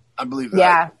actor. I believe that.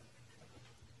 Yeah.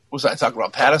 What was I talking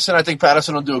about? Patterson? I think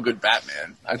Patterson will do a good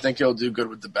Batman. I think he'll do good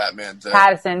with the Batman thing.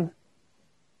 Patterson.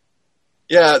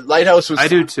 Yeah, Lighthouse was... I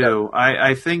do too.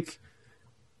 I think...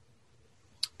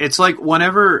 It's like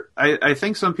whenever... I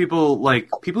think some people,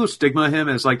 people who stigma him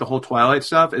as the whole Twilight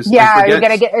stuff is... Yeah, we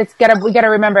gotta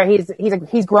remember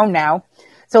he's grown now.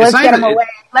 So let's get him away.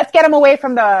 Let's get him away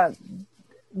from the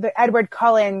Edward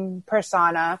Cullen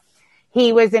persona.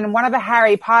 He was in one of the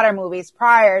Harry Potter movies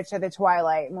prior to the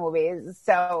Twilight movies.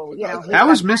 So, that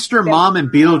was Mr. Mom and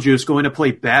Beetlejuice going to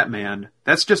play Batman.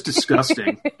 That's just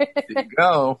disgusting. There you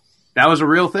go. That was a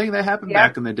real thing that happened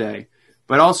back in the day.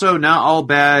 But also, not all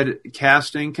bad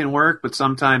casting can work, but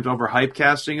sometimes overhyped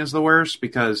casting is the worst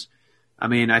because, I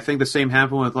think the same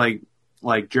happened with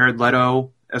like Jared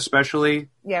Leto, especially.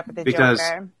 Yeah, but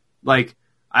Joker.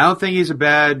 I don't think he's a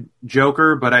bad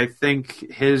Joker, but I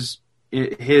think his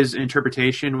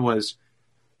interpretation was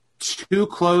too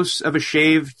close of a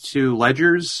shave to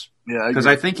Ledger's. Yeah, because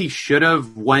I think he should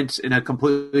have went in a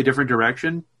completely different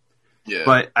direction. Yeah,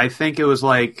 but I think it was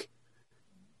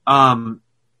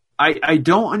I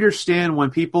don't understand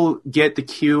when people get the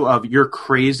cue of you're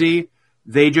crazy.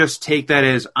 They just take that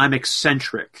as I'm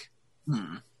eccentric,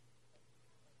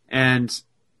 and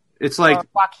it's like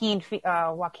Joaquin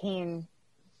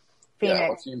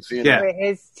Phoenix. Yeah,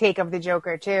 his take of the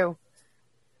Joker too.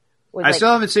 I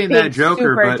still haven't seen that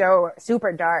Joker,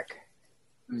 super dark.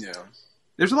 Yeah,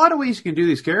 there's a lot of ways you can do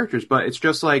these characters, but it's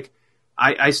just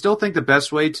I still think the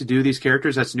best way to do these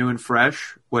characters that's new and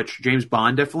fresh, which James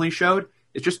Bond definitely showed,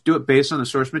 is just do it based on the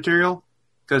source material.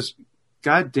 Because,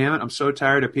 god damn it, I'm so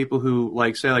tired of people who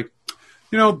say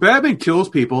Batman kills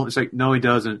people. It's no, he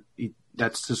doesn't.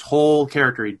 That's his whole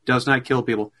character. He does not kill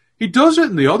people. He does it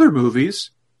in the other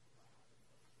movies.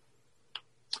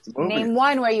 Name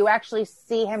one where you actually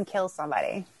see him kill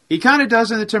somebody. He kind of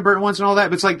does in the Tim Burton ones and all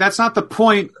that, but it's that's not the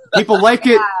point. People like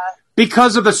it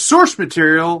because of the source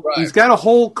material. Right. He's got a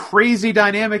whole crazy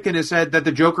dynamic in his head that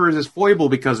the Joker is his foible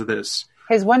because of this.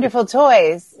 His wonderful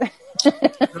toys.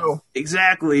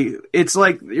 Exactly. It's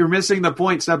you're missing the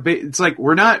point. It's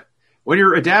we're not, when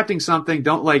you're adapting something,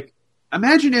 don't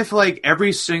imagine if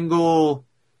every single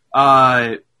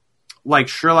Sherlock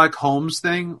Holmes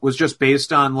thing was just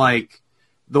based on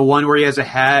the one where he has a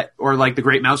hat, or the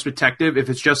Great Mouse Detective. If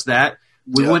it's just that,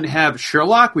 we wouldn't have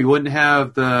Sherlock. We wouldn't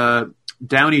have the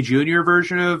Downey Jr.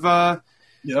 version of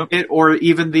it, or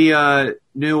even the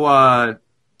new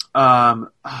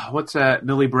what's that?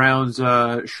 Millie Brown's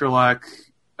Sherlock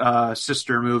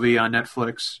sister movie on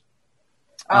Netflix.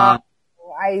 I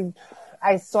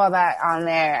saw that on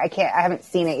there. I haven't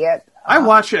seen it yet. I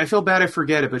watched it. I feel bad I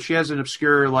forget it, but she has an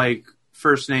obscure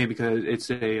first name because it's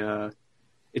a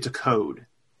code.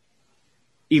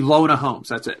 Ilona Holmes.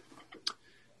 That's it.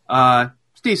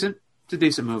 It's decent. It's a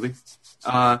decent movie.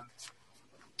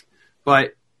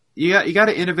 But you got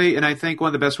to innovate, and I think one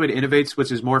of the best way to innovate,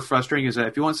 which is more frustrating, is that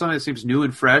if you want something that seems new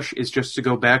and fresh, is just to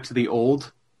go back to the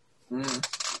old.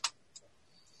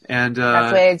 And that's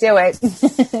the way to do it.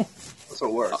 That's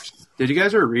what works. Did you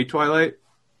guys ever read Twilight?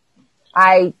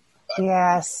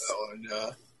 Yes.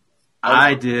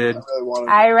 I did.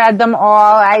 I read them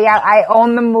all. I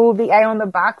own the movie. I own the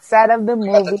box set of the movie.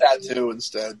 I got the tattoo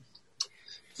instead.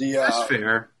 That's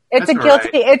fair.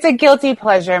 It's a guilty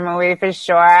pleasure movie for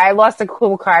sure. I lost a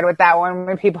cool card with that one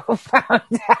when people found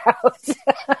out.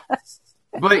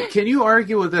 But can you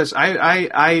argue with this?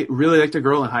 I really liked a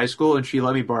girl in high school, and she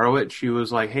let me borrow it. She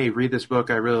was like, "Hey, read this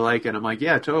book. I really like it." And I'm like,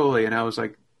 "Yeah, totally." And I was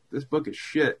like, "This book is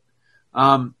shit."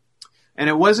 And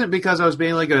it wasn't because I was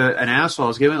being like an asshole. I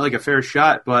was giving it like a fair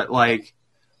shot. But like,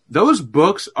 those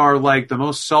books are like the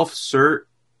most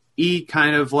self-cert-y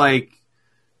kind of like,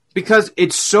 because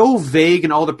it's so vague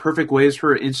in all the perfect ways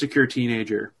for an insecure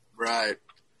teenager. Right.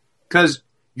 Because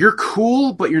you're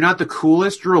cool, but you're not the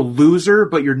coolest. You're a loser,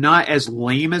 but you're not as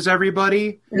lame as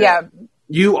everybody. Yeah.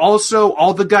 You also,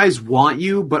 all the guys want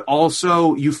you, but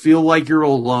also you feel like you're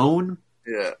alone.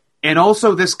 Yeah. And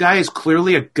also, this guy is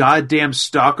clearly a goddamn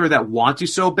stalker that wants you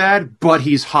so bad, but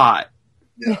he's hot.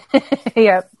 Yeah.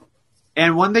 Yep.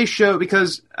 And when they show,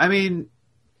 because, I mean,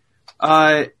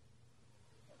 they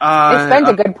spent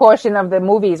a good portion of the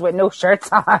movies with no shirts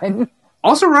on.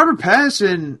 Also, Robert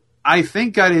Pattinson, I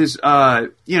think, got his,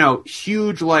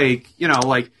 huge,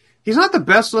 he's not the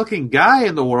best looking guy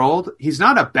in the world. He's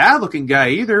not a bad looking guy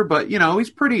either, but,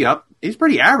 he's pretty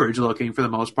average looking for the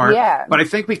most part. Yeah. But I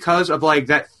think because of, like,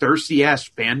 that thirsty ass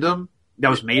fandom that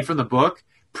was made from the book,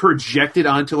 projected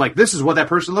onto, like, this is what that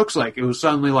person looks like. It was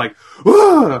suddenly like,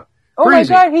 ugh! Oh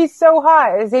Crazy. my God, he's so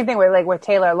hot. The same thing with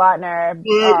Taylor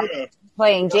Lautner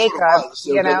playing Jacob,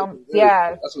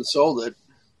 Yeah. That's what sold it.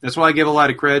 That's why I give a lot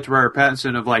of credit to Robert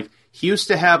Pattinson of, like, he used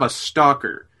to have a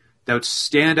stalker that would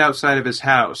stand outside of his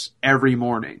house every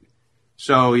morning.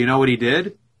 So, you know what he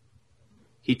did?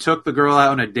 He took the girl out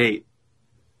on a date.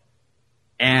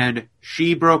 And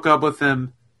she broke up with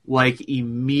him, like,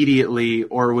 immediately,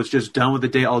 or was just done with the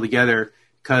date altogether,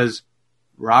 because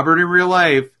Robert in real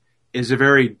life is a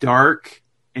very dark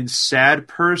and sad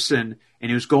person,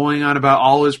 and he was going on about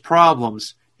all his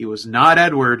problems. He was not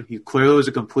Edward. He clearly was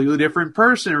a completely different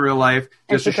person in real life.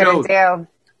 And she couldn't deal.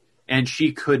 And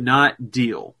she could not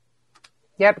deal.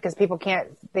 Yeah, because people can't,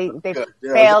 they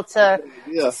fail to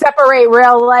separate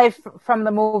real life from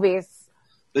the movies.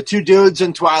 The two dudes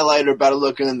in Twilight are better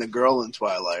looking than the girl in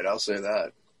Twilight. I'll say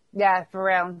that. Yeah, for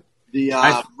real.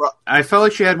 I felt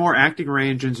like she had more acting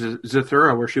range in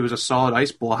Zathura, where she was a solid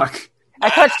ice block. I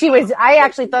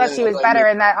actually thought she was better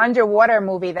in that Underwater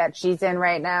movie that she's in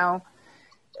right now.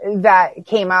 That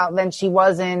came out than she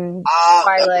was in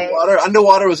Twilight.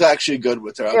 Underwater was actually good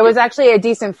with her. It was actually a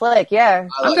decent flick, yeah.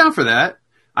 I'm down for that.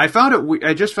 I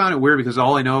just found it weird because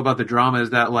all I know about the drama is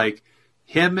that, like,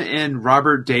 him and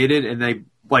Robert dated and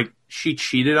she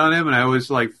cheated on him, and I always,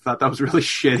 like, thought that was really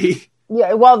shitty.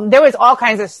 Yeah, well, there was all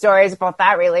kinds of stories about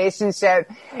that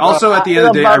relationship. Also, at the end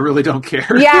of the day, I really don't care.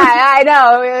 Yeah, I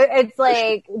know. It's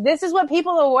like, this is what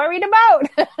people are worried about.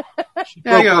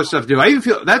 Yeah, I got other stuff to do. I even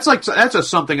feel that's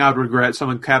something I would regret.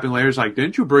 Someone capping layers like,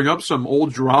 didn't you bring up some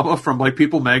old drama from, like,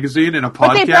 People Magazine in a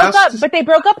podcast? But they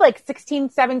broke up like 16,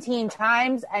 17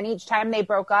 times, and each time they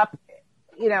broke up,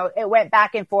 it went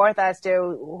back and forth as to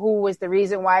who was the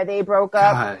reason why they broke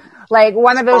up. God. Like,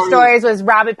 one of those stories was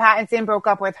Robert Pattinson broke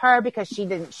up with her because she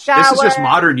didn't shower. This is just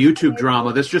modern YouTube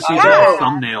drama. This just needs a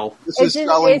thumbnail. It's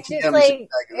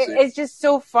just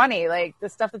so funny, like, the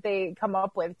stuff that they come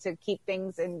up with to keep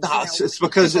things in. It's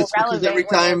because every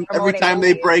time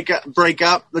they break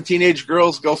up, the teenage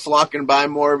girls go flocking by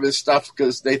more of his stuff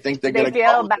because they think they're going to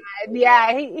feel bad.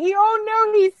 Yeah, oh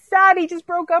no, he's sad. He just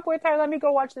broke up with her. Let me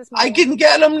go watch this movie. I can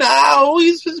get him now.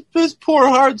 His poor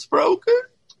heart's broken.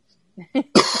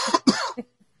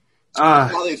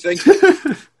 Wow,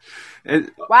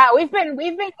 we've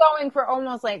been going for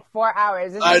almost like 4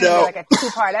 hours. This is I know. Like a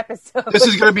 2-part episode. This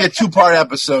is going to be a 2-part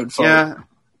episode, folks. Yeah.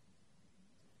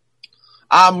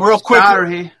 Real quick.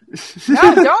 Sorry.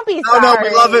 No, don't be sorry. No,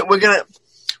 we love it. We're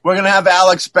gonna have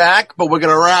Alex back, but we're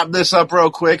gonna wrap this up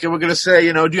real quick, and we're gonna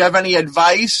say, do you have any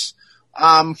advice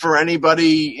for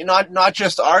anybody, not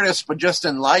just artists, but just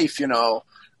in life,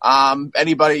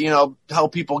 anybody,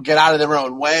 help people get out of their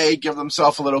own way, give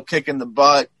themselves a little kick in the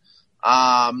butt.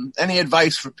 Any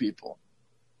advice for people?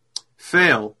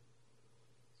 Fail.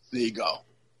 There you go.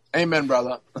 Amen,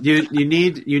 brother. You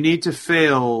need to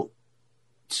fail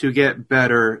to get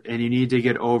better, and you need to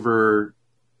get over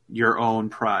your own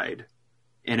pride.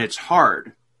 And it's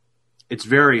hard. It's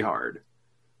very hard.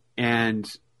 And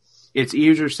it's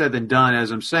easier said than done,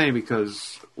 as I'm saying,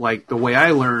 because like the way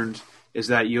I learned is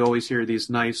that you always hear these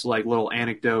nice like little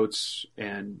anecdotes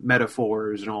and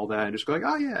metaphors and all that, and just go like,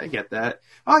 oh yeah, I get that.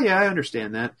 Oh yeah, I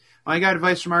understand that. I got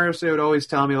advice from artists. They would always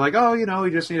tell me like, oh, you know,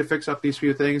 you just need to fix up these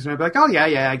few things, and I'd be like, oh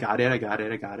yeah, I got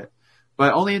it.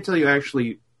 But only until you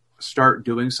actually start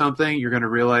doing something, you're going to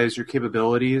realize your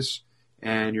capabilities,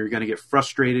 and you're going to get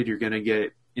frustrated. You're going to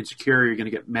get insecure. You're going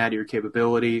to get mad at your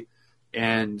capability,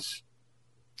 and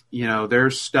you know,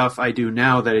 there's stuff I do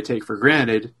now that I take for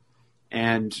granted,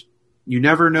 and you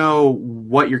never know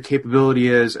what your capability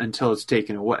is until it's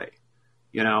taken away.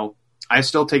 You know, I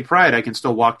still take pride. I can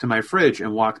still walk to my fridge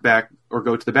and walk back or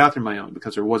go to the bathroom on my own,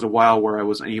 because there was a while where I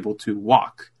wasn't able to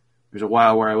walk. There's a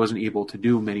while where I wasn't able to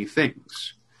do many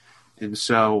things. And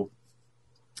so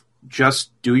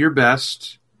just do your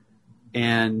best,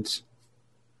 and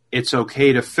it's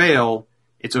okay to fail.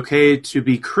 It's okay to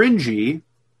be cringy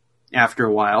after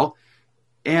a while.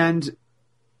 And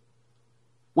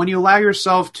when you allow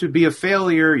yourself to be a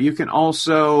failure, you can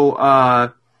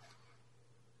also,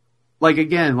 like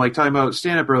talking about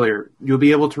stand-up earlier, you'll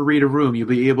be able to read a room. You'll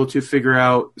be able to figure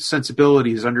out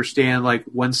sensibilities, understand like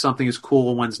when something is cool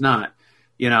and when's not.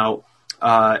 You know,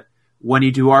 when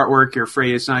you do artwork, you're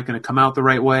afraid it's not going to come out the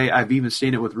right way. I've even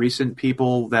seen it with recent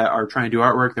people that are trying to do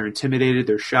artwork. They're intimidated.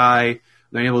 They're shy.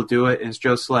 They're able to do it. And it's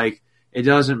just like, it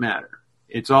doesn't matter.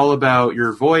 It's all about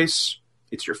your voice.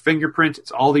 It's your fingerprint.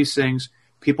 It's all these things.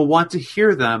 People want to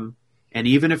hear them. And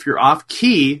even if you're off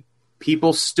key,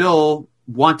 people still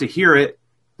want to hear it.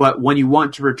 But when you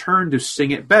want to return to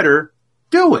sing it better,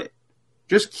 do it.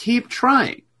 Just keep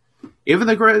trying. Even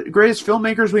the greatest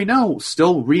filmmakers we know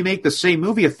still remake the same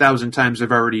movie 1,000 times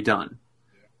they've already done.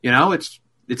 You know, it's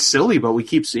silly, but we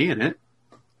keep seeing it.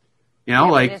 You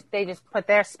know, they just put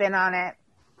their spin on it.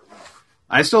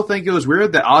 I still think it was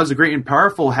weird that Oz the Great and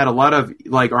Powerful had a lot of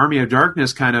like Army of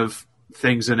Darkness kind of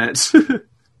things in it. Sam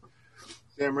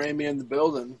Raimi in the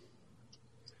building.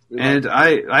 And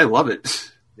I love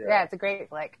it. Yeah, it's a great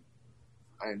flick.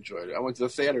 I enjoyed it. I went to the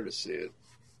theater to see it.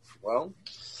 Well,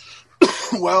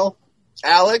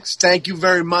 Alex, thank you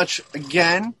very much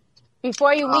again.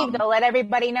 Before you leave, though, let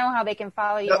everybody know how they can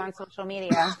follow you on social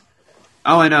media.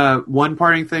 Oh, and one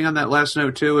parting thing on that last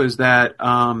note, too, is that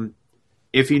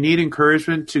if you need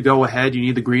encouragement to go ahead, you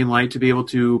need the green light to be able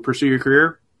to pursue your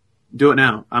career, do it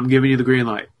now. I'm giving you the green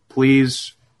light.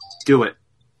 Please do it.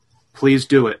 Please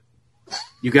do it.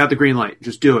 You got the green light.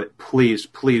 Just do it. Please,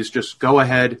 just go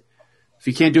ahead. If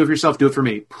you can't do it for yourself, do it for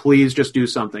me. Please just do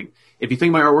something. If you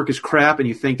think my artwork is crap and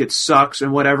you think it sucks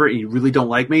and whatever, and you really don't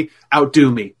like me,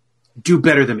 outdo me. Do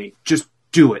better than me. Just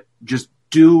do it. Just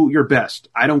do your best.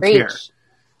 I don't care.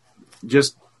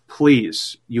 Just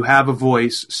please, you have a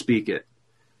voice, speak it.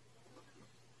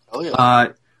 Oh,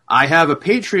 yeah. I have a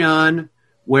Patreon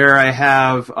where I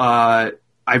have,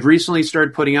 I've recently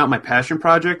started putting out my passion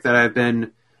project that I've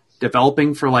been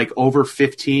developing for like over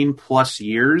 15 plus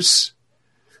years.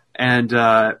 And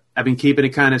I've been keeping it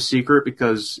kind of secret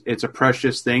because it's a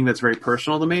precious thing that's very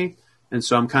personal to me. And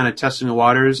so I'm kind of testing the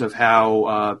waters of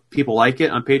how people like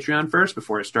it on Patreon first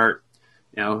before I start,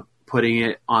 putting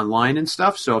it online and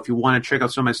stuff. So if you want to check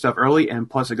out some of my stuff early, and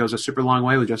plus it goes a super long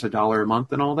way with just $1 a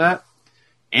month and all that.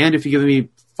 And if you give me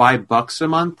 $5 a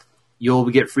month, you'll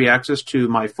get free access to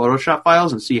my Photoshop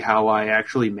files and see how I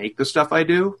actually make the stuff I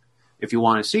do. If you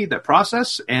want to see that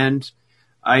process, and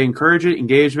I encourage it,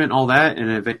 engagement, all that. And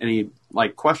if any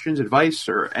like questions, advice,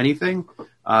 or anything,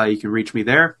 you can reach me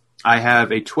there. I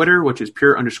have a Twitter, which is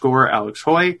pure_Alex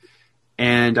Hoy.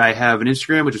 And I have an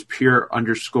Instagram, which is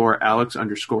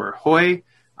pure_Alex_Hoy.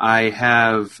 I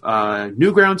have a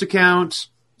Newgrounds account.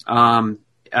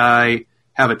 I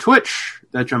have a Twitch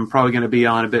that I'm probably going to be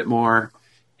on a bit more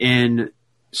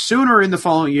sooner in the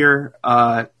following year.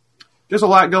 There's a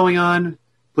lot going on.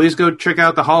 Please go check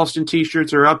out the Holliston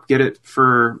t-shirts are up. Get it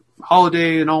for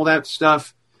holiday and all that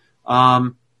stuff.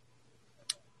 I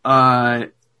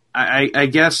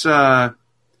guess the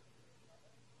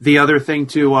other thing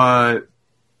to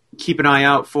keep an eye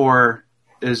out for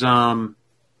is I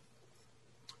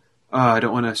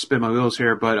don't want to spin my wheels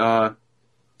here, but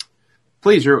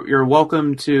please, you're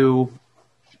welcome to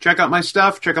check out my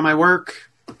stuff, check out my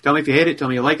work. Tell me if you hate it. Tell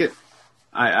me you like it.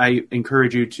 I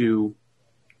encourage you to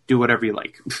do whatever you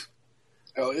like.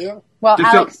 Hell yeah. Well,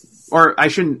 Alex, Or I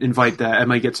shouldn't invite that. I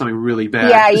might get something really bad.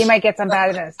 Yeah, you might get some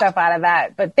bad stuff out of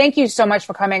that. But thank you so much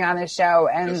for coming on this show.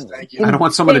 And Yes, thank you. I don't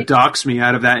want someone to dox me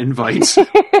out of that invite.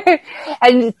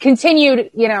 and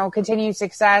continued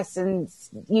success. And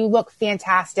you look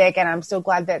fantastic. And I'm so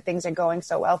glad that things are going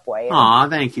so well for you. Aw,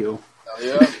 thank you. Oh,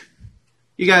 yeah.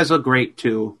 You guys look great,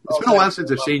 too. It's been a while since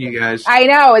I've seen you guys. I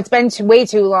know. It's been way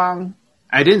too long.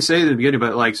 I didn't say it in the beginning,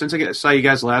 but like since I saw you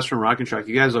guys last from Rock and Shock,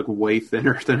 you guys look way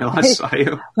thinner than I last saw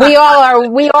you. We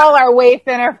all are way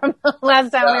thinner from the last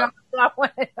time we all saw one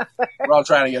another. We're all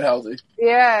trying to get healthy.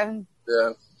 Yeah.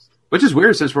 Yeah. Which is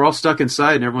weird since we're all stuck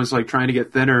inside and everyone's like trying to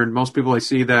get thinner, and most people I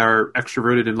see that are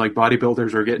extroverted and like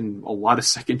bodybuilders are getting a lot of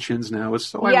second chins now. It's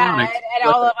so ironic. And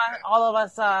all of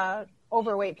us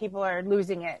overweight people are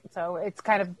losing it, so it's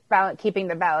kind of keeping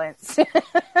the balance.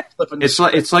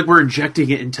 It's like we're injecting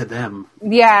it into them.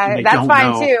 Yeah, that's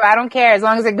fine too. I don't care as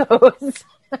long as it goes.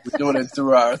 We're doing it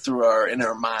through our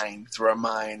inner mind, through our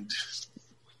mind.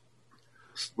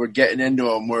 We're getting into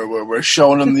them. We're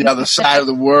showing them the other side of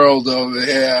the world over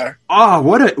here. Oh,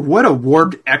 what a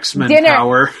warped X-Men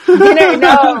power!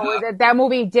 That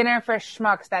movie Dinner for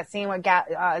Schmucks. That scene with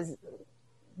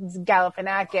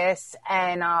Galifianakis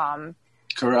and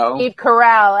Steve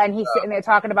Carell, and he's sitting there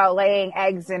talking about laying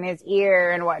eggs in his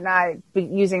ear and whatnot,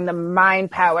 using the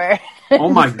mind power. Oh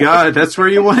my God, that's where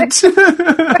you went.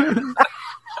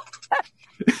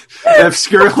 That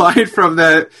obscure line from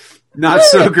that not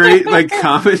so great like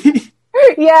comedy.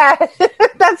 Yeah,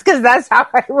 that's because that's how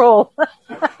I roll.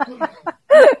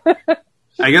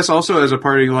 I guess also as a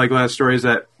part of like last story is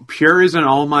that Pure isn't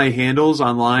all my handles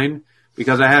online.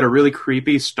 Because I had a really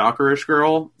creepy stalkerish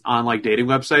girl on like dating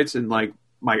websites in like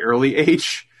my early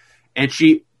age, and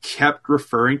she kept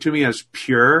referring to me as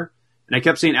Pure, and I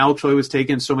kept saying Alex Hoy was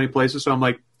taken so many places. So I'm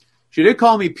like, she did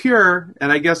call me Pure,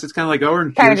 and I guess it's kind of like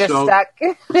orange kind juice. of just stuck.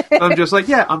 So I'm just like,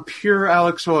 yeah, I'm Pure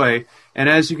Alex Hoy, and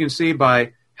as you can see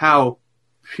by how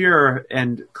pure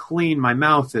and clean my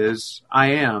mouth is,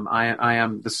 I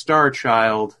am the star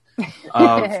child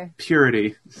of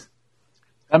purity.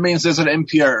 That means there's an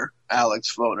impure Alex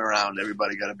floating around.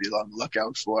 Everybody got to be on the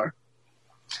lookout for.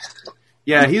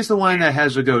 Yeah, he's the one that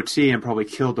has a goatee and probably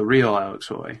killed the real Alex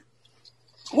Hoy.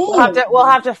 We'll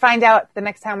have to find out the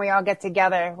next time we all get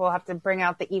together. We'll have to bring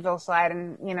out the evil side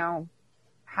and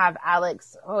have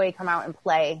Alex Hoy come out and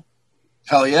play.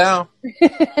 Hell yeah! I'm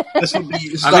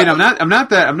not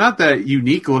that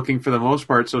unique looking for the most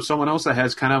part. So someone else that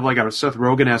has kind of like a Seth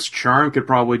Rogen-esque charm could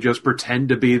probably just pretend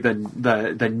to be the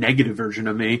negative version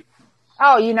of me.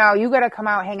 Oh, you got to come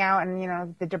out, hang out,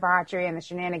 and the debauchery and the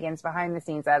shenanigans behind the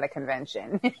scenes at the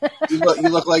convention. you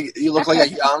look like a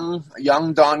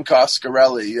young Don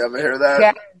Coscarelli. You ever hear that?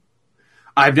 Yeah.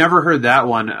 I've never heard that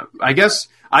one. I guess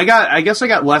I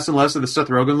got less and less of the Seth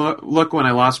Rogen look when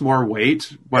I lost more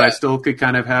weight, but I still could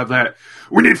kind of have that.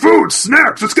 We need food,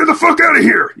 snacks. Let's get the fuck out of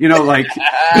here. Like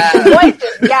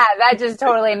that just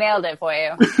totally nailed it for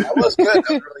you. That was good. That was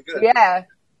really good. Yeah.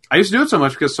 I used to do it so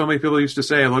much because so many people used to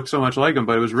say I looked so much like him,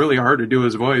 but it was really hard to do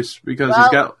his voice because I've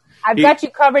got you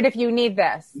covered if you need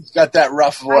this. He's got that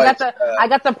rough voice. I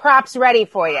got the props ready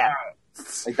for you.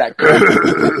 Like that.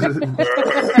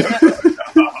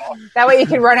 That way you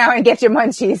can run out and get your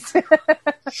munchies.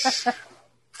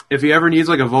 If he ever needs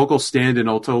like a vocal stand-in,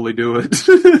 I'll totally do it.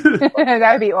 That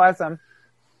would be awesome.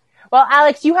 Well,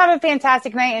 Alex, you have a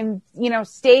fantastic night, and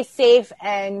stay safe.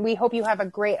 And we hope you have a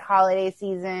great holiday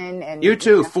season. And you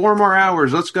too. 4 more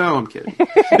hours. Let's go. I'm kidding.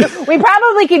 We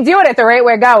probably can do it at the rate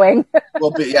we're going.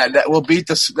 We'll beat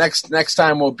this next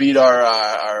time. We'll beat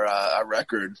our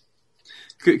record.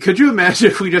 Could you imagine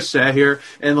if we just sat here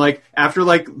and like after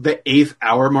like the 8th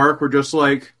hour mark, we're just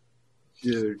like,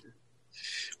 dude.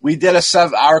 We did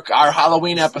our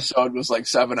Halloween episode was like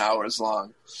 7 hours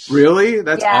long. Really?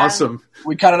 That's awesome.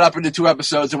 We cut it up into 2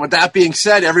 episodes. And with that being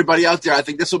said, everybody out there, I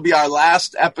think this will be our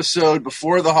last episode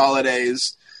before the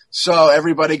holidays. So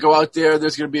everybody go out there.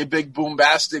 There's going to be a big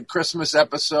Boombastic Christmas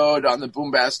episode on the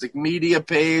Boombastic Media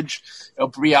page. It'll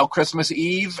be out Christmas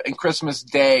Eve and Christmas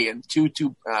Day and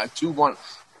two-part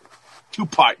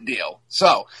deal.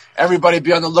 So everybody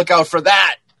be on the lookout for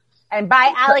that. And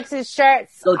buy Alex's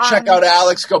shirts. Go check out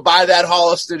Alex. Go buy that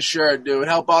Holliston shirt, dude.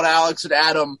 Help out Alex and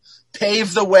Adam.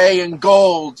 Pave the way in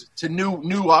gold to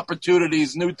new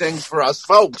opportunities, new things for us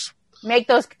folks. Make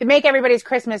everybody's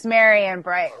Christmas merry and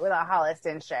bright with a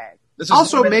Holliston shirt.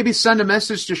 Also, maybe send a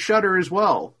message to Shudder as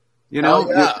well.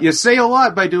 You say a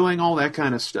lot by doing all that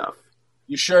kind of stuff.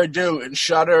 You sure do. And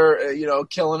Shudder,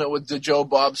 killing it with the Joe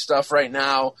Bob stuff right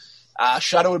now.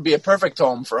 Shudder would be a perfect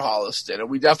home for Holliston, and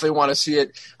we definitely want to see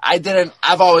it.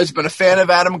 I've always been a fan of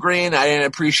Adam Green. I didn't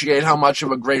appreciate how much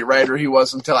of a great writer he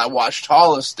was until I watched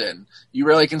Holliston. You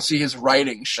really can see his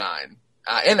writing shine.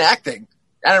 And acting.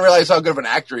 I didn't realize how good of an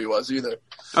actor he was either.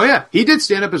 Oh, yeah. He did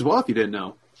stand up as well, if you didn't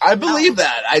know. I believe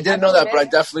that. I didn't know that, but I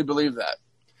definitely believe that.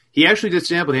 He actually did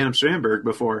stand up with Adam Sandberg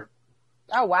before.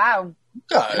 Oh, wow.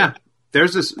 Okay. Yeah.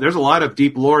 There's a lot of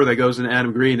deep lore that goes into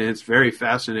Adam Green, and it's very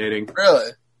fascinating.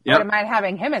 Really? I wouldn't mind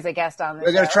having him as a guest on this.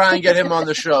 We're going to try and get him on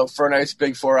the show for a nice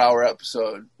big 4-hour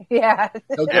episode. Yeah.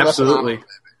 Absolutely.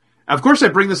 Of course, I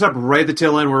bring this up right at the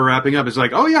tail end where we're wrapping up. It's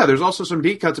like, oh, yeah, there's also some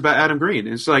deep cuts about Adam Green.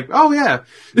 And it's like, oh, yeah.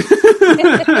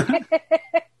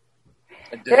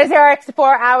 There's our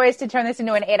 4 hours to turn this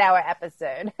into an 8-hour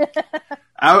episode.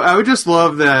 I would just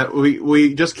love that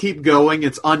we just keep going.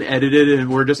 It's unedited, and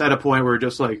we're just at a point where we're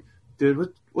just like, dude,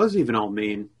 what does it even all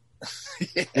mean?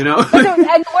 You know?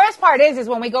 And the worst part is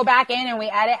when we go back in and we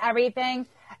edit everything,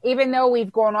 even though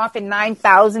we've gone off in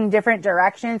 9,000 different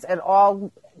directions, it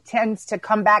all tends to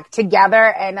come back together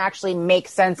and actually make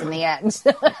sense in the end.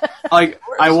 I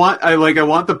want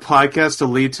the podcast to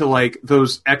lead to like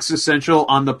those existential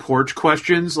on the porch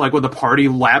questions, like when the party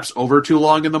laps over too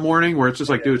long in the morning, where it's just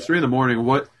like, dude, it's 3 a.m.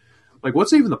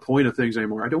 What's even the point of things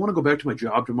anymore? I don't want to go back to my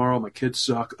job tomorrow. My kids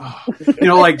suck. Oh. You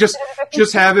know, like just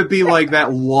have it be like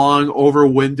that long,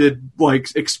 overwinded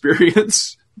like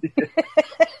experience.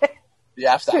 The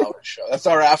after hours show. That's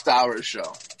our after hours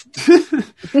show.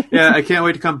 Yeah, I can't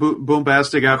wait to come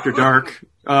Boombastic After Dark.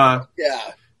 Yeah.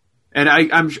 And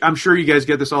I'm sure you guys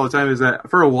get this all the time. Is that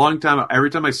for a long time,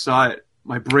 every time I saw it,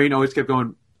 my brain always kept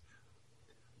going,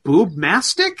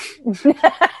 Boombastic?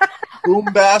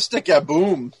 Boombastic, yeah,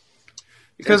 boom.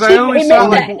 Because I always saw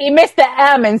he missed the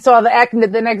M and saw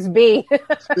the next B.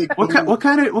 What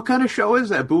kind of show is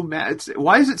that?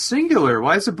 Why is it singular?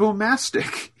 Why is it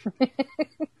Boombastic?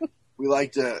 We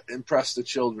like to impress the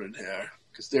children here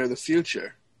because they're the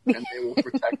future and they will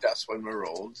protect us when we're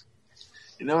old.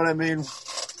 You know what I mean?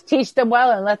 Teach them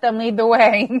well and let them lead the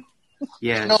way.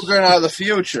 Yeah, children are the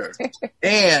future,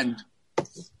 and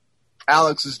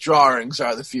Alex's drawings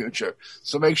are the future.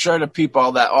 So make sure to peep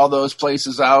all those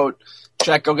places out.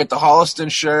 Go get the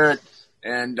Holliston shirt,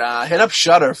 and hit up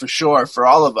Shudder for sure for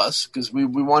all of us because we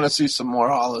want to see some more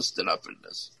Holliston up in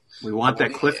this. We want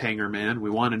that cliffhanger, man.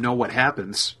 We want to know what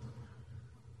happens.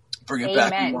 Bring it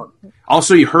back.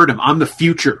 Also, you heard him. I'm the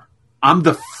future. I'm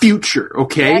the future,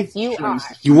 okay? Yes, you are.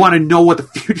 You want to know what the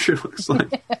future looks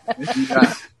like.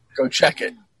 Go check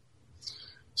it.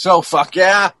 So, fuck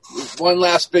yeah. One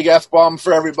last big F-bomb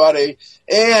for everybody.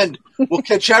 And we'll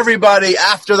catch everybody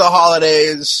after the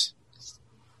holidays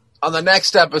on the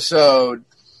next episode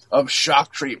of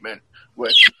Shock Treatment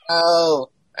with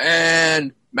Mel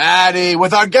and Maddie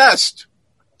with our guest,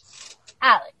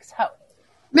 Alex Hoey.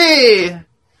 Me,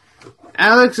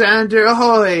 Alexander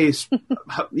Hoy.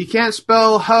 You can't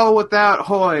spell ho without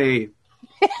hoy.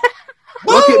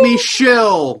 Look at me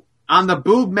shill on the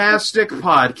Boobmastic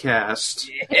podcast.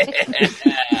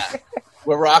 Yeah.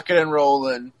 We're rocking and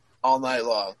rolling all night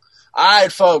long. All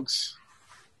right, folks.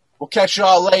 We'll catch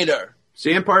y'all later.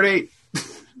 See you in part 8.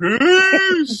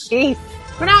 Peace. Peace.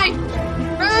 Good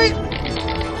night.